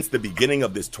like since the beginning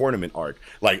of this tournament arc.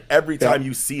 Like every time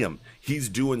you see him, he's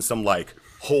doing some like,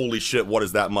 holy shit, what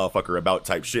is that motherfucker about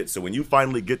type shit. So when you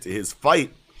finally get to his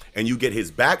fight and you get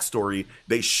his backstory,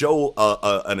 they show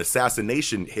an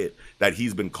assassination hit that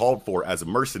he's been called for as a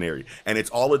mercenary, and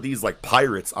it's all of these like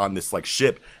pirates on this like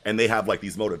ship, and they have like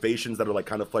these motivations that are like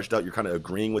kind of fleshed out. You're kind of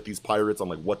agreeing with these pirates on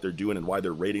like what they're doing and why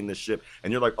they're raiding this ship,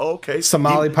 and you're like, oh, okay,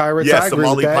 Somali pirates,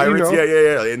 Somali pirates,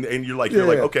 and you're like,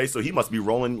 okay, so he must be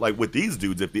rolling like with these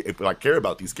dudes if I care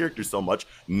about these characters so much.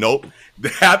 Nope.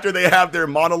 After they have their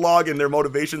monologue and their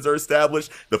motivations are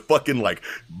established, the fucking like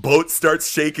boat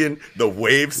starts shaking, the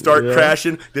waves start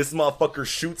crashing. This motherfucker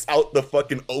shoots out the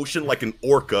fucking ocean like an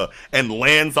orca and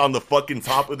lands on the fucking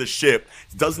top of the ship,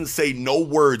 doesn't say no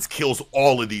words, kills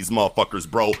all of these motherfuckers,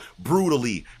 bro.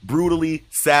 Brutally,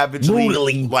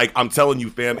 savagely. Like, I'm telling you,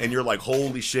 fam, and you're like,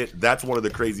 holy shit, that's one of the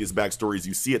craziest backstories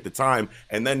you see at the time.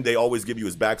 And then they always give you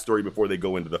his backstory before they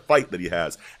go into the fight that he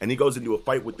has. And he goes into a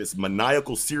fight with this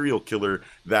maniacal serial killer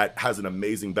that has an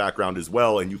amazing background as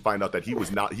well. And you find out that he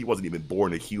wasn't even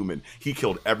born a human. He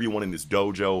killed everyone in his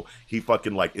dojo. He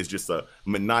fucking like is just a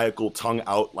maniacal, tongue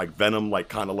out, like venom, like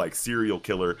kind of like serial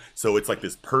killer. So it's like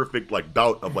this perfect like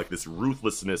bout of like this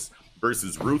ruthlessness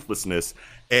versus ruthlessness,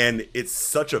 and it's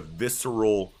such a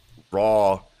visceral,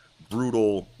 raw,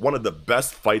 brutal, one of the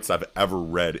best fights I've ever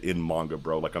read in manga,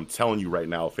 bro. Like, I'm telling you right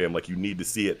now, fam, like, you need to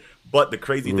see it. But the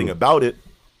crazy thing about it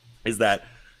is that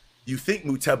you think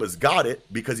Muteba's got it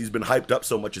because he's been hyped up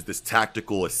so much as this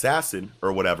tactical assassin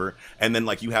or whatever, and then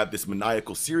like you have this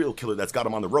maniacal serial killer that's got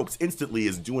him on the ropes, instantly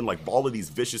is doing like all of these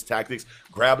vicious tactics,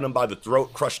 grabbing him by the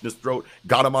throat, crushing his throat,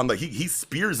 got him on the he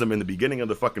spears him in the beginning of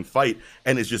the fucking fight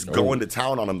and is just going to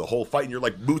town on him the whole fight, and you're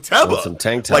like, Muteba, some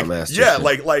tank top master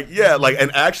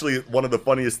and actually one of the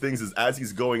funniest things is as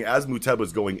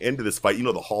Muteba's going into this fight, you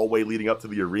know, the hallway leading up to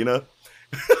the arena.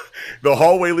 The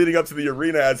hallway leading up to the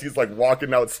arena, as he's like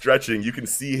walking out stretching, you can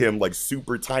see him like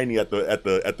super tiny at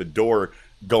the door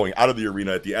going out of the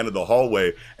arena at the end of the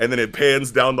hallway, and then it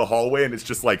pans down the hallway and it's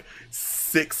just like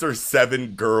 6 or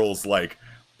 7 girls like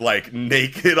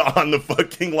naked on the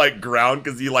fucking like ground,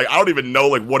 because he like, I don't even know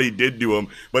like what he did to him,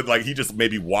 but like he just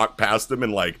maybe walked past him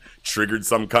and like triggered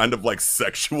some kind of like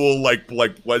sexual like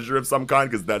pleasure of some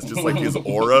kind, because that's just like his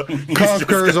aura.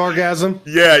 Conqueror's orgasm.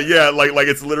 Yeah, like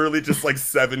it's literally just like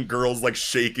 7 girls like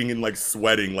shaking and like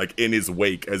sweating like in his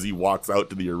wake as he walks out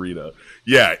to the arena.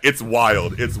 Yeah, it's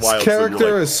wild. It's wild. His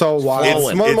character is so wild.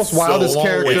 It's one of the most wildest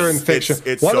characters in fiction.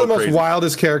 It's one of the most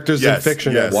wildest characters in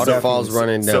fiction. Yes. Waterfalls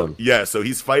running down. So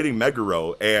he's fighting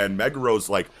Meguro, and Meguro's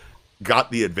like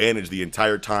got the advantage the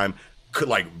entire time,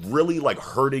 like really like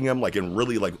hurting him like in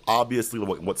really like obviously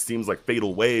what seems like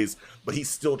fatal ways, but he's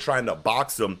still trying to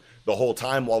box him the whole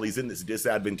time while he's in this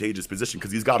disadvantageous position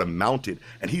because he's got him mounted,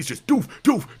 and he's just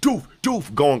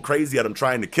doof going crazy at him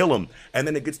trying to kill him. And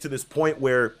then it gets to this point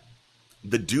where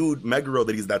the dude Meguro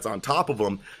that's on top of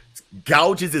him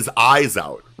gouges his eyes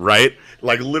out, right?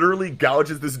 Like literally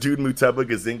gouges this dude Muteba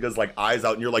Gazinga's like eyes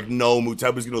out, and you're like, no,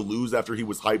 Muteba's gonna lose after he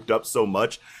was hyped up so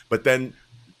much. But then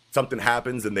something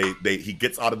happens, and he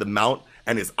gets out of the mount,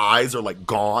 and his eyes are like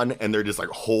gone, and they're just like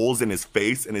holes in his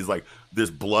face, and he's like,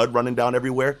 there's blood running down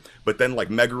everywhere. But then like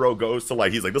Meguro goes to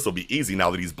like, he's like, this will be easy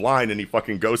now that he's blind, and he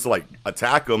fucking goes to like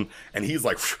attack him, and he's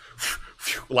like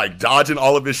dodging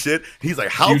all of his shit. He's like,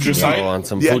 how can you on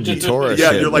some Fujitora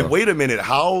shit, you're like, wait a minute,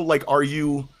 how like are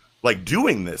you like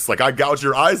doing this? Like, I gouge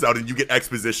your eyes out and you get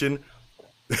exposition.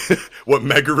 What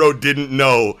Meguro didn't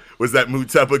know was that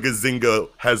Muteba Gazinga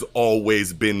has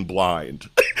always been blind.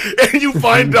 And you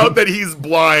find out that he's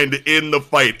blind in the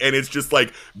fight, and it's just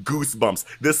like goosebumps.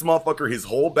 This motherfucker, his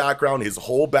whole background, his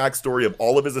whole backstory of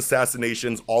all of his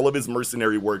assassinations, all of his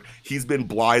mercenary work, he's been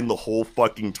blind the whole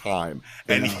fucking time.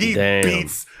 And he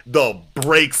beats the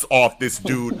brakes off this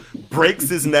dude, breaks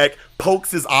his neck,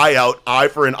 pokes his eye out, eye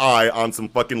for an eye on some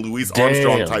fucking Louis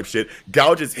Armstrong type shit,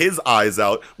 gouges his eyes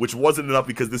out, which wasn't enough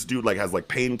because this dude like has like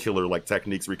painkiller like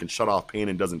techniques where he can shut off pain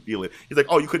and doesn't feel it. He's like,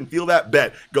 oh, you couldn't feel that?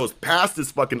 Bet. Goes past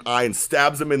his fucking eye and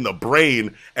stabs him in the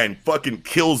brain and fucking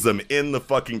kills him in the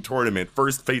fucking tournament.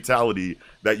 First fatality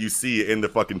that you see in the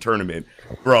fucking tournament,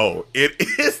 bro, it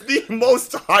is the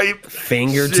most hype.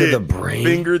 Finger to the brain.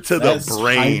 Finger to the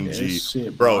brain, G.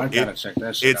 Shit, bro. I gotta check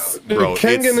that shit out. Bro,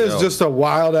 Kengan is just a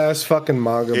wild ass fucking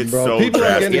manga, bro. So people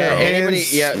are getting their hands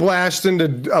splashed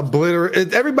into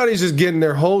obliterate. Everybody's just getting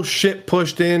their whole shit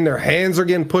pushed in. Their hands are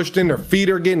getting pushed in. Their feet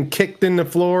are getting kicked in the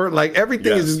floor. Like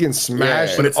everything is just getting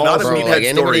smashed. But it's not a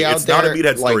meathead story. It's not a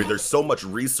meathead story. There's so much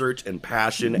research and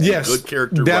passion and good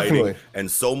character writing and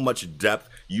so much depth.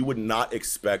 You would not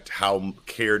expect how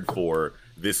cared for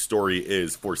this story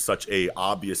is for such a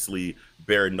obviously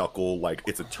bare knuckle, like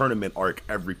it's a tournament arc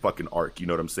every fucking arc, you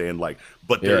know what I'm saying? Like,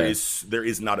 but there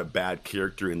is not a bad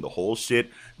character in the whole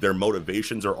shit. Their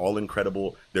motivations are all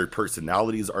incredible. Their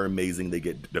personalities are amazing. They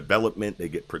get development, they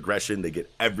get progression, they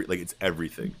get it's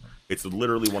everything. It's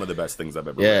literally one of the best things I've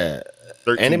ever read.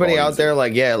 Anybody out there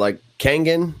like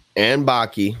Kengan and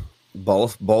Baki,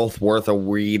 both worth a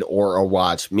read or a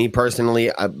watch. Me personally,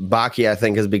 Baki I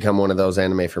think has become one of those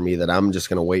anime for me that I'm just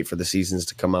gonna wait for the seasons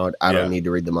to come out. I don't need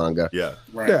to read the manga.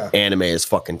 Anime is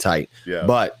fucking tight.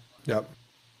 But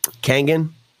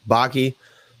Kengan, Baki,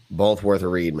 both worth a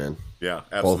read, man. Yeah,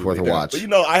 absolutely. Both worth a watch.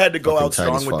 But I had to go out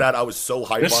strong with that. I was so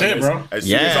hyped on this. Bro. As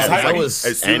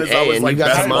soon as I was like, you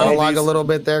got to monologue a little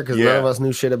bit there because none of us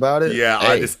knew shit about it. Yeah,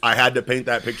 I had to paint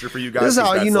that picture for you guys. This is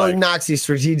how Noxie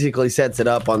strategically sets it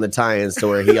up on the tie-ins to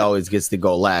where he always gets to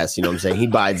go last. You know what I'm saying? He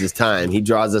bides his time. He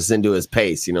draws us into his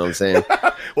pace. You know what I'm saying?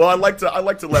 Well, I like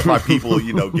to let my people,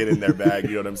 get in their bag.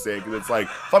 You know what I'm saying? Because it's like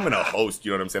if I'm gonna host,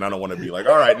 you know what I'm saying. I don't want to be like,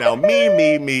 all right, now me.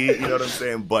 You know what I'm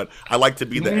saying? But I like to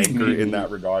be the anchor in that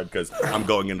regard because I'm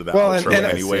going into that outro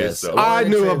anyway. So I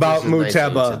knew about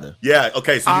Muteba. Yeah.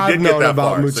 Okay. So you did get that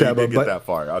far. So you did get that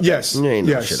far. Okay. Yes. You ain't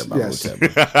know shit about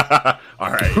Muteba.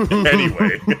 All right.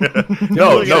 Anyway.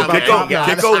 No.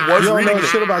 Kiko was reading. You don't know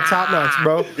shit about Top Knots,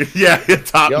 bro. Yeah.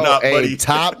 Top Knot buddy.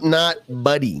 Top Knot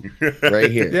buddy.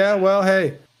 Right here. Yeah. Well,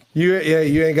 hey. You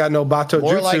ain't got no Bato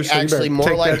more jutsu, like, so actually, you more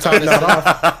take like that top knot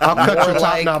off. I'll cut your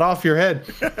top knot off your head.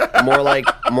 More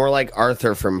like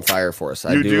Arthur from Fire Force.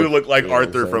 You do look like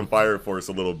Arthur from Fire Force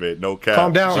a little bit. No cap.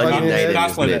 Calm down.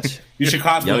 You should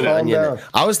cosplay that.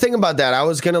 I was thinking about that. I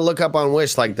was gonna look up on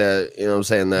Wish like the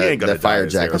fire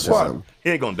jacket or something. He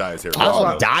ain't gonna dye his hair.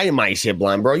 I'll dye my shit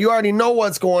blind, bro. You already know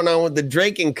what's going on with the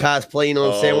Draken cosplay. You know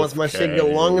what I'm saying? Once my shit get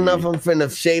long enough, I'm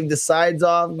finna shave the sides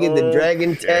off, get the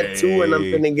dragon tattoo, and I'm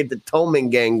finna get the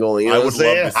Toman gang going. You know I would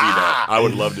love to see that. I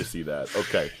would love to see that.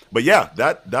 Okay, but yeah,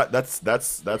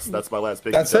 that's my last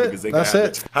pick. That's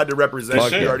it. Had to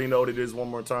represent. You already know what it is. One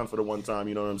more time for the one time.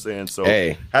 You know what I'm saying? So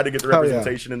had to get the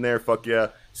representation in there. Fuck yeah.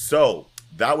 So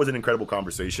that was an incredible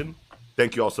conversation.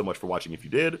 Thank you all so much for watching. If you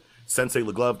did. Sensei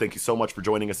LeGlove, thank you so much for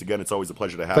joining us again. It's always a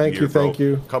pleasure to have you here, bro. Thank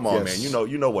you. Come on, man. You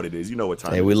know what it is. You know what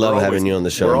time. Hey, we love having you on the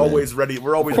show. We're always ready.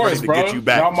 We're always ready to get you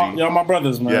back. Y'all my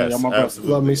brothers, man. Yes, y'all my brothers.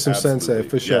 Love me some Sensei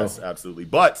for sure. Yes, absolutely.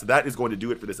 But that is going to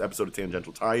do it for this episode of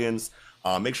Tangential Tie-Ins.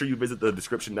 Make sure you visit the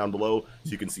description down below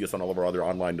so you can see us on all of our other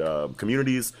online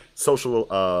communities,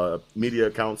 social media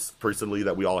accounts, personally,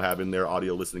 that we all have in there,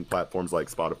 audio listening platforms like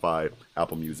Spotify,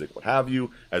 Apple Music, what have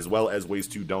you, as well as ways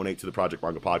to donate to the Project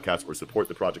Manga Podcast or support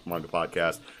the Project Manga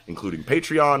Podcast, including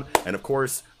Patreon. And of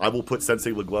course, I will put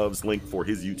Sensei LeGlove's link for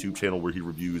his YouTube channel where he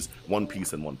reviews One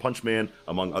Piece and One Punch Man,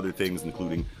 among other things,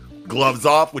 including Gloves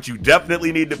Off, which you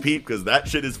definitely need to peep because that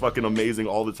shit is fucking amazing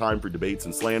all the time for debates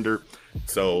and slander.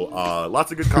 So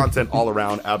lots of good content all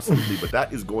around, absolutely. But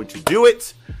that is going to do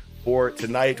it for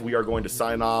tonight. We are going to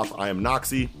sign off. I am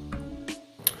Noxie.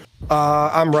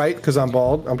 I'm right because I'm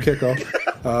bald. I'm Kiko.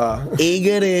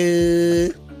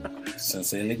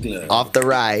 Sensei LeGlove. Off the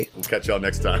right. We'll catch y'all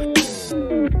next time.